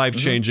literally a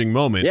life-changing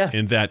moment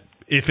in that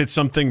if it's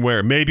something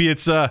where maybe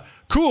it's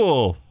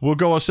cool, we'll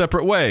go our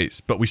separate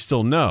ways, but we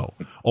still know.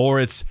 Or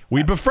it's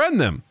we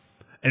befriend them,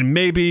 and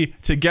maybe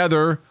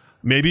together,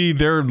 maybe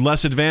they're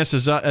less advanced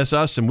as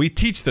us, and we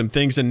teach them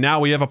things, and now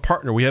we have a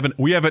partner. We have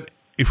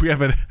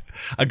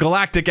a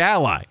galactic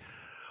ally.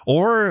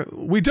 Or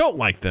we don't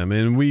like them,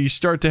 and we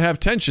start to have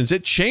tensions.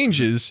 It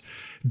changes.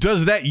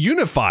 Does that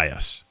unify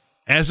us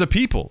as a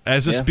people,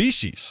 as a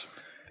species?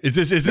 Is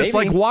this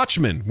like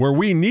Watchmen, where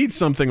we need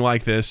something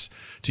like this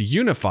to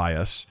unify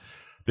us?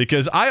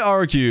 Because I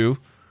argue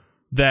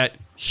that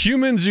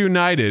humans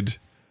united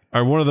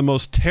are one of the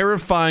most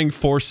terrifying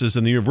forces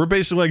in the universe. We're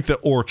basically like the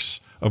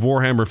orcs of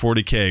Warhammer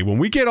 40K. When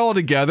we get all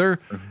together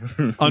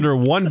under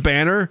one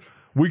banner,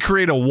 we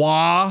create a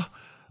Waaagh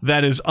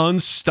that is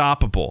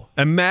unstoppable.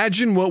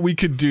 Imagine what we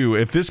could do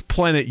if this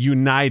planet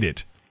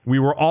united. We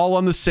were all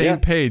on the same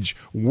page,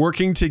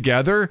 working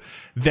together.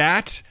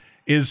 That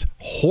is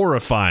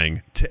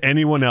horrifying to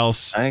anyone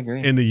else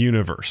in the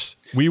universe.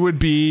 We would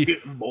be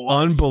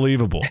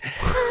unbelievable.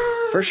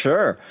 For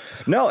sure.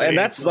 No, and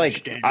that's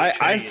like,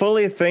 I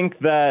fully think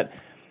that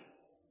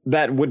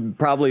would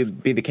probably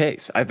be the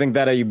case. I think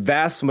that a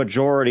vast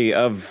majority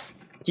of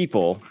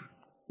people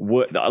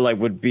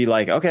would be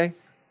like, okay,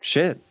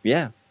 shit,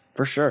 yeah,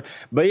 for sure.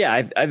 But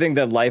yeah, I think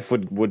that life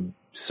would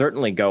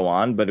certainly go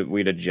on, but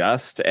we'd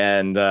adjust,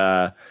 and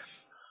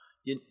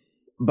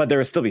but there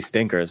would still be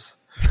stinkers.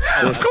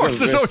 Of course,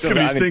 there's always going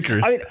to be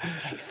stinkers. I mean,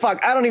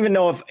 fuck, I don't even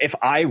know if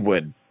I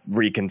would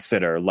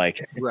reconsider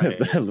like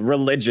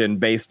religion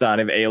based on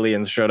if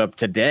aliens showed up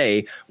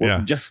today,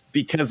 just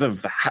because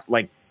of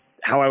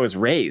how I was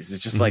raised.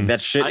 It's just like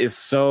that shit is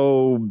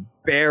so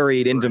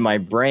buried into my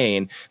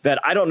brain that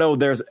I don't know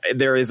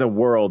there is a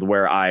world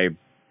where I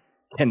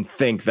can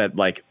think that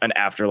like an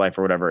afterlife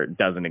or whatever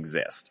doesn't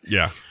exist.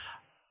 Yeah,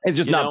 it's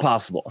just not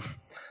possible.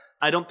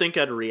 I don't think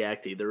I'd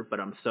react either,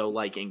 but I'm so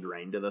like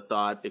ingrained to the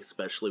thought,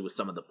 especially with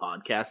some of the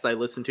podcasts I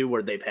listen to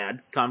where they've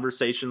had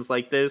conversations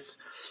like this.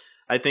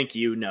 I think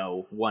you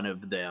know one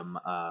of them,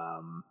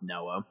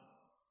 Noah,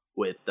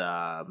 with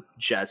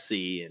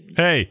Jesse and.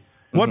 Hey,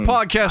 what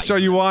podcast are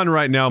you on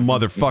right now,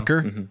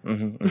 motherfucker?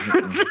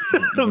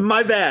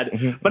 My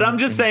bad, but I'm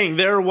just saying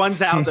there are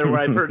ones out there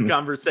where I've heard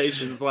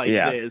conversations like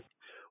this,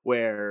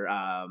 where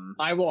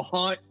I will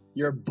haunt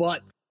your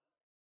butt.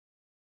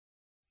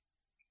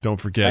 Don't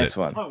forget Nice it.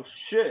 one. Oh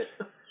shit.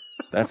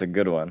 That's a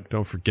good one.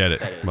 Don't forget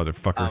it,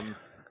 motherfucker.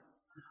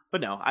 But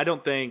no, I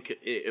don't think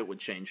it would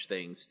change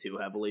things too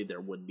heavily.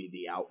 There would be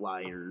the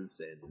outliers,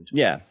 and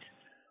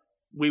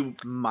we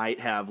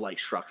might have like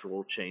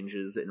structural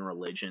changes in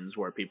religions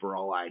where people are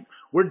all like,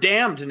 we're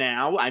damned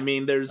now. I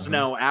mean, there's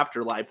no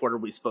afterlife. What are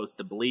we supposed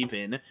to believe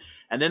in?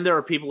 And then there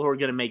are people who are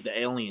going to make the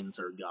aliens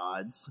are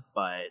gods.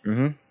 But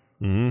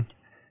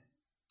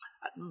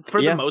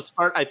for the most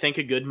part, I think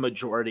a good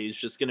majority is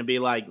just going to be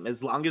like,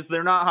 as long as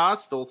they're not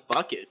hostile,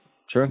 fuck it.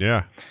 Sure.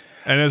 Yeah.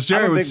 And as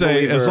Jared would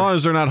say, as long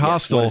as they're not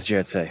hostile, what does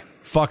Jared say?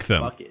 Fuck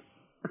them. Fuck it.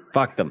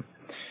 Fuck them.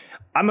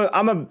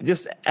 I'm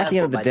just at the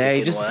end of the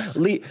day, just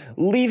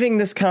leaving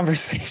this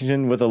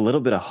conversation with a little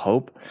bit of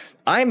hope.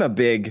 I'm a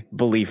big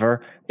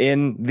believer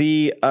in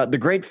the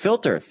Great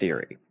Filter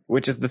theory,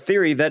 which is the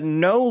theory that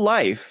no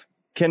life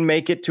can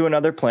make it to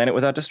another planet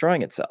without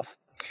destroying itself.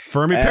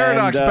 Fermi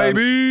paradox,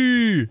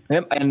 baby.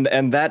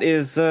 And that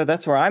is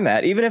that's where I'm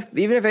at. Even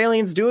if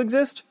aliens do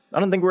exist, I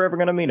don't think we're ever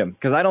going to meet them,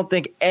 because I don't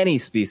think any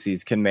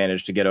species can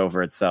manage to get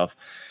over itself.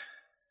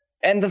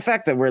 And the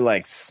fact that we're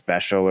like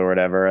special or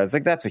whatever, I was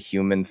like, that's a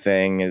human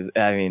thing.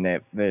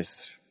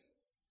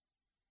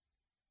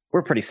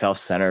 We're pretty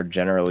self-centered,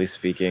 generally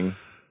speaking.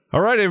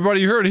 All right,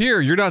 everybody, you heard it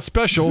here. You're not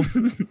special.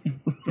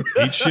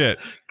 Eat shit.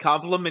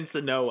 Compliments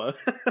of Noah.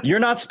 You're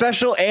not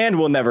special, and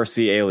we'll never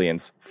see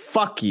aliens.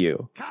 Fuck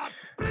you.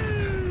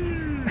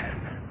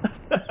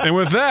 And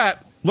with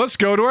that, let's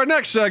go to our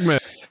next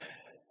segment.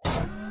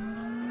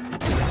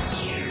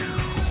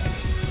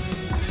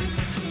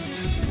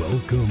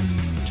 Welcome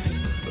to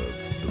the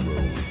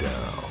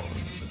Throwdown.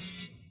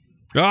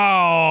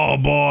 Oh,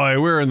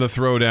 boy. We're in the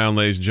Throwdown,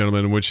 ladies and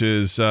gentlemen, which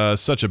is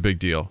such a big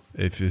deal.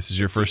 If this is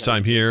your first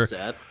time here,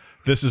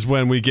 this is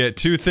when we get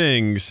two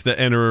things that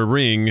enter a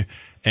ring,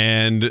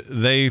 and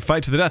they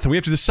fight to the death, and we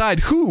have to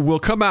decide who will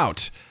come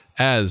out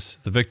as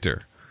the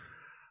victor.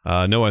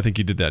 No, I think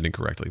you did that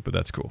incorrectly, but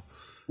that's cool.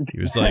 He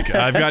was like,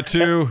 I've got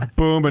two,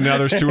 boom, and now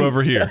there's two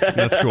over here.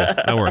 That's cool.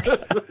 That works.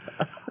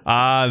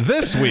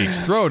 This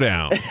week's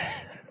Throwdown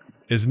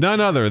is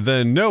none other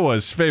than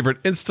Noah's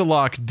favorite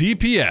Instalock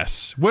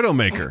DPS,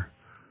 Widowmaker,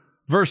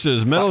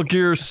 versus Metal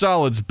Gear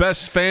Solid's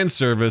best fan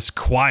service,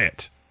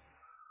 Quiet.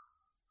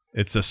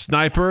 It's a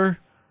sniper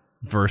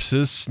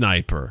versus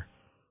sniper.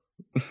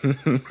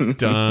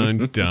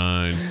 Dun,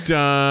 dun,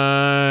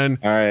 dun.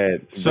 All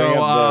right. So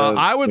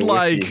I would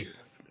like,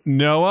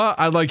 Noah,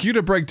 I'd like you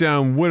to break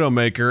down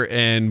Widowmaker,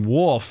 and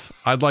Wolf,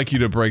 I'd like you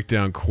to break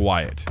down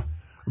Quiet.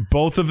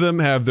 Both of them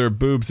have their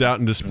boobs out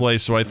in display,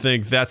 so I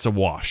think that's a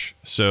wash.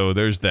 So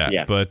there's that.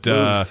 Yeah, but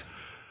Noah,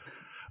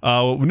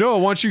 why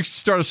don't you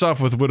start us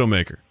off with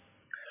Widowmaker?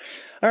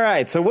 All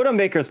right, so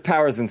Widowmaker's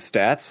powers and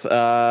stats.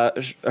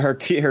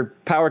 Her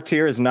power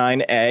tier is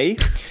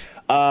 9A.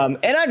 And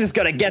I'm just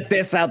going to get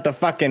this out the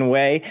fucking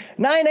way.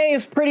 9A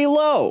is pretty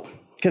low,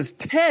 because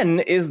 10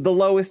 is the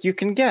lowest you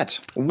can get.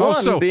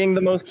 1 being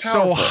the most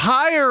powerful. So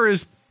higher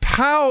is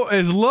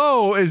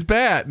low is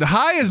bad.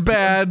 High is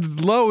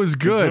bad, low is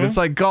good. It's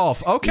like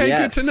golf. Okay,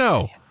 yes. Good to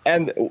know.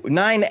 And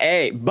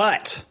 9A,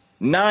 but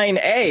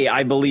 9A,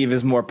 I believe,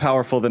 is more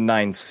powerful than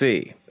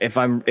 9C, if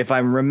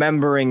I'm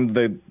remembering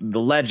the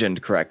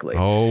legend correctly.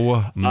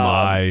 Oh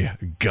my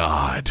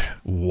God.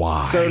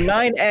 Why? So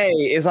 9A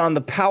is on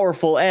the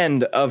powerful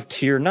end of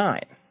tier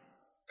 9.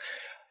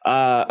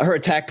 Her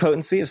attack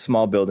potency is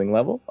small building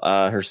level.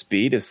 Her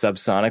speed is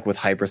subsonic with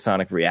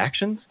hypersonic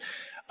reactions.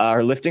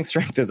 Her lifting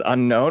strength is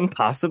unknown,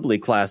 possibly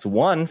class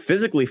 1,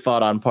 physically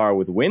fought on par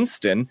with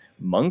Winston,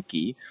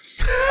 monkey.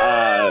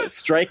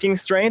 Striking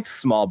strength,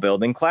 small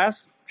building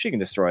class. She can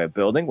destroy a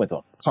building with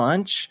a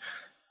punch,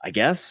 I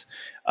guess,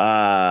 or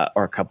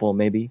a couple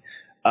maybe.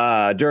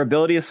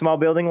 Durability is small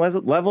building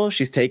level.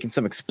 She's taken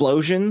some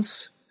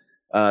explosions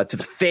to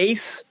the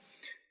face.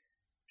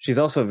 She's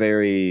also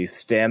very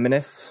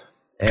staminous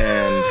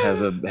and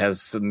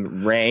has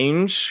some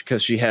range,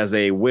 because she has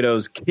a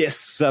Widow's Kiss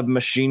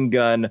submachine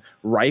gun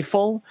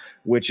rifle,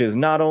 which is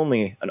not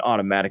only an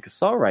automatic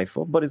assault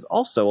rifle, but is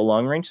also a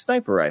long-range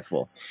sniper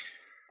rifle.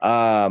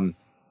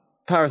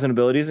 Powers and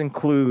abilities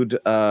include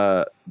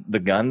the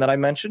gun that I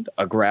mentioned,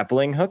 a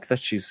grappling hook that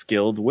she's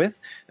skilled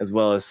with, as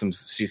well as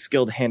she's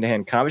skilled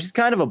hand-to-hand combat. She's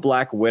kind of a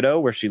Black Widow,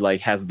 where she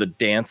like has the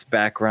dance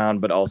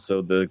background, but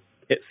also the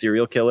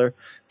serial killer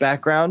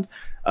background.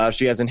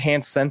 She has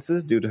enhanced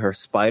senses due to her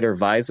spider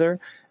visor,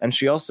 and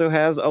she also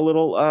has a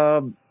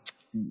little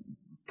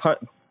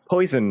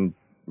poison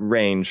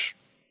range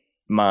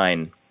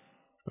mine.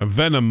 A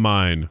venom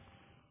mine.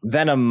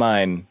 Venom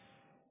mine.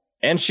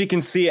 And she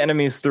can see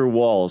enemies through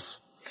walls.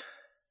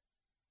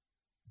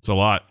 It's a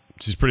lot.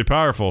 She's pretty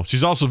powerful.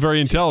 She's also very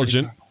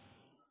intelligent.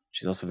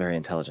 She's also very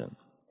intelligent.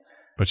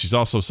 But she's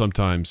also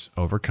sometimes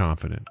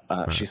overconfident.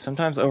 She's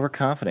sometimes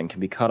overconfident, can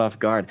be caught off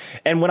guard.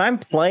 And when I'm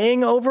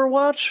playing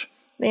Overwatch,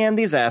 man,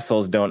 these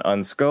assholes don't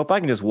unscope. I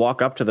can just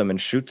walk up to them and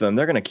shoot them.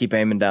 They're going to keep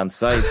aiming down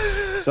sights.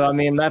 So, I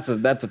mean, that's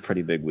a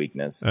pretty big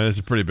weakness. That is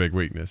a pretty big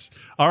weakness.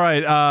 All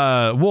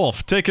right,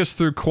 Wolf, take us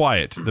through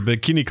Quiet, the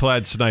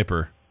bikini-clad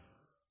sniper.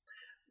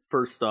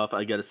 First off,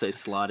 I gotta say,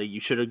 Slotty,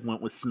 you should have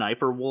went with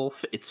Sniper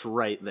Wolf. It's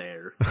right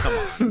there.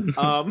 Come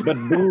on. But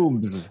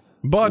boobs.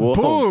 But Wolf.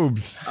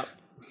 boobs.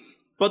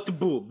 But the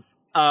boobs.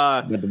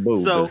 But the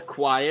boobs. So,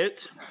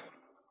 Quiet.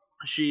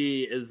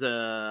 She is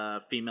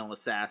a female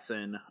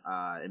assassin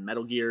in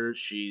Metal Gear.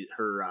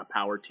 Her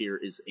power tier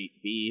is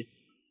 8B.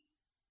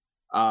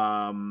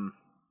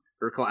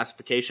 Her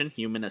classification,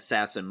 human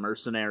assassin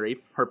mercenary.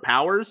 Her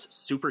powers,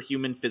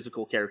 superhuman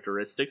physical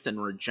characteristics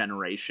and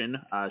regeneration.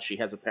 She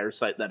has a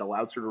parasite that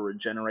allows her to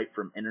regenerate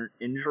from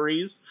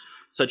injuries,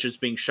 such as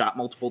being shot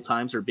multiple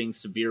times or being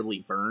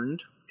severely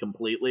burned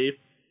completely.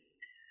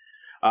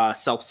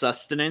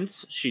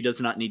 Self-sustenance, she does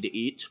not need to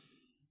eat,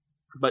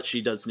 but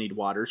she does need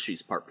water.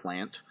 She's part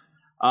plant.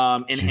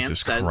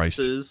 Enhanced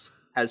senses,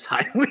 has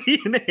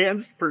highly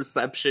enhanced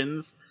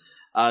perceptions.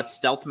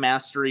 Stealth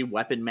mastery,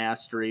 weapon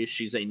mastery.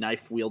 She's a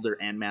knife wielder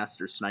and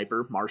master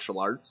sniper. Martial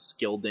arts,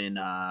 skilled in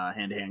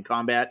hand-to-hand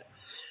combat.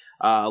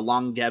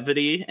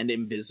 Longevity and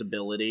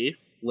invisibility.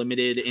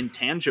 Limited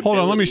intangibility. Hold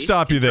on, let me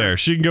stop you there.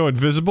 She can go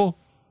invisible?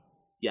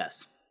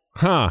 Yes.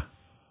 Huh.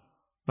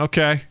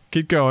 Okay,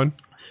 keep going.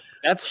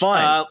 That's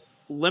fine.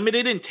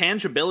 Limited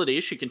intangibility.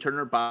 She can turn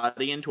her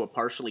body into a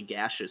partially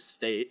gaseous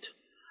state.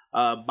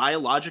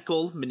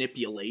 Biological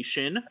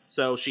manipulation.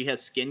 So she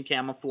has skin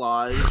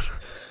camouflage.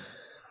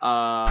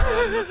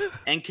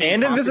 And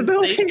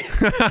invisibility,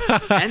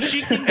 and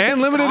she can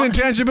and limited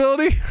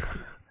intangibility.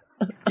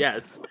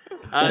 Yes,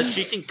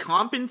 she can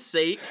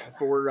compensate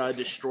for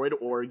destroyed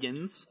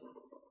organs.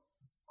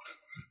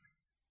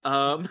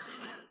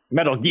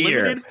 Metal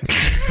Gear.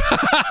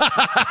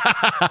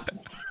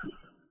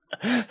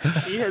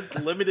 She has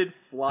limited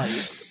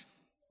flight.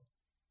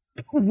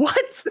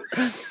 What?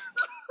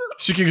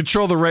 She can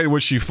control the rate at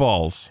which she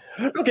falls.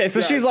 Okay,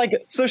 so she's like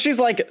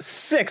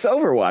 6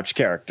 Overwatch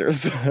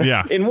characters.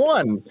 Yeah. In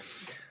one.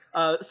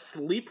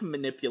 Sleep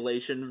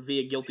manipulation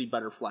via Guilty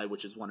Butterfly,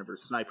 which is one of her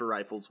sniper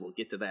rifles. We'll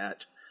get to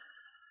that.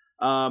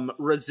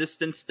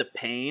 Resistance to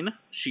pain.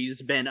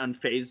 She's been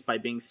unfazed by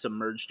being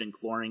submerged in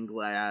chlorine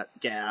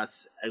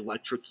gas,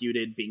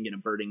 electrocuted, being in a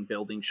burning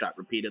building, shot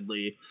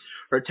repeatedly.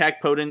 Her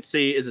attack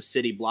potency is a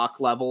city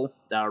block level.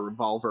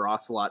 Revolver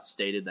Ocelot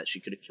stated that she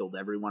could have killed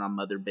everyone on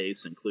Mother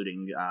Base,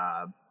 including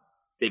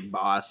Big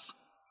Boss.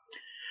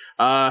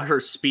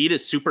 Her speed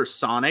is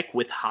supersonic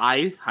with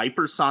high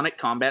hypersonic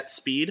combat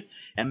speed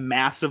and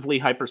massively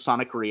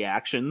hypersonic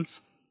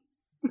reactions.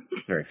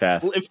 It's very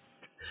fast.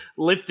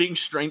 Lifting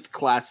strength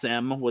class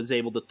M, was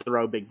able to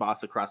throw Big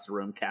Boss across the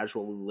room,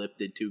 casually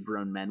lifted 2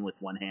 grown men with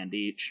 1 hand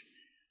each.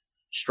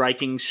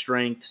 Striking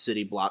strength,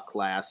 city block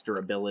class,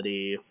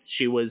 durability.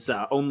 She was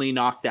only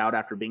knocked out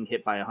after being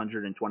hit by a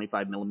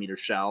 125 millimeter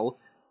shell.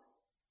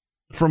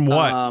 From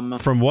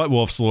what? From what,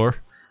 Wolf's Lore?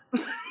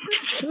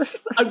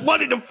 I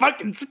wanted to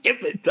fucking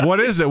skip it.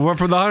 What is it? What,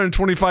 from the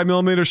 125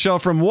 millimeter shell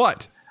from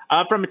what?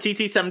 From a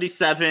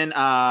TT-77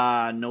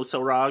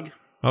 Nosorog.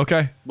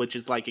 Okay. Which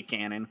is like a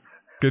cannon.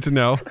 Good to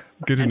know.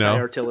 Good to know.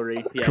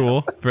 Artillery. Yeah.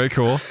 Cool. Very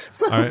cool.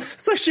 So, All right.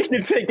 so she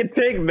can take a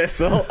TIG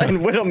missile, and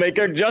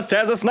Widowmaker just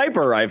has a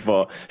sniper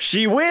rifle.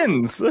 She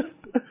wins.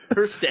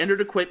 Her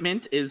standard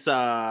equipment is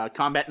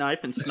combat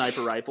knife and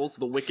sniper rifles.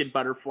 The Wicked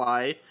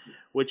Butterfly,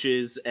 which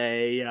is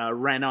a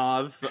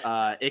Renov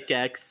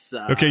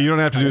ICX. Okay, you don't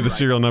have to do the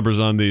serial numbers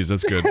on these.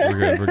 That's good. We're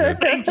good. We're good.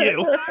 Thank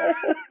you.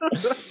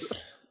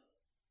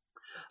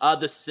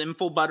 The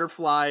Sinful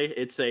Butterfly,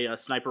 it's a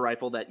sniper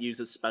rifle that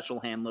uses special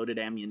hand-loaded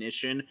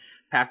ammunition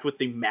packed with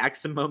the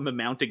maximum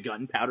amount of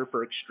gunpowder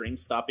for extreme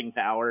stopping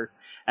power.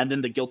 And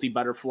then the Guilty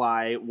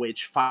Butterfly,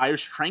 which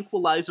fires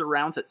tranquilizer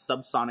rounds at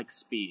subsonic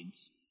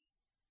speeds.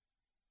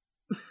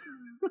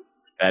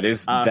 That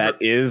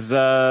is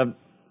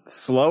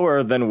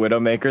slower than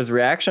Widowmaker's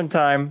reaction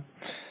time.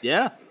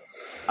 Yeah.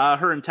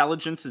 Her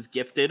intelligence is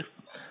gifted.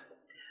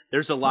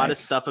 There's a lot of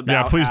stuff about.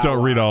 Yeah, please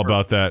don't read all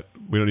about that.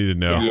 We don't need to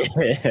know.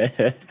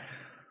 Yeah.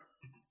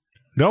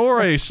 Don't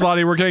worry,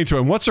 Slotty, we're getting to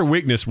it. And what's her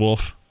weakness,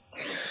 Wolf?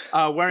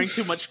 Wearing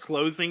too much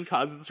clothing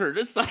causes her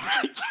to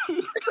suffocate.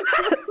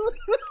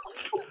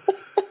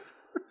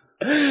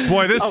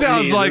 Boy, this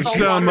sounds like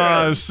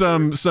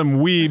some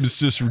weebs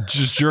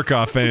just jerk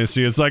off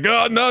fantasy. It's like,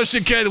 oh no,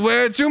 she can't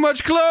wear too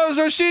much clothes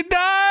or she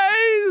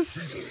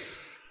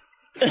dies.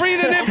 Free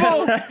the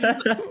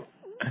nipple.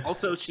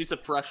 Also, she's a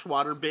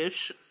freshwater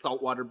bish.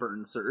 Saltwater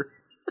burns her.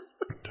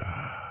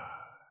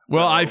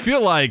 Well, I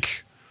feel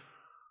like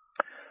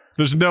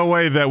there's no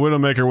way that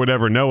Widowmaker would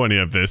ever know any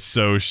of this,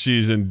 so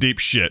she's in deep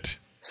shit.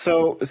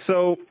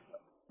 So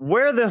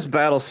where this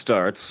battle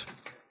starts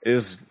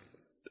is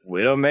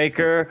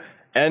Widowmaker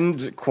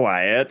and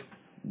Quiet.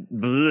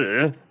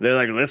 Bleh, they're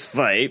like, let's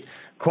fight.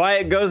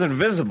 Quiet goes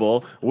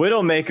invisible.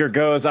 Widowmaker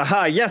goes,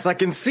 aha, yes, I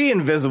can see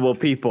invisible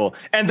people.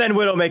 And then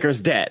Widowmaker's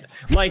dead.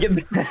 Like,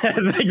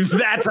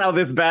 that's how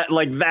this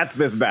that's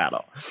this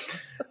battle.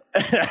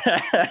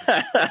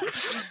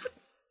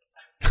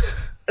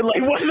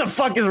 Like, what the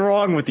fuck is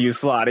wrong with you,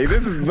 Slotty?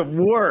 This is the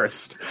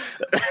worst.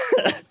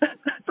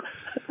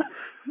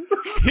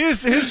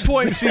 His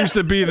point seems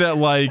to be that,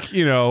 like,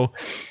 you know,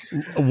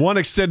 one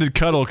extended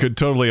cuddle could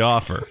totally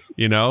offer,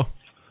 you know?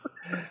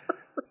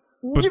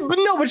 But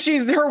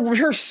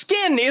her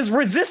skin is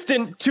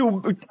resistant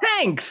to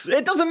tanks.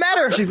 It doesn't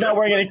matter if she's not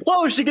wearing any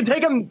clothes. She can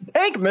take a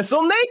tank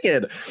missile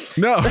naked.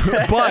 No,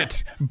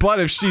 but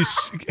if she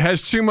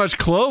has too much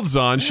clothes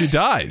on, she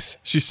dies.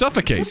 She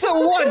suffocates.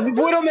 So what?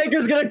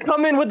 Widowmaker's gonna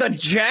come in with a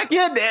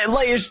jacket?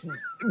 Like, it's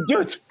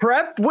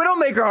prepped?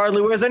 Widowmaker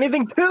hardly wears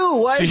anything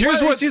too.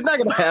 She's not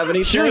gonna have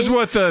anything. Here's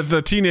what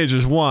the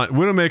teenagers want.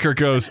 Widowmaker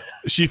goes,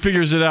 she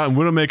figures it out, and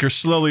Widowmaker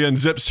slowly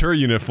unzips her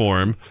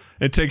uniform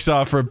and takes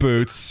off her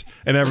boots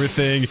and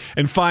everything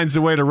and finds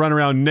a way to run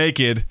around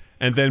naked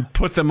and then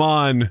put them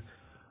on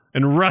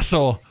and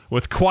wrestle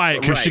with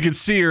Quiet because she can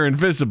see her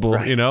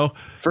invisible, you know?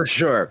 For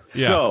sure.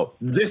 Yeah. So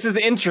this is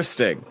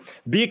interesting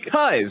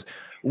because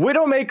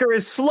Widowmaker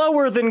is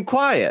slower than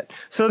Quiet.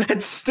 So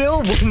that still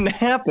wouldn't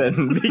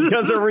happen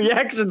because her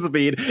reaction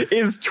speed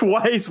is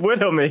twice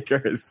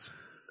Widowmaker's.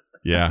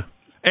 Yeah.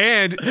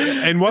 And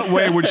in what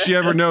way would she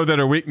ever know that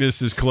her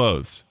weakness is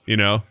clothes? You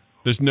know?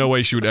 There's no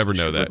way she would ever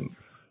know that.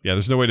 Yeah,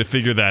 there's no way to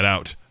figure that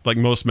out. Like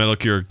most Metal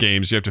Gear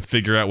games, you have to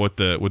figure out what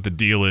the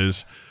deal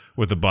is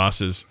with the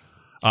bosses.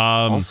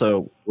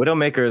 Also,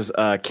 Widowmaker's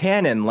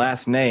canon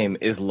last name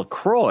is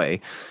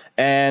LaCroix,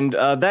 and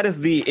that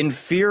is the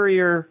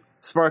inferior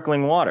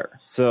sparkling water.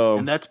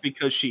 And that's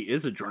because she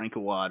is a drink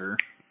of water.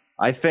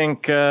 I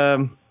think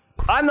I'm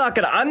not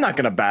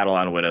gonna battle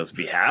on Widow's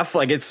behalf.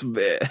 Like,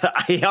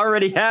 I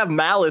already have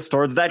malice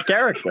towards that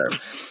character.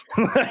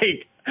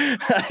 Like,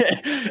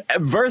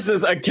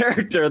 versus a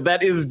character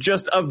that is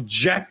just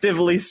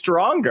objectively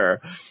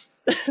stronger.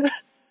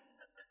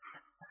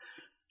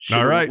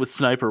 All right, with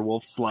Sniper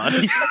Wolf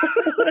Slotty.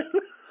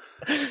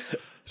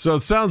 So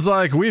it sounds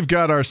like we've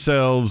got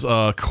ourselves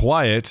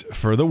Quiet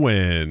for the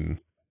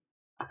win.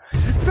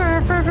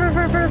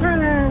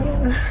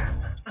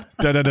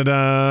 Da da da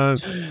da.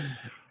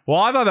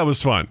 Well, I thought that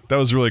was fun. That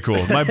was really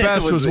cool. My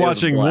best was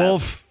watching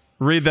Wolf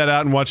read that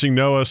out and watching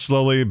Noah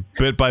slowly,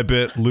 bit by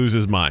bit, lose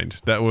his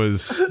mind. That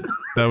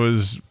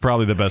was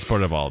probably the best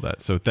part of all of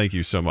that. So thank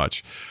you so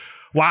much.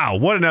 Wow,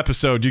 what an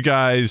episode, you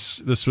guys.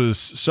 This was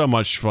so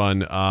much fun.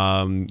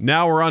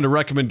 Now we're on to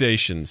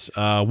recommendations.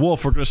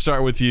 Wolf, we're going to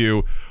start with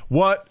you.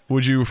 What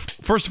would you,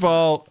 first of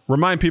all,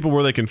 remind people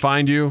where they can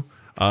find you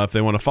if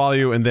they want to follow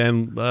you, and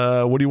then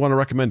what do you want to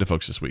recommend to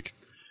folks this week?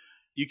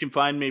 You can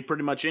find me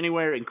pretty much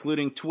anywhere,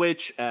 including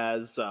Twitch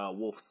as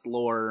Wolf's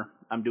Lore.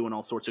 I'm doing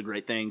all sorts of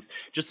great things.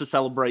 Just to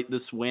celebrate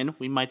this win,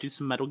 we might do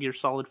some Metal Gear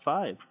Solid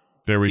 5.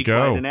 There we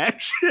go. In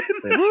action.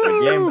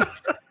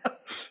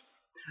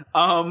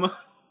 I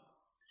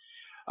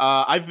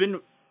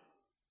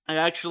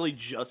actually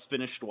just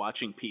finished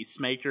watching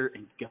Peacemaker,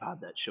 and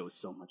God, that show is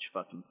so much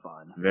fucking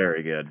fun. It's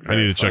very good. I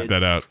need to check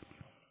that out.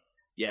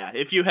 Yeah,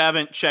 if you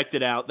haven't checked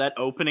it out, that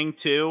opening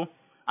too,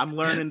 I'm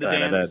learning to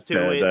dance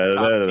to it.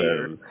 Top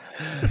tier.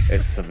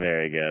 It's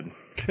very good.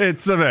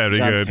 It's a very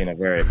John good. Cena,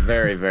 very,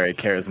 very, very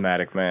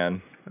charismatic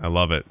man. I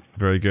love it.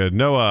 Very good.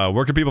 Noah,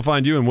 where can people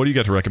find you, and what do you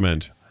got to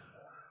recommend?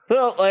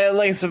 So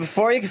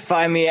before, you can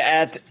find me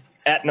at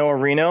Noah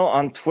Reno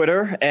on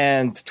Twitter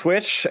and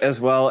Twitch, as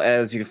well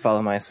as you can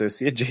follow my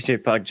associate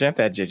JJ PogChamp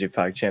at JJ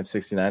PogChamp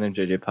 69 and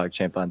JJ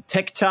PogChamp on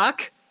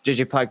TikTok.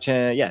 JJ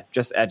PogChamp,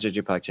 just at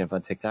JJ PogChamp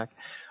on TikTok.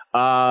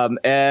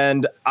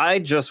 And I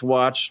just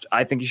watched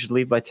I Think You Should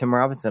Leave by Tim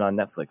Robinson on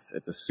Netflix.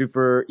 It's a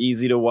super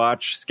easy to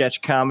watch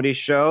sketch comedy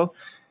show.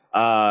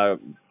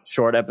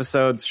 Short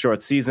episodes,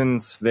 short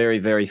seasons, very,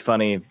 very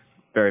funny,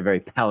 very, very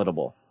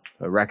palatable.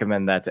 I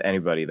recommend that to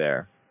anybody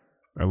there.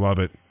 I love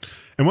it.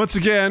 And once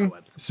again,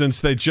 since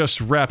they just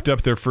wrapped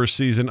up their first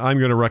season, I'm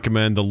going to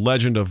recommend The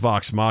Legend of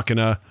Vox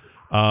Machina.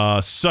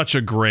 Such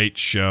a great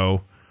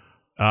show.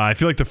 I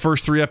feel like the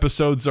first 3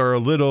 episodes are a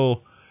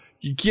little...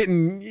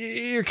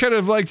 You're kind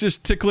of like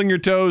just tickling your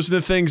toes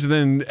into things, and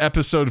then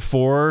episode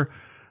 4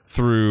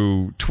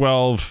 through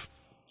 12,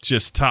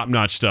 just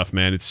top-notch stuff,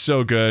 man. It's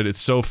so good.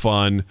 It's so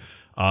fun.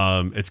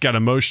 It's got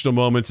emotional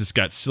moments. It's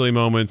got silly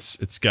moments.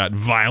 It's got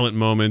violent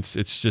moments.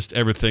 It's just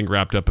everything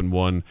wrapped up in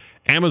one.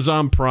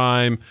 Amazon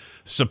Prime.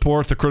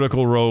 Support the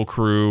Critical Role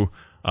crew.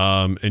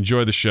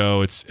 Enjoy the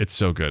show. It's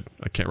so good.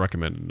 I can't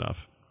recommend it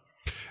enough.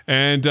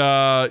 And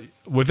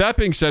with that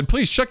being said,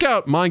 please check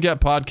out Mind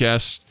Gap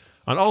Podcast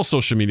on all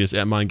social medias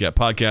at Mind Gap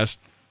Podcast.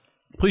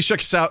 Please check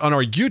us out on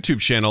our YouTube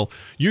channel,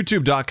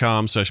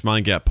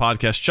 youtube.com/MindGap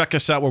Podcast. Check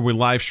us out where we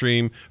live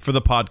stream for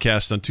the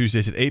podcast on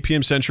Tuesdays at 8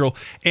 p.m. Central.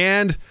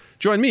 And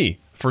join me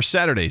for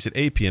Saturdays at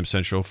 8 p.m.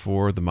 Central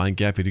for the Mind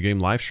Gap video game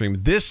live stream.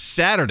 This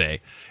Saturday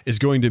is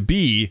going to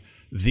be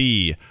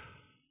the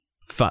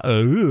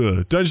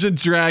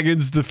Dungeons &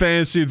 Dragons, the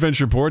Fantasy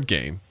Adventure board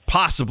game.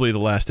 possibly the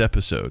last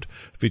episode,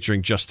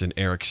 featuring Justin,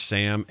 Eric,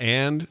 Sam,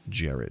 and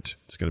Jared.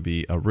 It's going to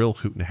be a real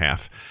hoot and a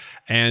half.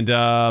 And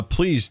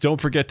please don't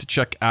forget to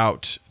check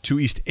out 2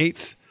 East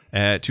 8th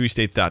at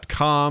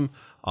 2east8th.com.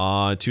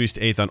 2 East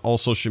 8th on all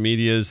social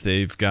medias.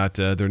 They've got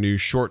their new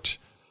short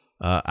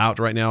out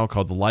right now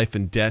called The Life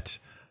and Debt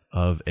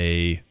of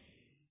a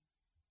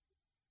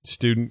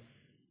Student.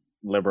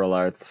 Liberal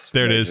arts.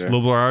 There major. it is.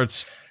 Liberal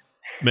arts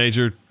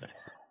major.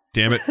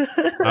 Damn it.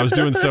 I was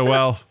doing so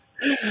well.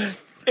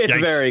 It's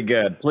Yikes. very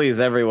good. Please,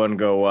 everyone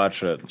go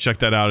watch it. Check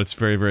that out. It's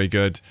very, very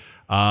good.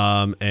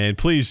 And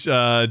please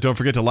don't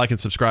forget to like and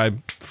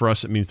subscribe. For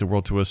us, it means the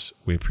world to us.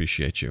 We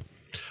appreciate you.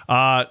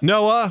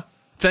 Noah,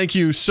 thank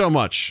you so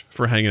much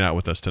for hanging out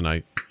with us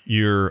tonight.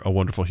 You're a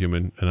wonderful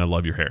human, and I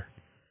love your hair.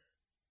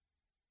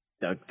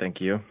 Doug,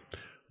 thank you.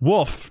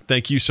 Wolf,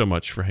 thank you so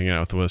much for hanging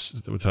out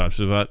with us.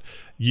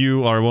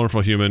 You are a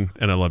wonderful human,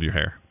 and I love your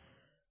hair.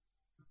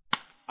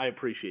 I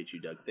appreciate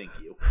you, Doug. Thank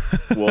you.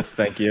 Wolf,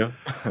 thank you.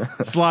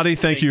 Slotty,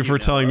 thank you for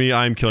telling me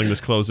I am killing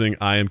this closing.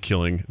 I am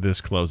killing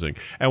this closing.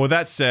 And with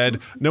that said,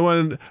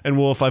 Noah and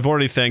Wolf, I've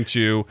already thanked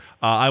you.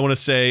 I want to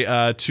say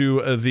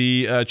to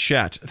the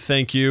chat,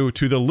 thank you.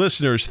 To the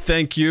listeners,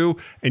 thank you.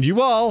 And you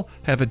all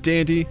have a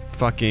dandy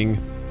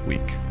fucking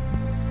week.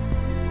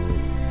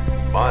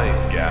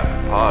 Mind Gap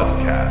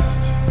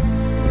Podcast.